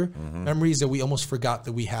each other memories that we almost forgot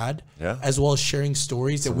that we had, as well as sharing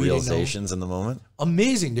stories that we didn't know. Realizations in the moment.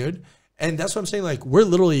 Amazing, dude. And that's what I'm saying. Like we're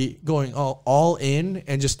literally going all in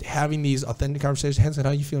and just having these authentic conversations. Hanson,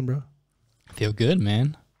 how you feeling, bro? I feel good,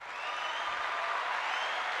 man.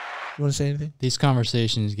 You want to say anything? These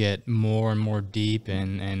conversations get more and more deep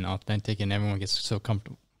and authentic, and everyone gets so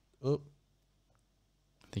comfortable. Oh,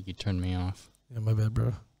 I think you turned me off. yeah, my bad,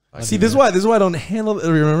 bro. See, this is why I don't handle it.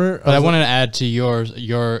 Remember? But I wanted to add to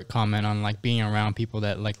your comment on like being around people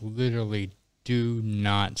that like literally do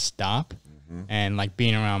not stop, and like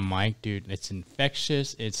being around Mike, dude, it's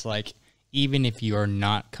infectious. It's like even if you are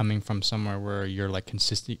not coming from somewhere where you're like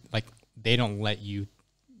consistent, like they don't let you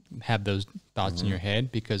have those thoughts in your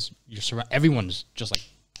head, because you're surrounded. Everyone's just like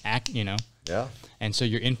Yeah. and so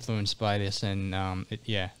you're influenced by this, and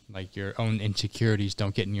like your own insecurities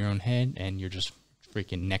don't get in your own head, and you're just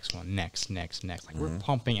freaking next. Like we're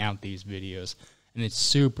pumping out these videos, and it's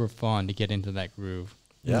super fun to get into that groove.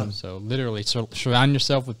 Yeah. So literally surround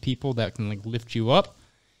yourself with people that can like lift you up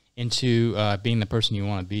into being the person you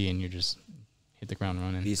want to be, and you just hit the ground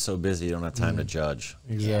running. Be so busy, you don't have time to judge.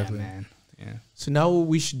 Exactly. Yeah, man. Yeah. So now what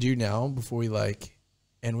we should do now before we like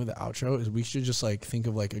end with the outro is we should just like think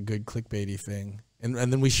of like a good clickbaity thing, and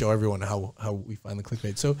then we show everyone how we find the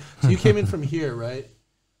clickbait. So you came in from here, right?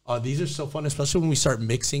 These are so fun, especially when we start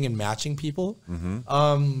mixing and matching people.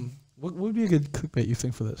 What would be a good clickbait you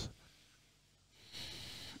think for this?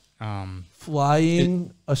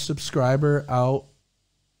 Flying a subscriber out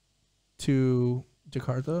to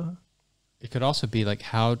Jakarta. It could also be like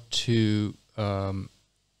how to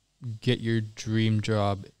get your dream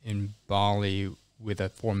job in Bali with a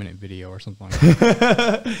 4-minute video or something like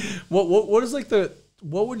that. What is like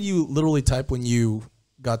what would you literally type when you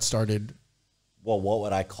got started? Well, what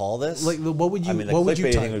would I call this? Like what would you? I mean, the what would you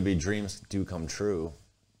clickbait type? thing would be dreams do come true.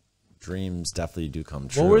 Dreams definitely do come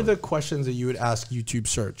true. What were the questions that you would ask YouTube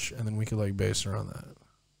search, and then we could like base around that?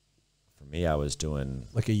 For me, I was doing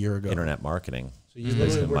Like a year ago. internet marketing. So you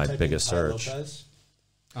Basically were my typing biggest Ty search. Lopez?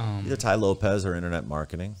 Either Ty Lopez or internet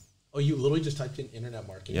marketing. Oh, you literally just typed in internet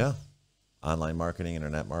marketing? Yeah. Online marketing,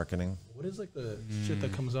 internet marketing. What is like the shit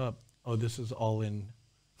that comes up? Oh, this is all in.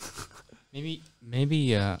 Maybe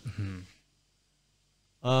Are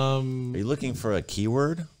you looking for a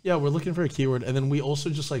keyword? Yeah, we're looking for a keyword, and then we also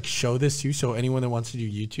just like show this too, so anyone that wants to do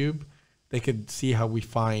YouTube, they could see how we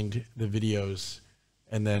find the videos,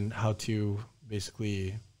 and then how to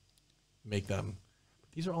basically make them.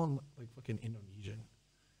 These are all in like fucking Indonesian.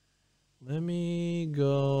 Let me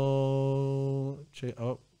go.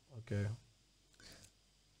 Oh, okay.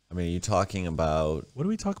 I mean, are you talking about... What do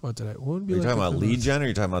we talk about today? What would be Are you like talking the about clip lead notes? gen, or are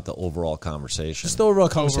you talking about the overall conversation? Just the overall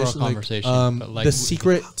conversation. Overall conversation, but like the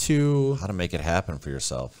secret to... How to make it happen for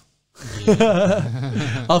yourself.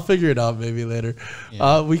 I'll figure it out maybe later.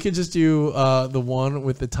 Yeah. We could just do the one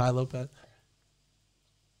with the Ty Lopez.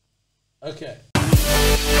 Okay.